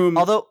people Probably. for whom,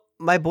 Although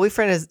my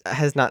boyfriend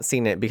has not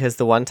seen it, because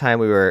the one time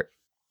we were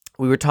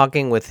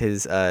talking with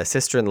his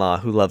sister-in-law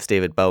who loves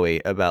David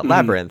Bowie about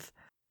Labyrinth.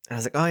 And I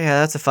was like, "Oh yeah,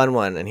 that's a fun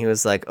one." And he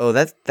was like, "Oh,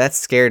 that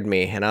scared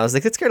me." And I was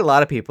like, "That scared a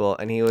lot of people."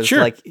 And he was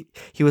Sure. like,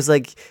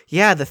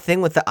 "Yeah, the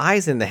thing with the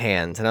eyes in the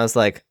hands." And I was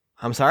like,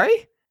 "I'm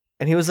sorry?"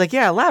 And he was like,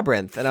 "Yeah,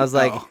 Labyrinth." And I was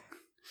like,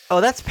 "Oh,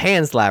 that's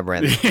Pan's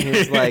Labyrinth." And he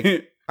was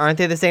like, "Aren't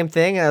they the same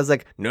thing?" And I was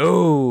like,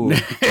 "No.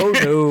 Oh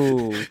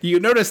no." You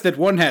notice that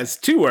one has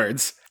two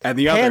words and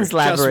the Pan's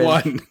other just Labyrinth.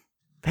 one.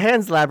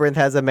 Pan's Labyrinth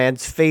has a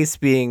man's face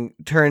being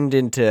turned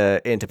into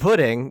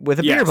pudding with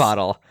a beer Yes.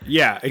 bottle.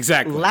 Yeah,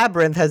 exactly.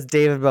 Labyrinth has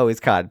David Bowie's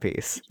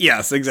codpiece.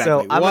 Yes, exactly. So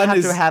I'm One gonna have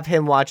is- to have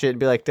him watch it and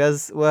be like,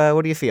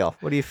 what do you feel?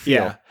 What do you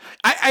feel? Yeah.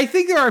 I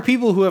think there are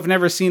people who have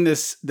never seen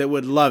this that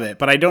would love it,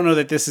 but I don't know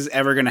that this is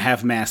ever going to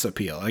have mass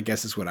appeal, I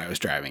guess is what I was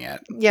driving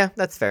at. Yeah,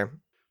 that's fair.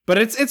 But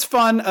it's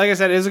fun. Like I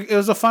said, it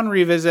was a fun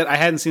revisit. I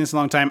hadn't seen this in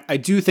a long time. I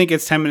do think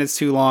it's 10 minutes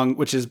too long,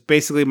 which is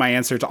basically my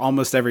answer to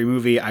almost every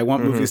movie. I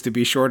want movies to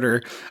be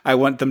shorter. I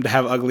want them to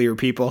have uglier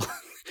people.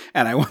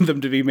 And I want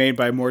them to be made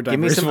by more diverse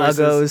Give me some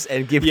voices. uggos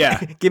and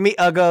give me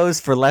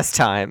uggos for less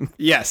time.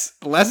 Yes,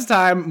 less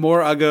time,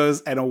 more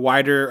uggos, and a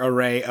wider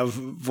array of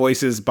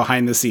voices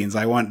behind the scenes.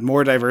 I want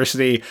more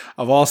diversity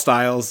of all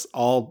styles,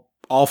 all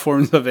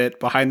forms of it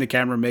behind the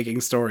camera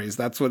making stories.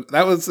 That's what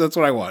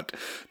I want.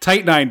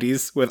 Tight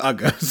 90s with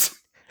uggos.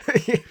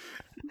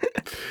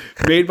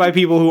 Made by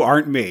people who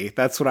aren't me.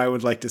 That's what I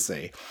would like to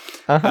see.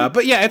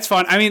 But yeah, it's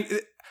fun. I mean,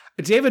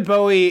 David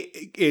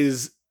Bowie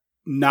is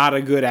not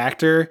a good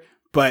actor,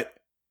 but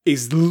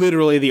is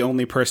literally the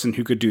only person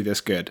who could do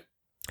this good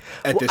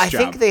at this I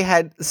job. think they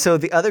had, so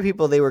the other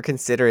people they were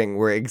considering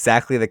were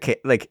exactly the case.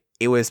 Like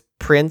it was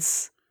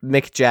Prince,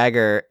 Mick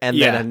Jagger, and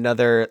then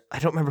another, I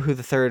don't remember who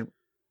the third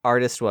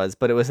artist was,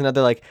 but it was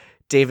another like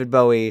David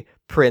Bowie,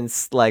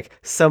 Prince, like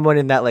someone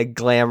in that like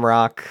glam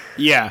rock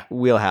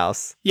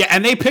wheelhouse. Yeah,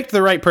 and they picked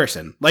the right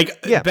person.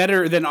 Like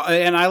better than,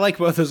 and I like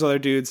both those other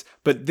dudes,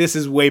 but this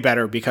is way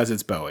better because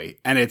it's Bowie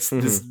and it's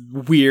this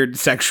weird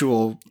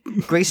sexual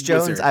Grace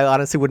Jones, wizard. I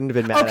honestly wouldn't have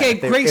been mad Okay,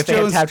 at if Grace they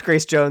had Jones- tapped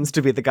Grace Jones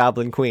to be the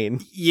Goblin Queen.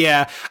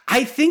 Yeah,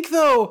 I think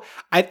though,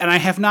 and I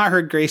have not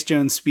heard Grace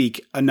Jones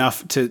speak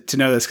enough to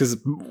know this because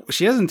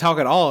she doesn't talk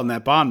at all in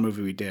that Bond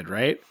movie we did,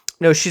 right?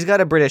 No, she's got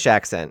a British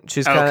accent.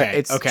 She's kind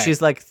of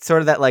she's like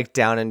sort of that like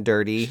down and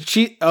dirty.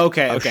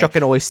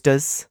 Shucking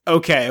oysters.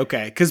 Okay.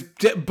 Because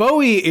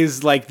Bowie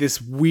is like this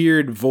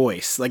weird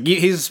voice. Like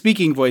his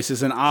speaking voice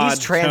is an odd He's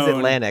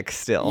transatlantic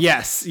still.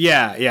 Yes,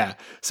 yeah.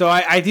 So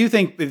I do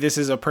think that this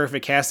is a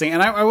perfect casting,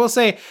 and I will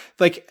say,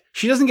 like,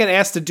 she doesn't get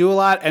asked to do a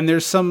lot, and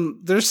there's some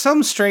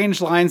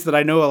strange lines that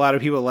I know a lot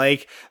of people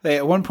like.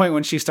 At one point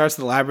when she starts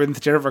the labyrinth,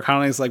 Jennifer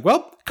Connelly is like,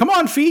 "Well, come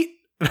on, feet."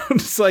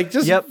 It's like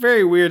just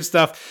very weird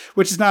stuff,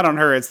 which is not on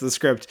her, it's the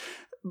script.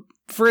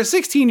 For a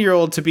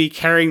 16-year-old to be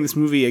carrying this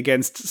movie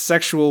against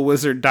sexual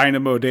wizard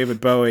dynamo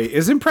David Bowie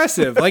is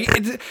impressive. Like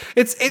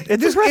it's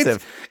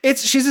impressive.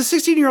 She's a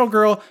 16-year-old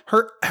girl.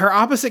 Her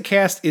opposite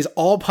cast is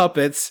all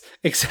puppets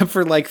except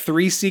for like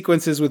 3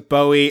 sequences with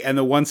Bowie and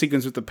the 1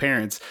 sequence with the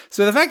parents.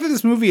 So the fact that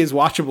this movie is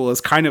watchable is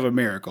kind of a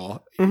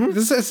miracle.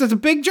 It's a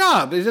big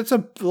job. It's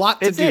a lot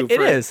to do. It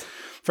is.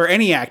 For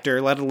any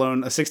actor, let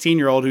alone a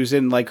 16-year-old who's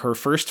in like her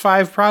first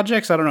 5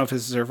 projects. I don't know if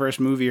this is her first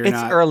movie or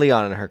not. It's early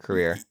on in her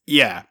career.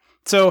 Yeah.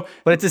 So,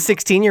 but it's a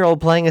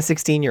 16-year-old playing a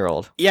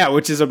 16-year-old. Yeah,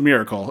 which is a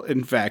miracle,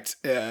 in fact,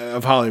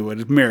 of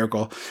Hollywood. A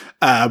miracle.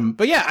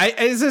 But yeah,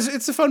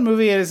 it's a fun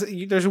movie.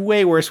 There's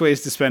way worse ways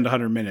to spend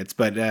 100 minutes.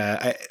 But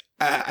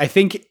I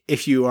think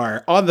if you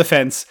are on the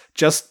fence,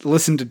 just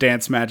listen to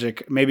Dance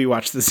Magic, maybe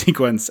watch the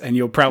sequence, and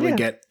you'll probably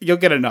get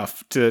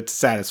enough to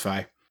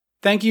satisfy.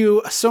 Thank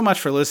you so much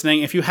for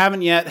listening. If you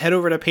haven't yet, head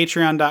over to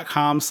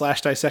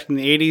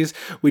patreon.com/dissectingthe80s.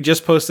 We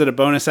just posted a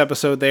bonus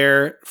episode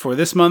there for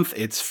this month.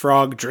 It's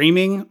Frog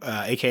Dreaming,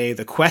 aka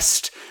The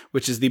Quest,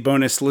 which is the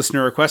bonus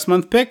listener request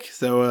month pick.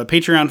 So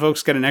Patreon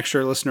folks get an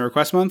extra listener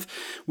request month.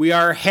 We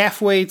are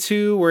halfway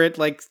to, we're at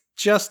like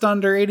just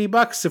under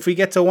 $80. If we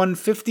get to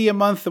 150 a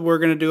month, we're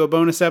going to do a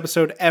bonus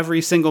episode every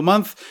single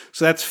month.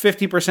 So that's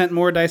 50%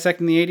 more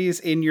Dissecting the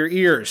 80s in your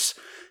ears.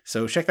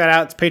 So check that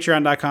out. It's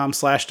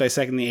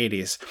patreon.com/dissecting the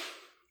 80s.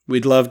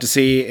 We'd love to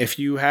see if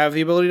you have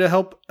the ability to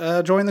help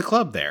join the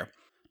club there.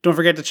 Don't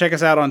forget to check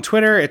us out on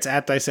Twitter. It's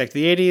at Dissect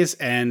the 80s.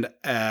 And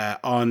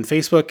on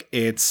Facebook,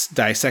 it's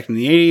Dissecting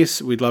the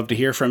 80s. We'd love to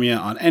hear from you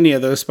on any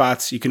of those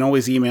spots. You can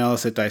always email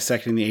us at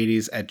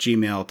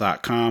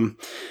dissectingthe80s@gmail.com.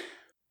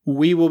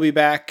 We will be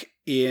back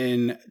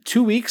in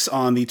 2 weeks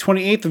on the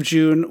 28th of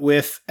June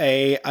with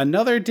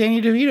another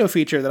Danny DeVito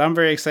feature that I'm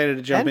very excited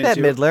to jump and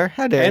into. Bette Midler.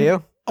 How dare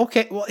you?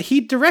 Okay, well, he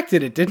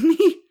directed it, didn't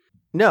he?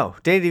 No,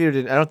 Danny DeVito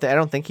didn't. I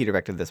don't think he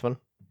directed this one.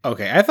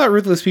 Okay, I thought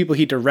Ruthless People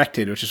he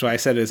directed, which is why I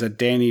said it is a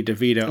Danny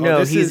DeVito.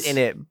 No, he's in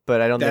it,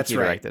 but I don't think he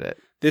directed it.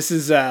 This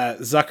is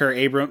Zucker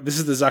Abrams. This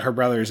is the Zucker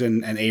brothers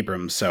and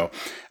Abrams. So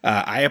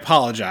I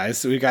apologize.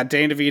 So we got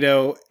Danny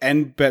DeVito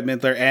and Bette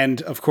Midler,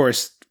 and of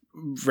course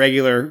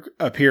regular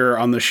appearer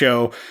on the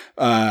show,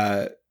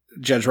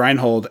 Judge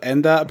Reinhold,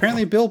 and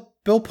apparently Bill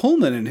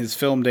Pullman in his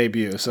film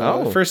debut.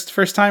 So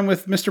first time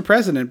with Mr.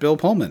 President Bill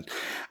Pullman.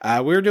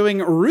 We're doing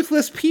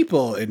Ruthless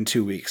People in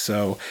 2 weeks.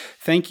 So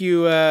thank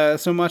you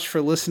so much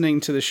for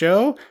listening to the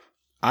show.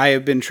 I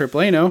have been Trip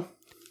Lano.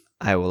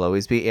 I will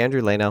always be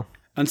Andrew Lano.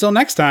 Until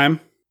next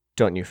time.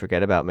 Don't you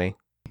forget about me.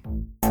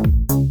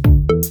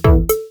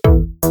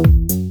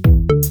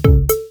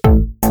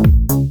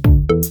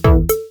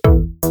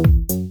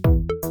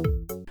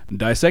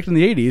 Dissecting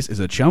the 80s is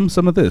a Chum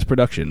Some of This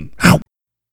production.